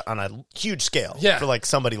hydra on a huge scale. Yeah. For like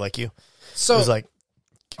somebody like you. So it was like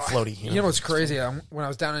floaty. You know what's crazy? When I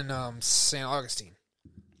was down in St. Augustine,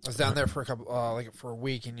 I was down there for a couple, for a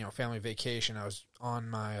week, and family vacation. I was on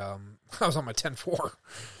my, I was on my 10-4.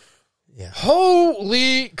 Yeah.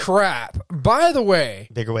 Holy crap! By the way,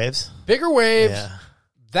 Bigger waves. Yeah.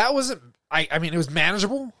 That wasn't. I mean, it was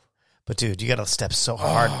manageable. But dude, you got to step so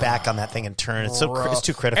hard back on that thing and turn. It's it's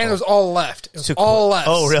too critical. And it was all left. It was all left.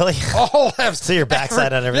 Oh, really? All left. So your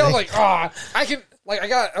backside on everything. I can.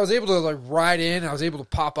 I was able to ride in. I was able to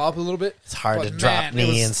pop up a little bit. It's hard to drop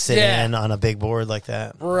knee and sit in on a big board like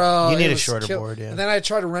that. Bro, you need a shorter board, yeah. And then I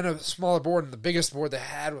tried to rent a smaller board, and the biggest board they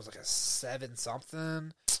had was like a 7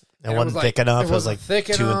 something. It wasn't thick enough. It was like 2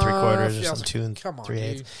 3/4 or something, 2 and come on,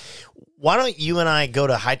 3/8. Why don't you and I go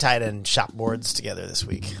to High Tide and shop boards together this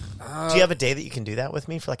week? Do you have a day that you can do that with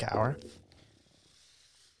me for like an hour?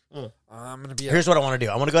 I'm gonna be. Here's what I want to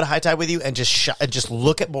do. I want to go to High Tide with you and just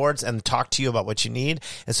look at boards and talk to you about what you need,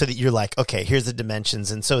 and so that you're like, okay, here's the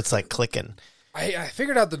dimensions, and so it's like clicking. I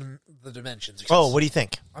figured out the dimensions. Oh, what do you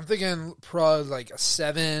think? I'm thinking probably like a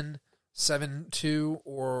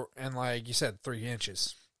 7.2, and like you said, 3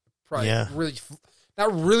 inches. Probably really,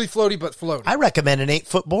 not really floaty, but floaty. I recommend an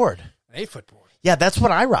 8-foot board. An 8-foot board. Yeah, that's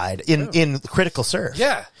what I ride in critical surf.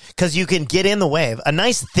 Yeah. Because you can get in the wave. A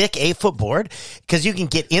nice thick 8-foot board, because you can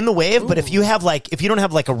get in the wave. Ooh. But if you don't have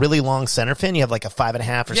like a really long center fin, you have like a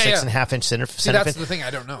 5.5 or 6.5 inch center fin. That's the thing I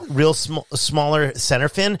don't know. Real smaller center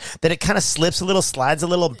fin, then it kind of slips a little, slides a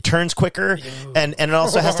little, turns quicker, and it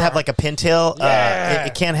also has to have like a pintail.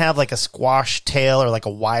 It can't have like a squash tail or like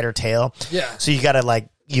a wider tail. Yeah. So you got to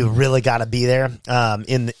you really got to be there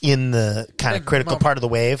in the kind of critical part of the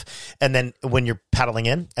wave, and then when you're paddling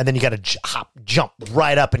in, and then you got to jump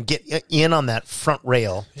right up and get in on that front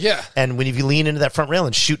rail. Yeah. And when you lean into that front rail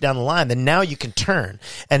and shoot down the line, then now you can turn.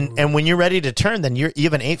 And when you're ready to turn, then you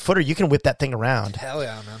have an 8-footer. You can whip that thing around. Hell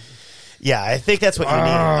yeah, man. Yeah, I think that's what you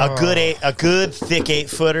need. A good thick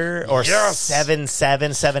 8-footer or 7.7,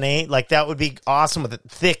 7.8. Like that would be awesome with it.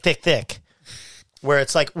 Thick. Where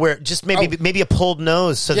it's like just maybe a pulled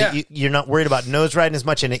nose, so that you're not worried about nose riding as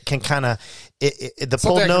much, and it can kind of the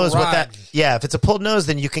pulled nose with that. Yeah, if it's a pulled nose,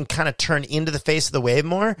 then you can kind of turn into the face of the wave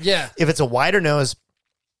more. Yeah. If it's a wider nose,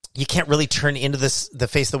 you can't really turn into the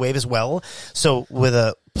face of the wave as well. So with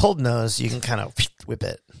a pulled nose, you can kind of whip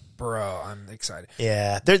it. Bro, I'm excited.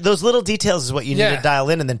 Yeah, those little details is what you need to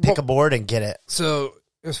dial in, and then pick a board and get it. So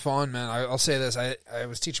it was fun, man. I'll say this: I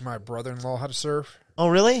was teaching my brother-in-law how to surf. Oh,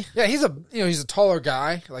 really? Yeah, he's a taller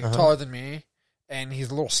guy, taller than me, and he's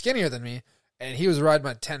a little skinnier than me. And he was riding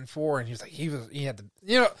my 10-4, and he had the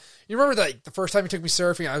you remember that the first time he took me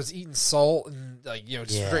surfing, I was eating salt and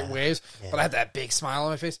just straight waves, but I had that big smile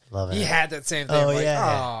on my face. Love it. He had that same thing. Oh,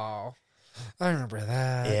 oh, I remember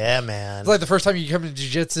that. Yeah, man. It's like the first time you come into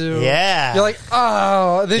jiu-jitsu. Yeah. You're like,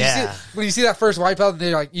 oh. And then when you see that first white belt,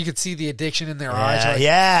 and you could see the addiction in their eyes. You're like,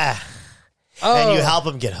 yeah. Oh. And you help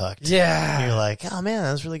them get hooked. Yeah. And you're like, oh, man,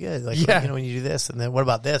 that was really good. Like, when you do this, and then what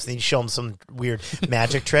about this? And then you show them some weird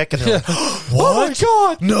magic trick, and they're like, what? Oh, my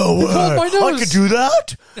God. No way. My nose. I could do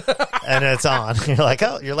that? And it's on. You're like,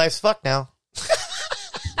 oh, your life's fucked now.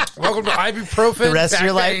 Welcome to ibuprofen. The rest of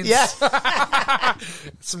your life. Yeah.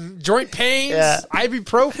 Some joint pains. Yeah.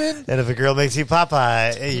 Ibuprofen. And if a girl makes you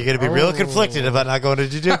Popeye, you're going to be real conflicted about not going to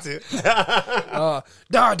jiu-jitsu. Nah,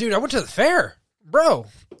 dude, I went to the fair. Bro.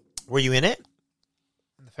 Were you in it?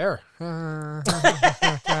 In the fair.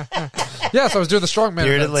 Yes, I was doing the strongman.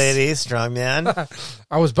 Bearded events. lady, strongman.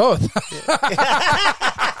 I was both.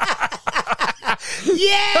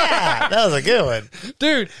 Yeah, that was a good one,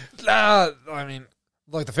 dude. I mean,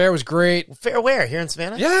 like the fair was great. Fair where? Here in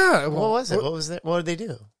Savannah? Yeah. What was it? What was it? What did they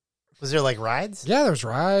do? Was there like rides? Yeah, there was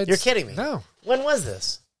rides. You're kidding me. No. When was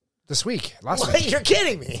this? This week. Last week. You're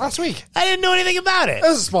kidding me. Last week. I didn't know anything about it. It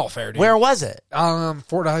was a small fair, dude. Where was it?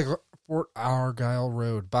 Fort Argyle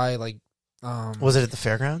Road by Was it at the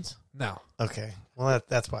fairgrounds? No. Okay. Well,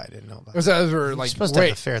 that's why I didn't know about it. It was over You're supposed to have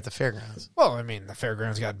the fair at the fairgrounds. Well, I mean, the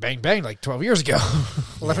fairgrounds got banged like 12 years ago,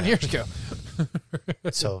 11 years ago.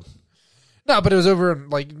 So. No, but it was over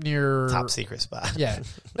near Top secret spot. Yeah.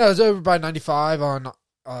 No, it was over by 95 on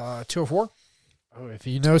 204. Oh, if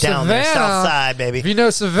you know Down Savannah, there, south side, baby. If you know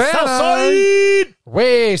Savannah, South side.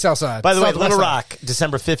 Way south side. By the way, Southwest Little side. Rock,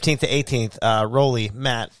 December 15th to 18th. Rowley,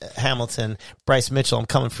 Matt Hamilton, Bryce Mitchell. I'm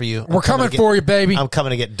coming for you. We're coming for you, baby. I'm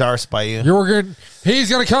coming to get Darce by you.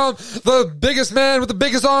 He's gonna come. The biggest man with the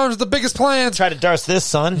biggest arms, the biggest plans. Try to Darce this,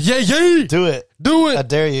 son. Yeah. Do it. I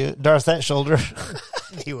dare you. Darce that shoulder.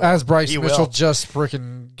 As Bryce Mitchell just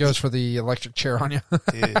freaking goes for the electric chair on you.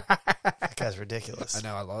 Dude, that guy's ridiculous. I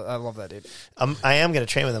know. I love that dude. I am going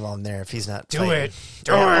to train with him on there if he's not. Do it.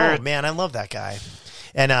 Oh, man, I love that guy.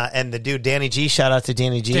 And the dude, Danny G. Shout out to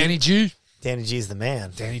Danny G. Danny G. Danny G's the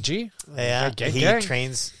man. Danny G. Yeah, Gang, he gang.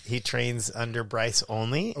 trains under Bryce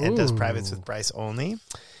only and does privates with Bryce only.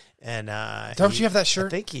 And Don't you have that shirt? I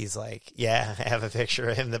think he's like, yeah, I have a picture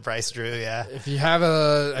of him that Bryce drew. Yeah, If you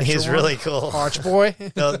have he's really cool. Arch boy.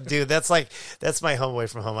 No, dude, that's my homeboy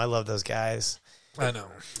from home. I love those guys. I know.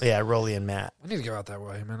 Yeah, Rolly and Matt. I need to go out that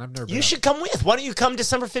way, man. I've never been. You should come with. Why don't you come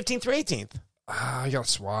December 15th or 18th? I got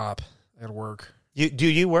to swap. I got to work. Do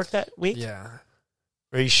you work that week? Yeah.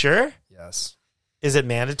 Are you sure? Yes. Is it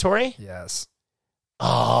mandatory? Yes.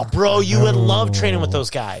 Oh, bro, you would love training with those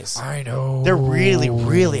guys. I know. They're really,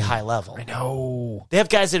 really high level. I know. They have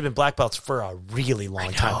guys that have been black belts for a really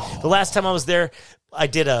long time. The last time I was there,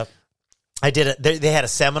 they had a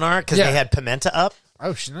seminar because they had Pimenta up.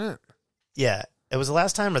 Oh, shit. Yeah. It was the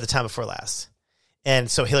last time or the time before last.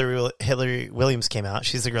 And so Hillary Williams came out.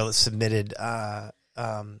 She's the girl that submitted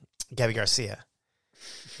Gabby Garcia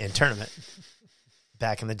in tournament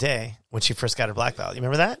back in the day when she first got her black belt. You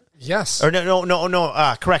remember that? Yes. Or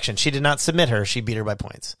no. Correction. She did not submit her. She beat her by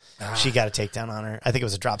points. She got a takedown on her. I think it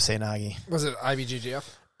was a drop Seonagi. Was it IBJJF?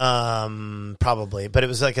 Probably, but it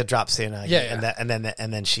was like a drop Seonagi. Yeah. And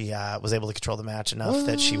then she was able to control the match enough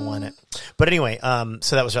that she won it. But anyway,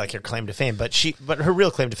 so that was like her claim to fame. But her real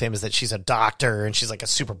claim to fame is that she's a doctor and she's like a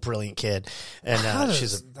super brilliant kid, and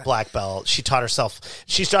she's a black belt. She taught herself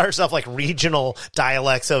like regional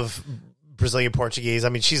dialects of Brazilian Portuguese. I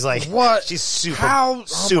mean, she's like, what? She's super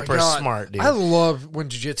smart, dude. I love when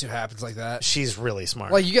jiu-jitsu happens like that. She's really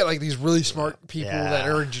smart. Like, you get like these really smart people that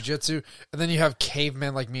are in jiu-jitsu, and then you have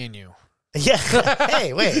cavemen like me and you. Yeah.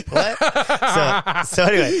 Hey, wait, what? So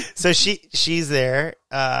anyway, so she's there,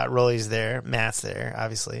 Rolly's there, Matt's there,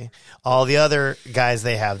 obviously. All the other guys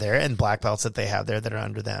they have there and black belts that they have there that are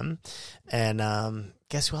under them. And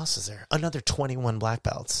guess who else is there? Another 21 black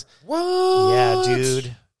belts. What? Yeah,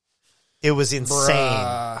 dude. It was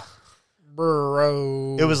insane.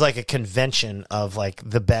 Bro. It was like a convention of like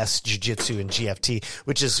the best jiu-jitsu and GFT,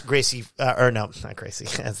 which is Gracie, or no, not Gracie.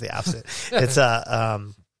 That's the opposite. It's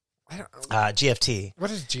GFT.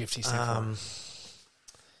 What does GFT stand for?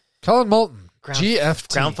 Colin Moulton.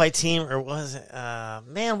 GFT. Ground Fight Team, or was it?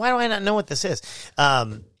 Man, why do I not know what this is?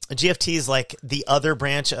 GFT is like the other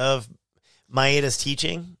branch of Maeda's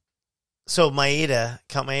teaching. So Count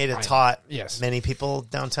Maeda taught many people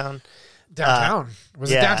downtown. Downtown? Was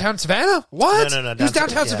it downtown Savannah? What? No. He was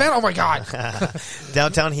downtown Savannah? Oh, my God.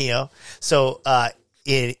 Downtown Hio. So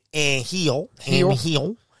in Hio.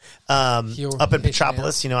 Up in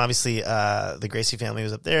Petropolis, obviously the Gracie family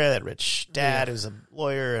was up there. That rich dad who was a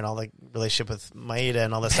lawyer and all the relationship with Maeda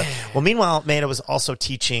and all that stuff. Well, meanwhile, Maeda was also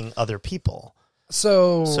teaching other people.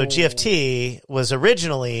 So GFT was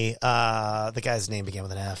originally the guy's name began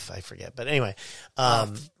with an F. I forget, but anyway.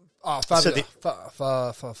 Oh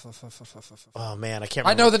man, I can't remember.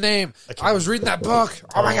 I know the name. I was reading that book.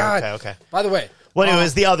 Oh my God. Okay. By the way. Well, it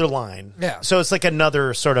was the other line. Yeah. So it's like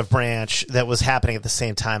another sort of branch that was happening at the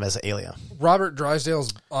same time as Alia. Robert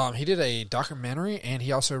Drysdale's, he did a documentary and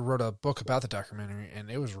he also wrote a book about the documentary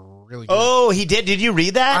and it was really good. Oh, he did? Did you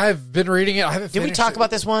read that? I've been reading it. I haven't finished Did we talk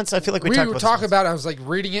about this once? I feel like we talked about it. I was like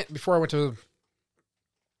reading it before I went to,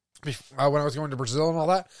 when I was going to Brazil and all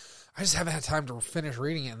that. I just haven't had time to finish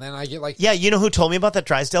reading it, and then I get like... Yeah, you know who told me about that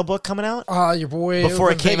Drysdale book coming out? Your boy...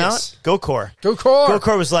 Before it came out? Gokor.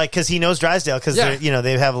 Gokor was like, because he knows Drysdale, because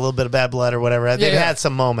they have a little bit of bad blood or whatever. They've had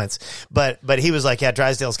some moments. But he was like, yeah,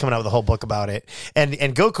 Drysdale's coming out with a whole book about it.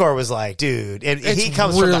 And Gokor was like, dude... And he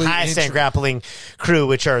comes from the high stand grappling crew,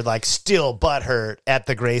 which are like still butthurt at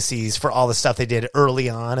the Gracies for all the stuff they did early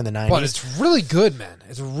on in the 90s. But it's really good, man.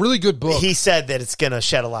 It's a really good book. He said that it's going to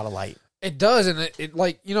shed a lot of light. It does, and it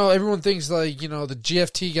like, everyone thinks like, the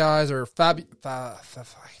GFT guys are I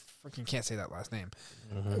freaking can't say that last name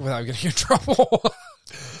without getting in trouble.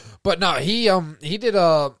 But no, he did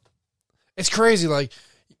it's crazy, like,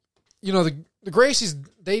 the Gracies,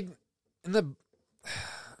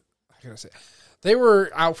 they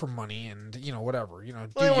were out for money and whatever, Well,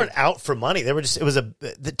 they weren't out for money. They were just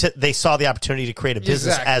they saw the opportunity to create a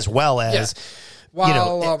business as well as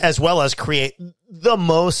as well as create the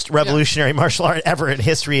most revolutionary martial art ever in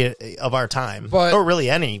history of our time, or really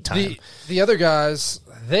any time. The other guys,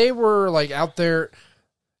 they were like out there,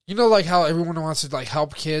 like how everyone wants to like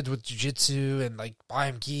help kids with jiu-jitsu and like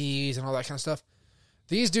buy them gis and all that kind of stuff.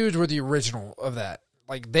 These dudes were the original of that.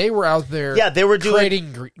 Like they were out there, they were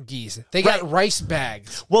creating gis. They got rice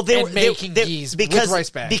bags. Well, they were making gis with rice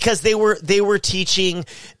bags because they were teaching.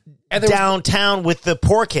 Downtown with the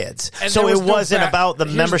poor kids. So it wasn't about the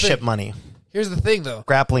membership money. Here's the thing, though.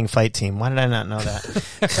 Grappling Fight Team. Why did I not know that?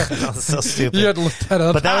 That was so stupid. You had to look that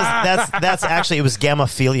up. But that's actually, it was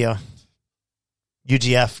Gamophilia.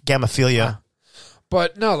 UGF, gamophilia.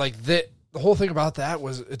 But no, like the whole thing about that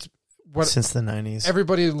was it's what Since the 90s.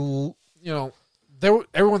 everybody,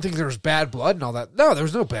 everyone thinks there was bad blood and all that. No, there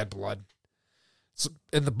was no bad blood.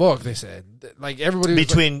 In the book, they said like everybody was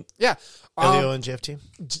Between yeah, Helio and JFT.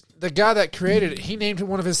 the guy that created it, he named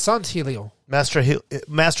one of his sons Helio. Master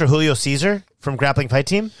Julio Caesar from Grappling Fight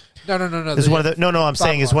Team. No. Is one of the I'm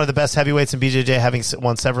saying he's one of the best heavyweights in BJJ, having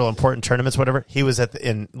won several important tournaments. Whatever. He was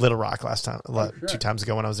in Little Rock last time, 2 times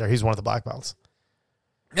ago when I was there. He's one of the black belts.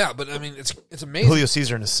 Yeah, but I mean, it's amazing. Julio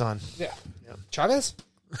Caesar and his son. Yeah, Chavez.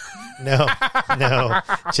 No,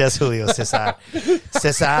 just Julio Cesar.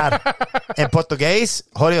 Cesar. In Portuguese,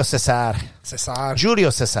 Julio Cesar. Cesar. Julio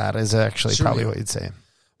Cesar is actually probably what you'd say.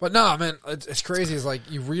 But no, man, it's crazy. It's like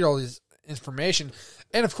you read all this information,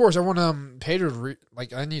 and of course, I want Pedro to read.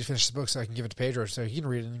 Like, I need to finish the book so I can give it to Pedro so he can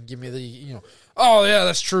read it and give me the oh yeah,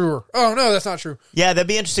 that's true, or oh no, that's not true. Yeah, that'd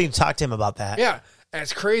be interesting to talk to him about that. Yeah, and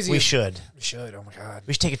it's crazy. We should. Oh my god,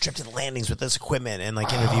 we should take a trip to the landings with this equipment and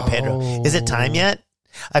interview Pedro. Is it time yet?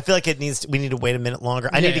 I feel like we need to wait a minute longer.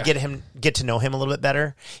 I need to get to know him a little bit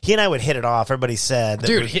better. He and I would hit it off. Everybody said that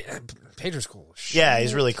dude, Pedro's cool. Yeah,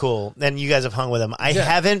 he's really cool. And you guys have hung with him. I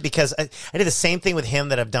haven't, because I did the same thing with him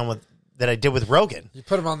that I did with Rogan. You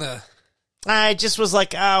put him on the... I just was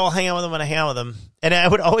like, I'll hang out with him when I hang out with him. And I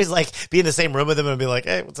would always be in the same room with him and be like,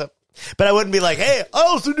 hey, what's up? But I wouldn't be like, hey, I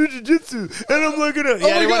also do jiu-jitsu, and I'm looking at...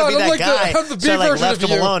 I didn't want to be that guy, so I left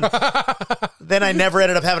him alone. Then I never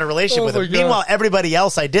ended up having a relationship with him. God. Meanwhile, everybody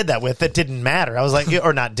else I did that with, that didn't matter. I was like,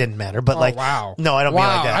 or not didn't matter, but wow. No, I don't mean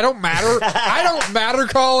like that. I don't matter. I don't matter,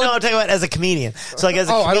 Colin. No, I'm talking about as a comedian. So as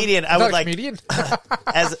a comedian, I would comedian?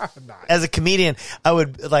 as a comedian, I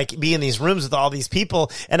would be in these rooms with all these people,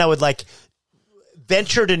 and I would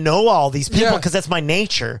venture to know all these people because that's my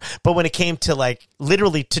nature. But when it came to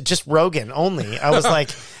literally to just Rogan only, I was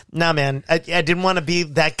like, nah, man, I didn't want to be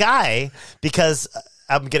that guy because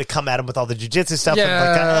I'm going to come at him with all the jiu-jitsu stuff.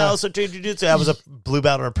 Yeah. And I also trained jiu-jitsu. I was a blue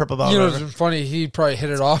belt or a purple belt. It's funny. He probably hit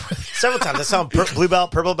it off. Several times. I saw him blue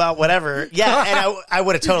belt, purple belt, whatever. Yeah, and I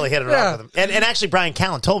would have totally hit it off with him. And actually, Brian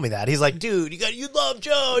Callen told me that. He's like, dude, you love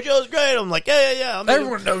Joe. Joe's great. I'm like, yeah.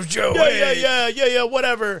 Everyone knows Joe. Yeah,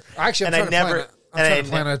 whatever. Actually, I'm trying to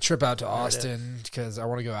plan a trip out to Austin because I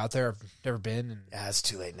want to go out there. I've never been. Yeah, it's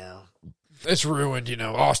too late now. It's ruined,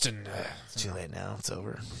 Austin. It's too late now. It's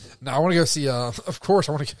over. No, I want to go see. Of course,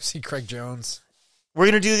 I want to go see Craig Jones. We're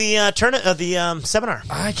gonna do the seminar.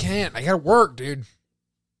 I can't. I gotta work, dude.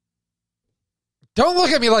 Don't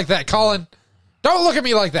look at me like that, Colin. Don't look at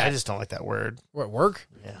me like that. I just don't like that word. What, work?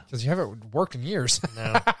 Yeah, because you haven't worked in years.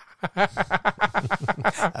 No.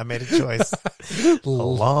 I made a choice a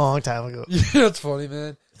long time ago. Yeah, that's funny,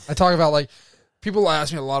 man. I talk about people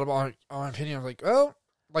ask me a lot about my opinion. I'm like, oh,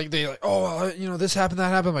 this happened, that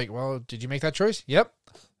happened. I'm like, well, did you make that choice? Yep.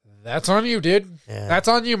 That's on you, dude. Yeah. That's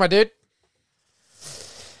on you, my dude.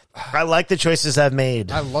 I like the choices I've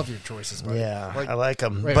made. I love your choices, buddy. Yeah, I like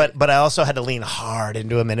them. But I also had to lean hard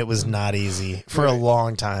into them, and it was not easy for a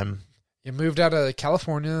long time. You moved out of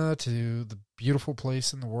California to the beautiful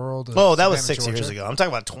place in the world. Oh, that was 6 years ago. I'm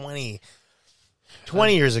talking about 20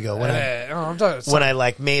 years ago when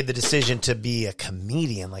I made the decision to be a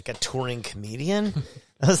comedian, like a touring comedian.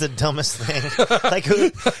 That was the dumbest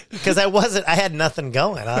thing. Because I had nothing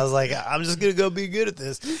going. I was like, I'm just going to go be good at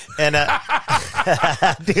this. And,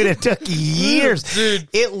 dude, it took years. Dude.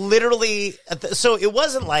 It literally, so it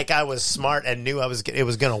wasn't like I was smart and knew it was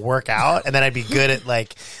going to work out. And then I'd be good at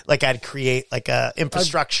I'd create a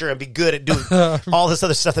infrastructure and be good at doing all this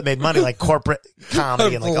other stuff that made money, like corporate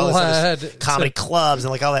comedy and all this other comedy clubs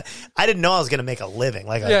and all that. I didn't know I was going to make a living,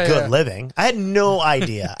 good living. I had no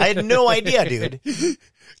idea. Dude.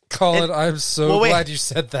 Colin, I'm so glad you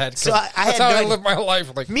said that. So that's how I live my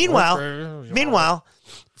life. Meanwhile,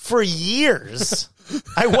 for years,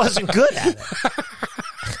 I wasn't good at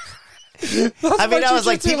it. I was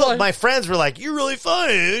like, my friends were like, "You're really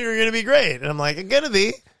funny. You're going to be great," and I'm like, "I'm going to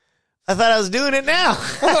be." I thought I was doing it now.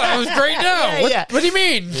 I was great now. What do you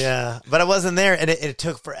mean? Yeah, but I wasn't there, and it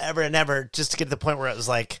took forever and ever just to get to the point where it was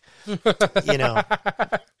like,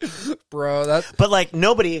 bro. But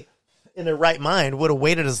nobody in their right mind would have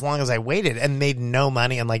waited as long as I waited and made no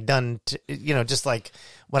money and done, just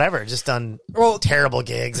done terrible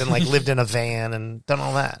gigs and like lived in a van and done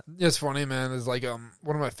all that. It's funny, man. It's like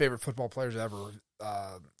one of my favorite football players ever,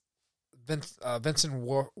 Vincent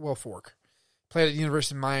Wilfork. Played at the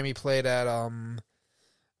University of Miami. Played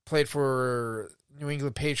for New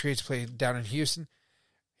England Patriots. Played down in Houston.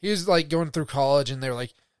 He was like going through college, and they were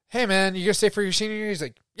like, "Hey, man, you gonna stay for your senior year?" He's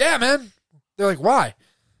like, "Yeah, man." They're like, "Why?"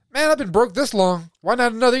 "Man, I've been broke this long. Why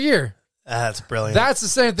not another year?" That's brilliant. That's the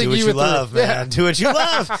same thing Do what you you would love, do. man. Do what you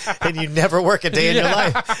love, and you never work a day in your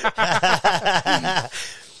life.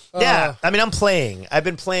 Yeah, I mean, I'm playing. I've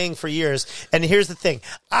been playing for years, and here's the thing: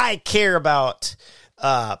 I care about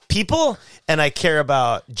people, and I care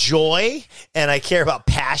about joy, and I care about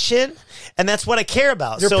passion, and that's what I care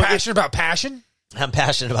about. You're passionate about passion? I'm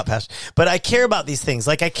passionate about passion, but I care about these things.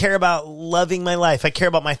 Like I care about loving my life. I care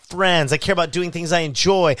about my friends. I care about doing things I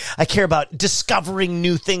enjoy. I care about discovering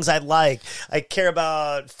new things I like. I care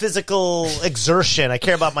about physical exertion. I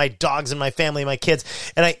care about my dogs and my family and my kids.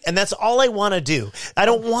 And that's all I want to do. I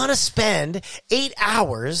don't want to spend 8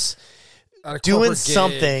 hours doing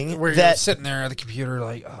something where that you're sitting there at the computer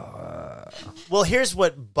like, Well, here's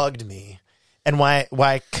what bugged me and why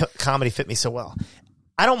comedy fit me so well.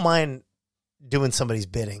 I don't mind doing somebody's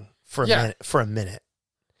bidding for a minute,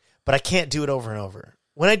 but I can't do it over and over.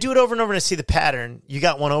 When I do it over and over and I see the pattern, you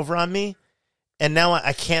got one over on me, and now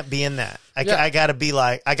I can't be in that. I gotta be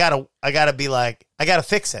like, I gotta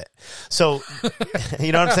fix it. So,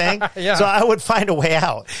 you know what I'm saying? Yeah. So I would find a way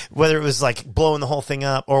out, whether it was like blowing the whole thing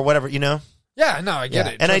up or whatever, you know? Yeah, no, I get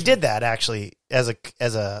it. And I did that actually as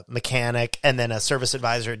a mechanic, and then a service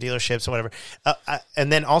advisor at dealerships and whatever,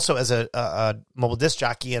 and then also as a mobile disc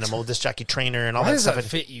jockey and a mobile disc jockey trainer and all that stuff. Why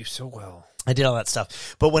does that fit you so well? I did all that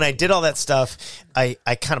stuff, but when I did all that stuff, I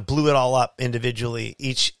kind of blew it all up individually,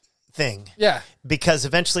 each thing. Yeah, because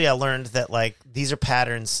eventually I learned that like these are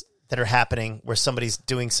patterns that are happening where somebody's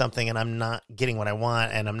doing something and I'm not getting what I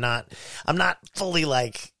want, and I'm not fully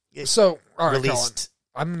like so all right, released. Colin,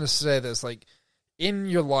 I'm going to say this, like, in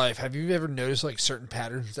your life, have you ever noticed, like, certain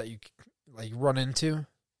patterns that you, like, run into?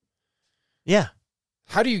 Yeah.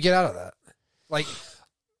 How do you get out of that? Like,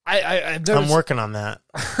 I've noticed, I'm working on that.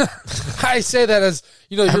 I say that as,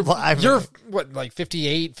 you know, you're what, like,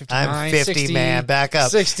 58, 59, I'm 50, 60, man, back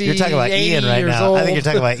up. 60, you're talking about Ian right now. Old. I think you're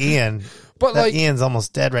talking about Ian. But, like, Ian's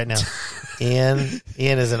almost dead right now. Ian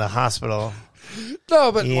is in a hospital.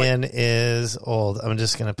 No, but Ian is old. I'm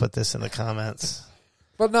just going to put this in the comments.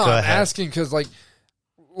 But no, I'm asking because, like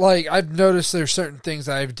I've noticed there's certain things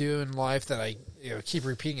that I do in life that I keep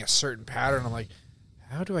repeating a certain pattern. I'm like,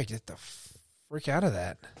 how do I get the freak out of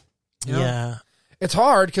that? You know? Yeah. It's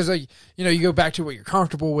hard because, like, you go back to what you're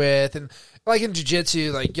comfortable with. And, like, in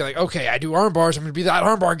jiu-jitsu, like, you're like, okay, I do arm bars. I'm going to be that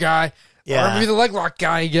arm bar guy. Yeah. Or I'm going to be the leg lock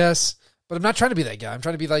guy, I guess. But I'm not trying to be that guy. I'm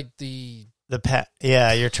trying to be, like,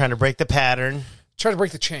 Yeah, you're trying to break the pattern. Trying to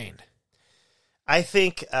break the chain. I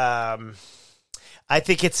think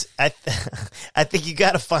it's I think you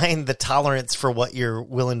got to find the tolerance for what you're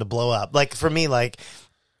willing to blow up. Like for me, like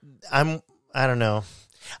I don't know.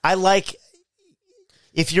 I like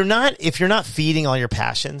if you're not feeding all your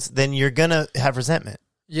passions, then you're gonna have resentment.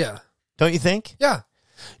 Yeah. Don't you think? Yeah.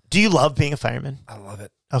 Do you love being a fireman? I love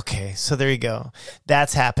it. Okay, so there you go.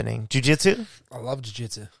 That's happening. Jiu-jitsu? I love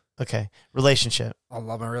jiu-jitsu. Okay. Relationship? I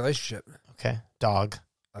love my relationship. Okay. Dog?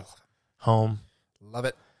 I love it. Home? Love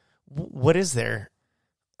it. What is there?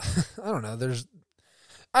 I don't know.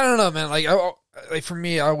 I don't know, man. Like for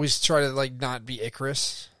me, I always try to like not be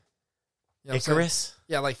Icarus. You know Icarus?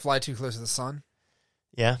 Yeah, like fly too close to the sun.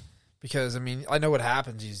 Yeah. Because I mean, I know what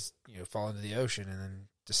happens. He's fall into the ocean and then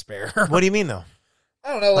despair. What do you mean though?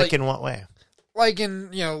 I don't know. Like in what way? Like in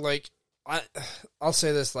I'll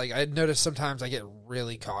say this. Like I notice sometimes I get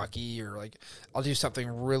really cocky, or like I'll do something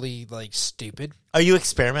really like stupid. Are you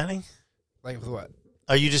experimenting? Like with what?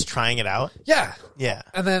 Are you just trying it out? Yeah. Yeah.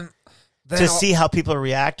 And then to see how people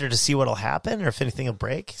react, or to see what'll happen, or if anything will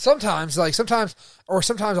break? Sometimes I'll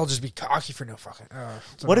just be cocky for no fucking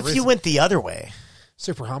what if you went the other way?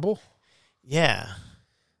 Super humble? Yeah.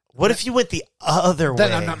 What if you went the other way?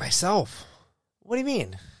 Then I'm not myself. What do you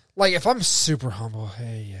mean? Like, if I'm super humble,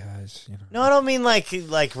 hey, guys, No, I don't mean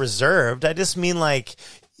like reserved. I just mean like,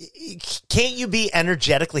 can't you be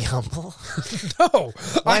energetically humble? No.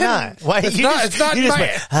 Why not? Why it's not you just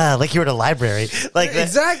went, like you were at a library. Like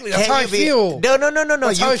exactly. That's how I feel. No.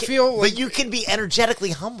 That's how I feel. But you can be energetically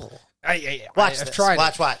humble. Watch this. I've tried.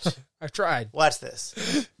 Watch. I've tried. Watch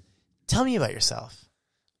this. Tell me about yourself.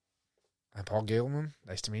 I'm Paul Gilman.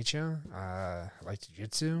 Nice to meet you. I like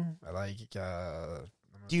jiu-jitsu. I like...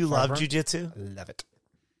 Do you love jiu-jitsu? I love it.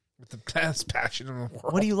 With the best passion in the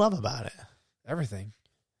world. What do you love about it? Everything.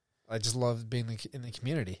 I just love being in the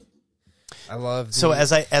community. I love... So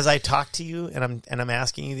as I talk to you and I'm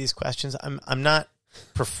asking you these questions, I'm not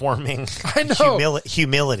performing I know.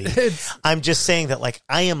 humility. I'm just saying that, like,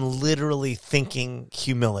 I am literally thinking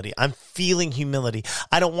humility. I'm feeling humility.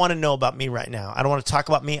 I don't want to know about me right now. I don't want to talk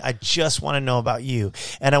about me. I just want to know about you.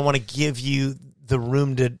 And I want to give you the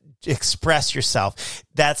room to express yourself.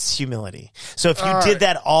 That's humility. So if you did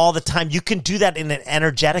that all the time, you can do that in an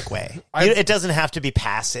energetic way. It doesn't have to be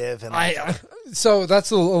passive. And so that's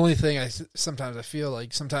the only thing sometimes I feel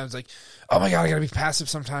like sometimes like, oh my God, I gotta be passive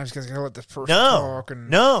sometimes because I gotta let this person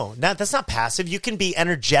talk. That's not passive. You can be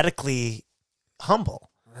energetically humble.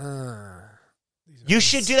 You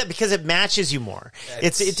should do that because it matches you more.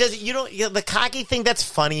 It does. You don't the cocky thing. That's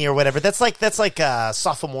funny or whatever. That's like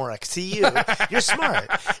sophomoric. See, you're smart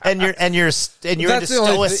and you're into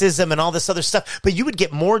stoicism and all this other stuff. But you would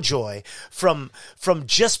get more joy from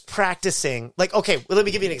just practicing. Like, okay, well, let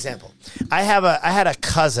me give you an example. I had a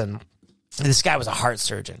cousin. This guy was a heart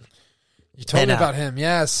surgeon. You told me about him.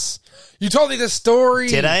 Yes, you told me this story.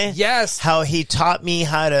 Did I? Yes. How he taught me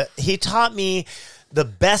the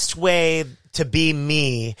best way to be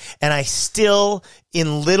me, and I still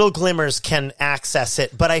in little glimmers can access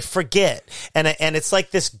it, but I forget. And it's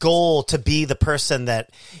like this goal to be the person that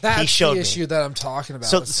he showed me. That's the issue that I'm talking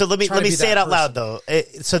about. So let me say it out loud though.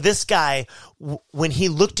 So this guy, when he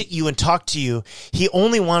looked at you and talked to you, he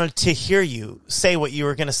only wanted to hear you say what you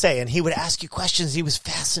were going to say, and he would ask you questions. He was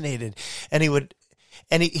fascinated, and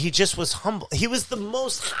he just was humble. He was the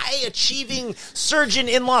most high-achieving surgeon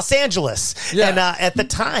in Los Angeles and at the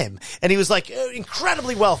time. And he was like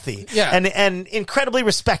incredibly wealthy and incredibly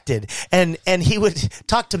respected. And he would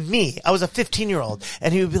talk to me. I was a 15-year-old.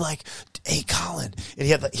 And he would be like, hey, Colin. And he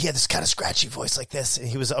had this kind of scratchy voice like this. And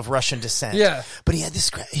he was of Russian descent. Yeah. But he had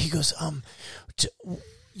this, he goes,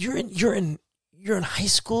 you're in high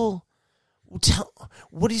school?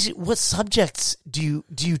 What subjects do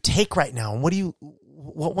you take right now? And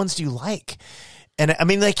what ones do you like? And I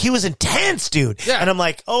mean, like, he was intense, dude. Yeah. And I'm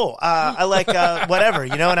like, I like whatever,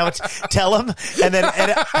 and I would tell him,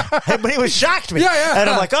 but he was shocked me. Yeah. And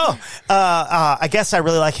I'm like, I guess I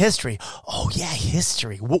really like history. Oh yeah,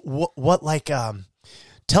 history. What like?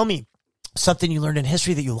 Tell me something you learned in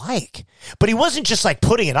history that you like. But he wasn't just like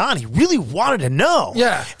putting it on. He really wanted to know.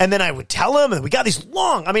 Yeah. And then I would tell him, and we got these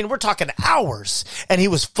we're talking hours, and he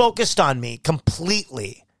was focused on me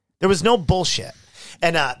completely. There was no bullshit.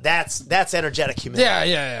 And that's energetic humility.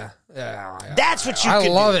 Yeah. That's what you can do.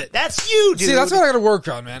 I love it. That's you, dude. See, that's what I got to work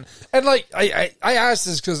on, man. And like, I asked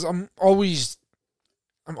this because I'm always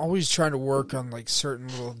trying to work on like certain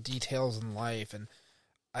little details in life, and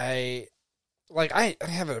I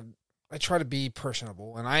try to be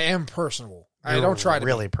personable, and I am personable. I don't try to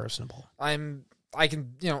really be personable. I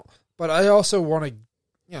can, but I also want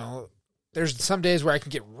to, there's some days where I can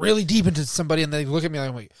get really deep into somebody, and they look at me like,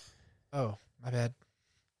 I'm like, oh, my bad.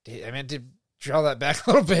 I meant to draw that back a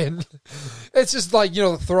little bit. It's just like,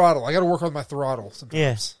 the throttle. I got to work on my throttle sometimes.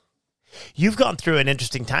 Yes. You've gone through an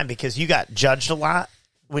interesting time because you got judged a lot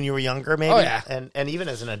when you were younger, maybe. Oh, yeah. And even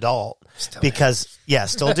as an adult.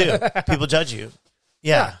 Still do. People judge you.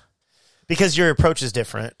 Yeah. Because your approach is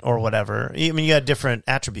different or whatever. I mean, you had different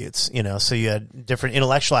attributes, so you had different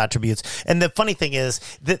intellectual attributes. And the funny thing is,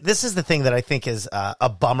 this is the thing that I think is a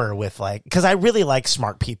bummer with because I really like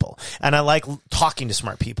smart people, and I like talking to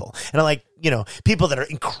smart people, and I like, people that are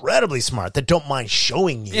incredibly smart that don't mind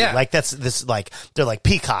showing you. Yeah. Like they're like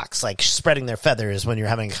peacocks, like spreading their feathers when you're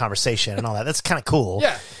having a conversation and all that. That's kind of cool.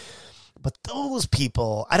 Yeah. But those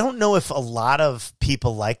people, I don't know if a lot of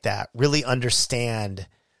people like that really understand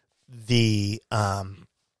the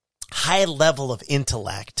high level of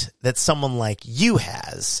intellect that someone like you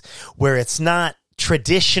has, where it's not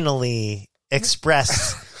traditionally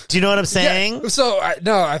expressed. Do you know what I'm saying? Yeah. So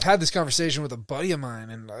I've had this conversation with a buddy of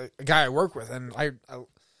mine and a guy I work with, and I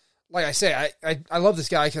like I say, I love this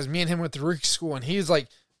guy because me and him went to Rick school, and he's like,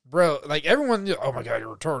 bro, like everyone, oh my God,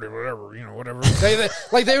 you're retarded, whatever.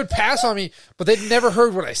 They would pass on me, but they'd never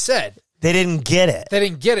heard what I said. They didn't get it. They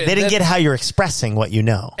didn't get how you're expressing what you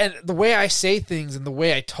know. And the way I say things and the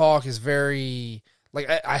way I talk is very, like,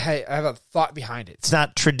 I have a thought behind it. It's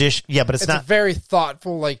not tradition. Yeah, but it's not. It's very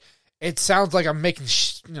thoughtful. Like, it sounds like I'm making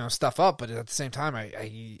stuff up, but at the same time,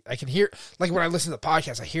 I can hear, like, when I listen to the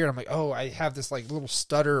podcast, I hear it. I'm like, oh, I have this, like, little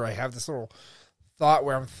stutter. I have this little thought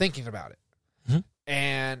where I'm thinking about it. Mm-hmm.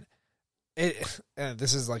 And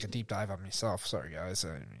this is like a deep dive on myself. Sorry, guys.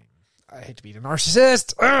 I hate to be a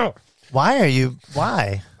narcissist. Oh!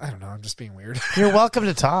 Why? I don't know. I'm just being weird. You're welcome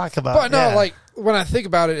to talk about it. But no, like, when I think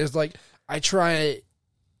about it, is like, I've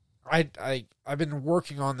been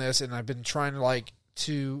working on this, and I've been trying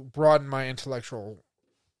to broaden my intellectual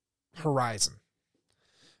horizon.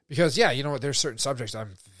 Because, there's certain subjects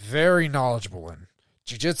I'm very knowledgeable in.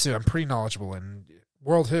 Jiu-jitsu, I'm pretty knowledgeable in.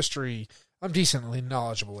 World history, I'm decently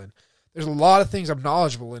knowledgeable in. There's a lot of things I'm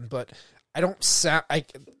knowledgeable in, but I don't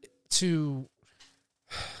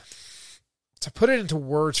to put it into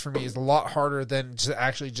words for me is a lot harder than to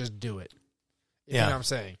actually just do it. You know what I'm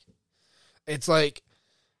saying? It's like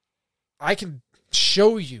I can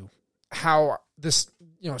show you how this,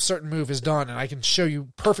 certain move is done, and I can show you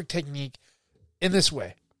perfect technique in this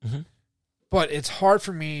way. Mm-hmm. But it's hard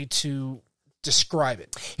for me to describe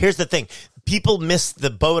it. Here's the thing. People miss the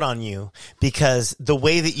boat on you because the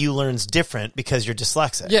way that you learn's different because you're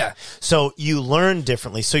dyslexic. Yeah. So you learn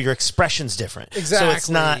differently. So your expression's different. Exactly. So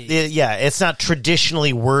it's not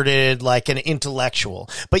traditionally worded like an intellectual,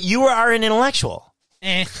 but you are an intellectual.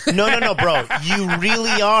 No, bro. You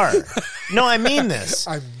really are. No, I mean this.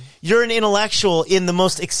 You're an intellectual in the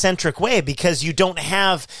most eccentric way because you don't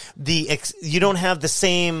have the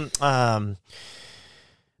same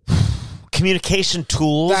communication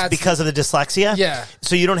tools because of the dyslexia. Yeah.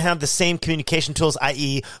 So you don't have the same communication tools,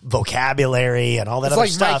 i.e. vocabulary and all that other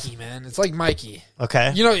stuff. It's like Mikey, man. It's like Mikey.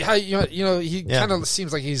 Okay. You know how he kind of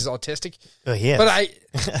seems like he's autistic. Oh, he is.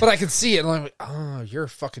 But I can see it and I'm like, oh, you're a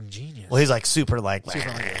fucking genius. Well, he's like super he's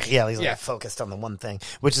like focused on the one thing,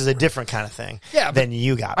 which is a different kind of thing than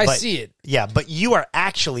you got. I see it. Yeah, but you are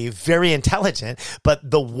actually very intelligent, but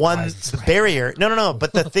the barrier,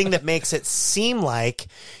 but the thing that makes it seem like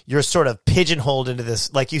you're sort of pigeonholed into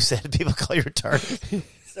this, like you said, people call you retarded.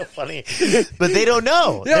 So funny, but they don't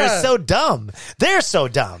know. Yeah. They're so dumb. They're so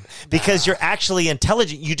dumb because you're actually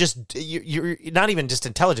intelligent. You're not even just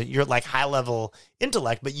intelligent. You're like high level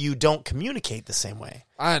intellect, but you don't communicate the same way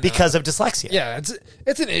because of dyslexia. Yeah,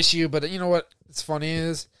 it's an issue, but you know what? It's funny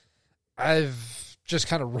is I've just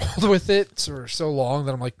kind of rolled with it for so long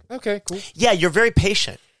that I'm like, okay, cool. Yeah, you're very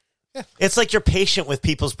patient. Yeah, it's like you're patient with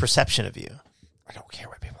people's perception of you. I don't care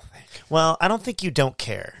what people think. Well, I don't think you don't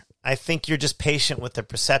care. I think you're just patient with their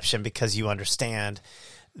perception because you understand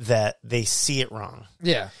that they see it wrong.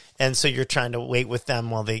 Yeah. And so you're trying to wait with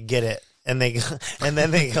them while they get it. And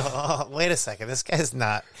then they go, oh, wait a second. This guy's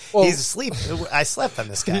not, he's asleep. I slept on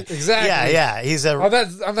this guy. Exactly. Yeah. He's I'm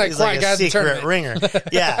that he's quiet like guy a secret ringer.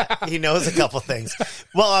 Yeah. He knows a couple things.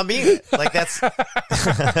 Well, I mean, like that's,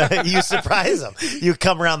 you surprise them. You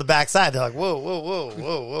come around the backside. They're like,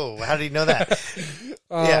 whoa. How did he know that?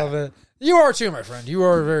 Man. You are too, my friend. You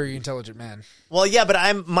are a very intelligent man. Well, yeah,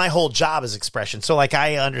 but my whole job is expression. So like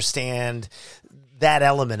I understand that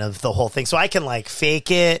element of the whole thing. So I can like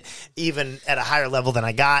fake it even at a higher level than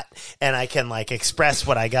I got, and I can like express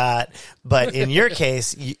what I got. But in your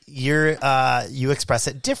case, you express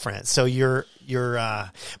it different. So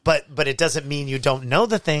but it doesn't mean you don't know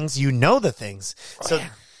the things. You know the things. So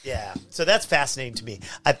yeah. So that's fascinating to me.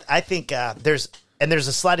 I think there's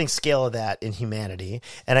a sliding scale of that in humanity,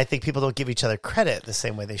 and I think people don't give each other credit the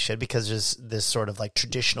same way they should because there's this sort of like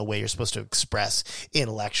traditional way you're supposed to express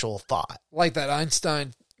intellectual thought. Like that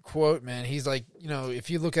Einstein quote, man. He's like, if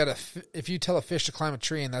you tell a fish to climb a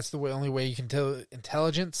tree and that's the only way you can tell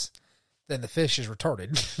intelligence, then the fish is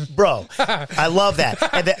retarded. Bro, I love that.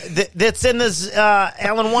 And that's in this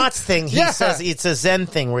Alan Watts thing. He says it's a Zen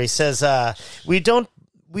thing where he says, we don't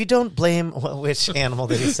blame, which animal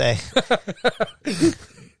did he say?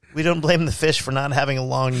 We don't blame the fish for not having a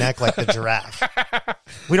long neck like the giraffe.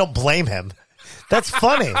 We don't blame him. That's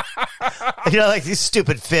funny. Like these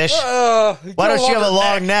stupid fish. Why don't you have a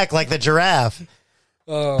long neck like the giraffe?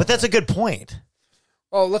 But that's a good point.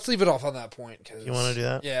 Oh, let's leave it off on that point. You want to do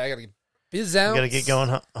that? Yeah, I got to get biz out. You got to get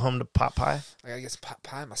going home to pot pie? I got to get some pot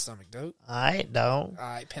pie in my stomach, dude. I don't. All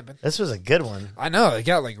right, pimping. This was a good one. I know. It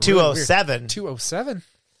got like 207. 207.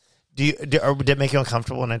 Did it make you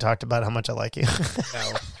uncomfortable when I talked about how much I like you?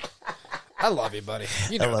 No. I love you, buddy.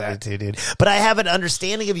 You know I love you too, dude. But I have an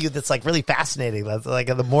understanding of you that's like really fascinating. That's like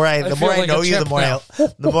the more I know you,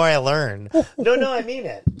 the more I learn. No, I mean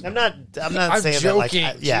it. I'm not saying joking.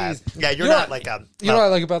 That like you're not like a you know what I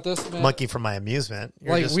like about this, man? Monkey for my amusement.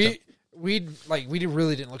 You're like we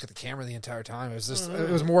really didn't look at the camera the entire time. It was just it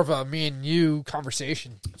was more of a me and you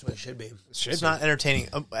conversation. That's what it should be. It's not entertaining.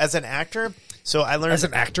 As an actor, so I learned as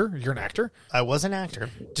an actor. You're an actor. I was an actor.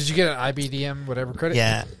 Did you get an IBDM whatever credit?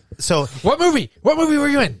 Yeah. So what movie were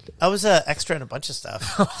you in? I was an extra in a bunch of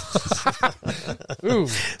stuff. Ooh.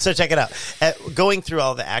 So check it out. Going through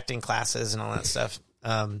all the acting classes and all that stuff,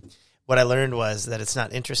 what I learned was that it's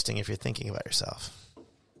not interesting if you're thinking about yourself.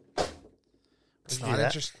 It's not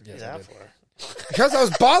interesting. Yes, because that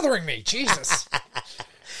was bothering me. Jesus.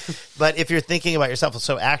 But if you're thinking about yourself,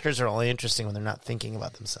 so actors are only interesting when they're not thinking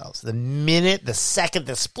about themselves. The minute, the second,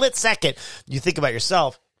 the split second you think about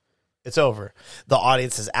yourself, it's over. The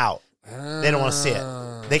audience is out. They don't want to see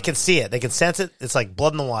it. They can see it. They can sense it. It's like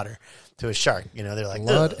blood in the water to a shark. They're like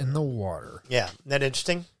blood in the water. Yeah, isn't that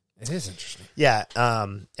interesting? It is interesting. Yeah,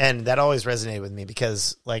 and that always resonated with me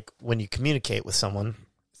because, like, when you communicate with someone,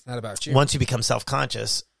 It's not about you. Once you become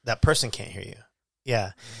self-conscious, that person can't hear you.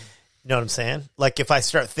 Yeah. You know what I'm saying? Like if I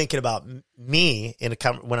start thinking about me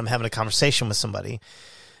when I'm having a conversation with somebody,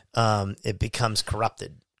 it becomes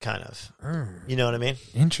corrupted, kind of. You know what I mean?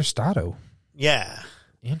 Interestado. Yeah.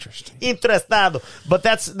 Interesting. Interestado. But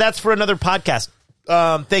that's for another podcast.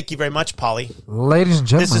 Thank you very much, Polly. Ladies and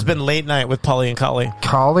gentlemen. This has been Late Night with Polly and Collie.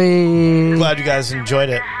 Collie. Glad you guys enjoyed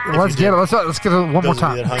it. Let's get it. Let's get it one more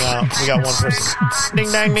time. That hung out. We got one person.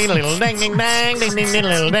 Ding dang ding little ding ding dang ding ding ding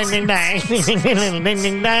little ding ding dang ding ding ding little ding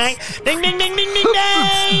ding dang ding ding ding ding ding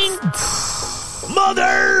dang.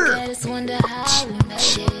 Mother.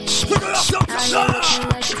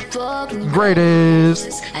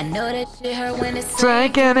 Greatest.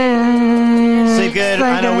 Taking it. Sleep good.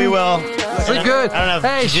 I know we will. Sleep good. I don't know.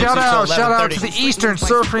 Hey, shout out to the Eastern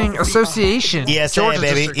Surfing Association. ESA, Georgia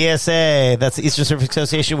baby. District. ESA. That's the Eastern Surfing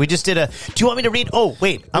Association. We just did do you want me to read? Oh,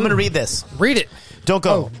 wait. I'm going to read this. Read it. Don't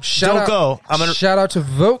go. Don't go. Shout out to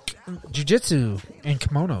Vogue Jiu-Jitsu and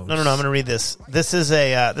kimonos. No. I'm going to read this. This is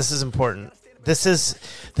important. This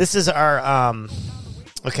is our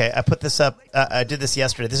okay, I put this up. I did this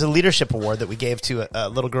yesterday. This is a leadership award that we gave to a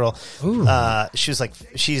little girl. Ooh. She's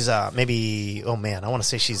maybe, oh man, I want to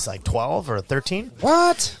say she's like 12 or 13.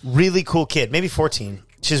 What? Really cool kid, maybe 14.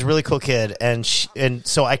 She's a really cool kid, and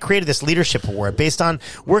so I created this leadership award based on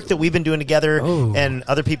work that we've been doing together and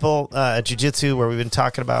other people at Jiu-Jitsu, where we've been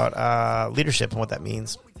talking about leadership and what that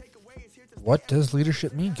means. What does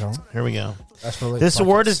leadership mean, Colin? Here we go. Really this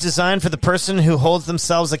award is designed for the person who holds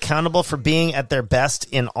themselves accountable for being at their best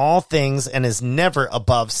in all things and is never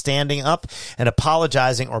above standing up and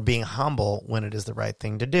apologizing or being humble when it is the right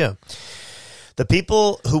thing to do. The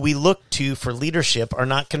people who we look to for leadership are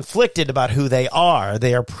not conflicted about who they are.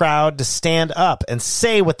 They are proud to stand up and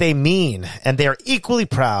say what they mean, and they are equally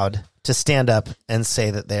proud to stand up and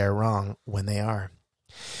say that they are wrong when they are.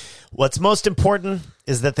 What's most important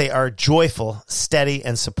is that they are joyful, steady,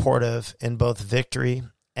 and supportive in both victory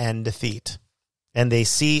and defeat. And they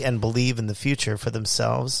see and believe in the future for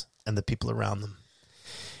themselves and the people around them.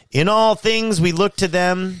 In all things, we look to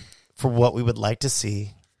them for what we would like to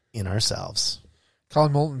see in ourselves.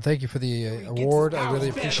 Colin Moulton, thank you for the award. I really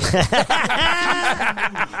appreciate it.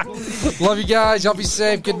 Love you guys. Y'all be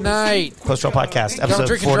safe. Good night. Post Roll Podcast,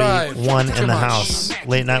 episode 41 in the house.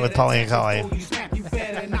 Late Night with Polly and Collie.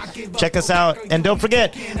 Check us out. And don't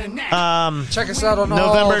forget, check us out on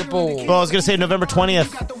November, all the bowls. Well, I was going to say November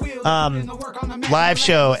 20th, live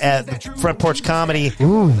show at the Front Porch Comedy, at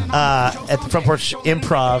the Front Porch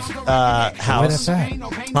Improv House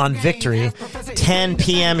on Victory. 10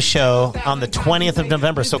 p.m. show on the 20th of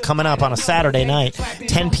November. So coming up on a Saturday night,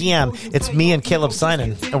 10 p.m. It's me and Caleb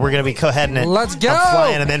Sinan, and we're going to be co-heading it. Let's go. I'm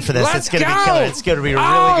flying him in for this. It's going to be killer. It's going to be a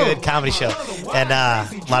really good comedy show and a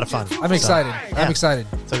lot of fun. I'm excited. I'm excited.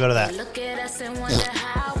 So go to that.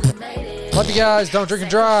 Love you guys. Don't drink and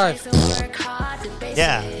drive.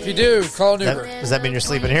 Yeah. If you do, call an Uber. Does that mean you're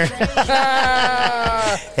sleeping here?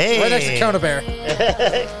 Hey. Right next to Kona Bear.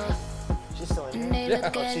 She's still in here.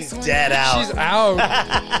 Yeah. She's dead out. She's out.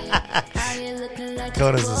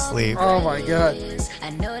 Kona's asleep. Oh my god.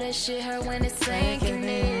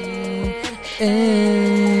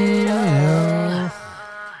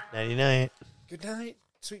 Nighty night. Good night,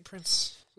 sweet prince.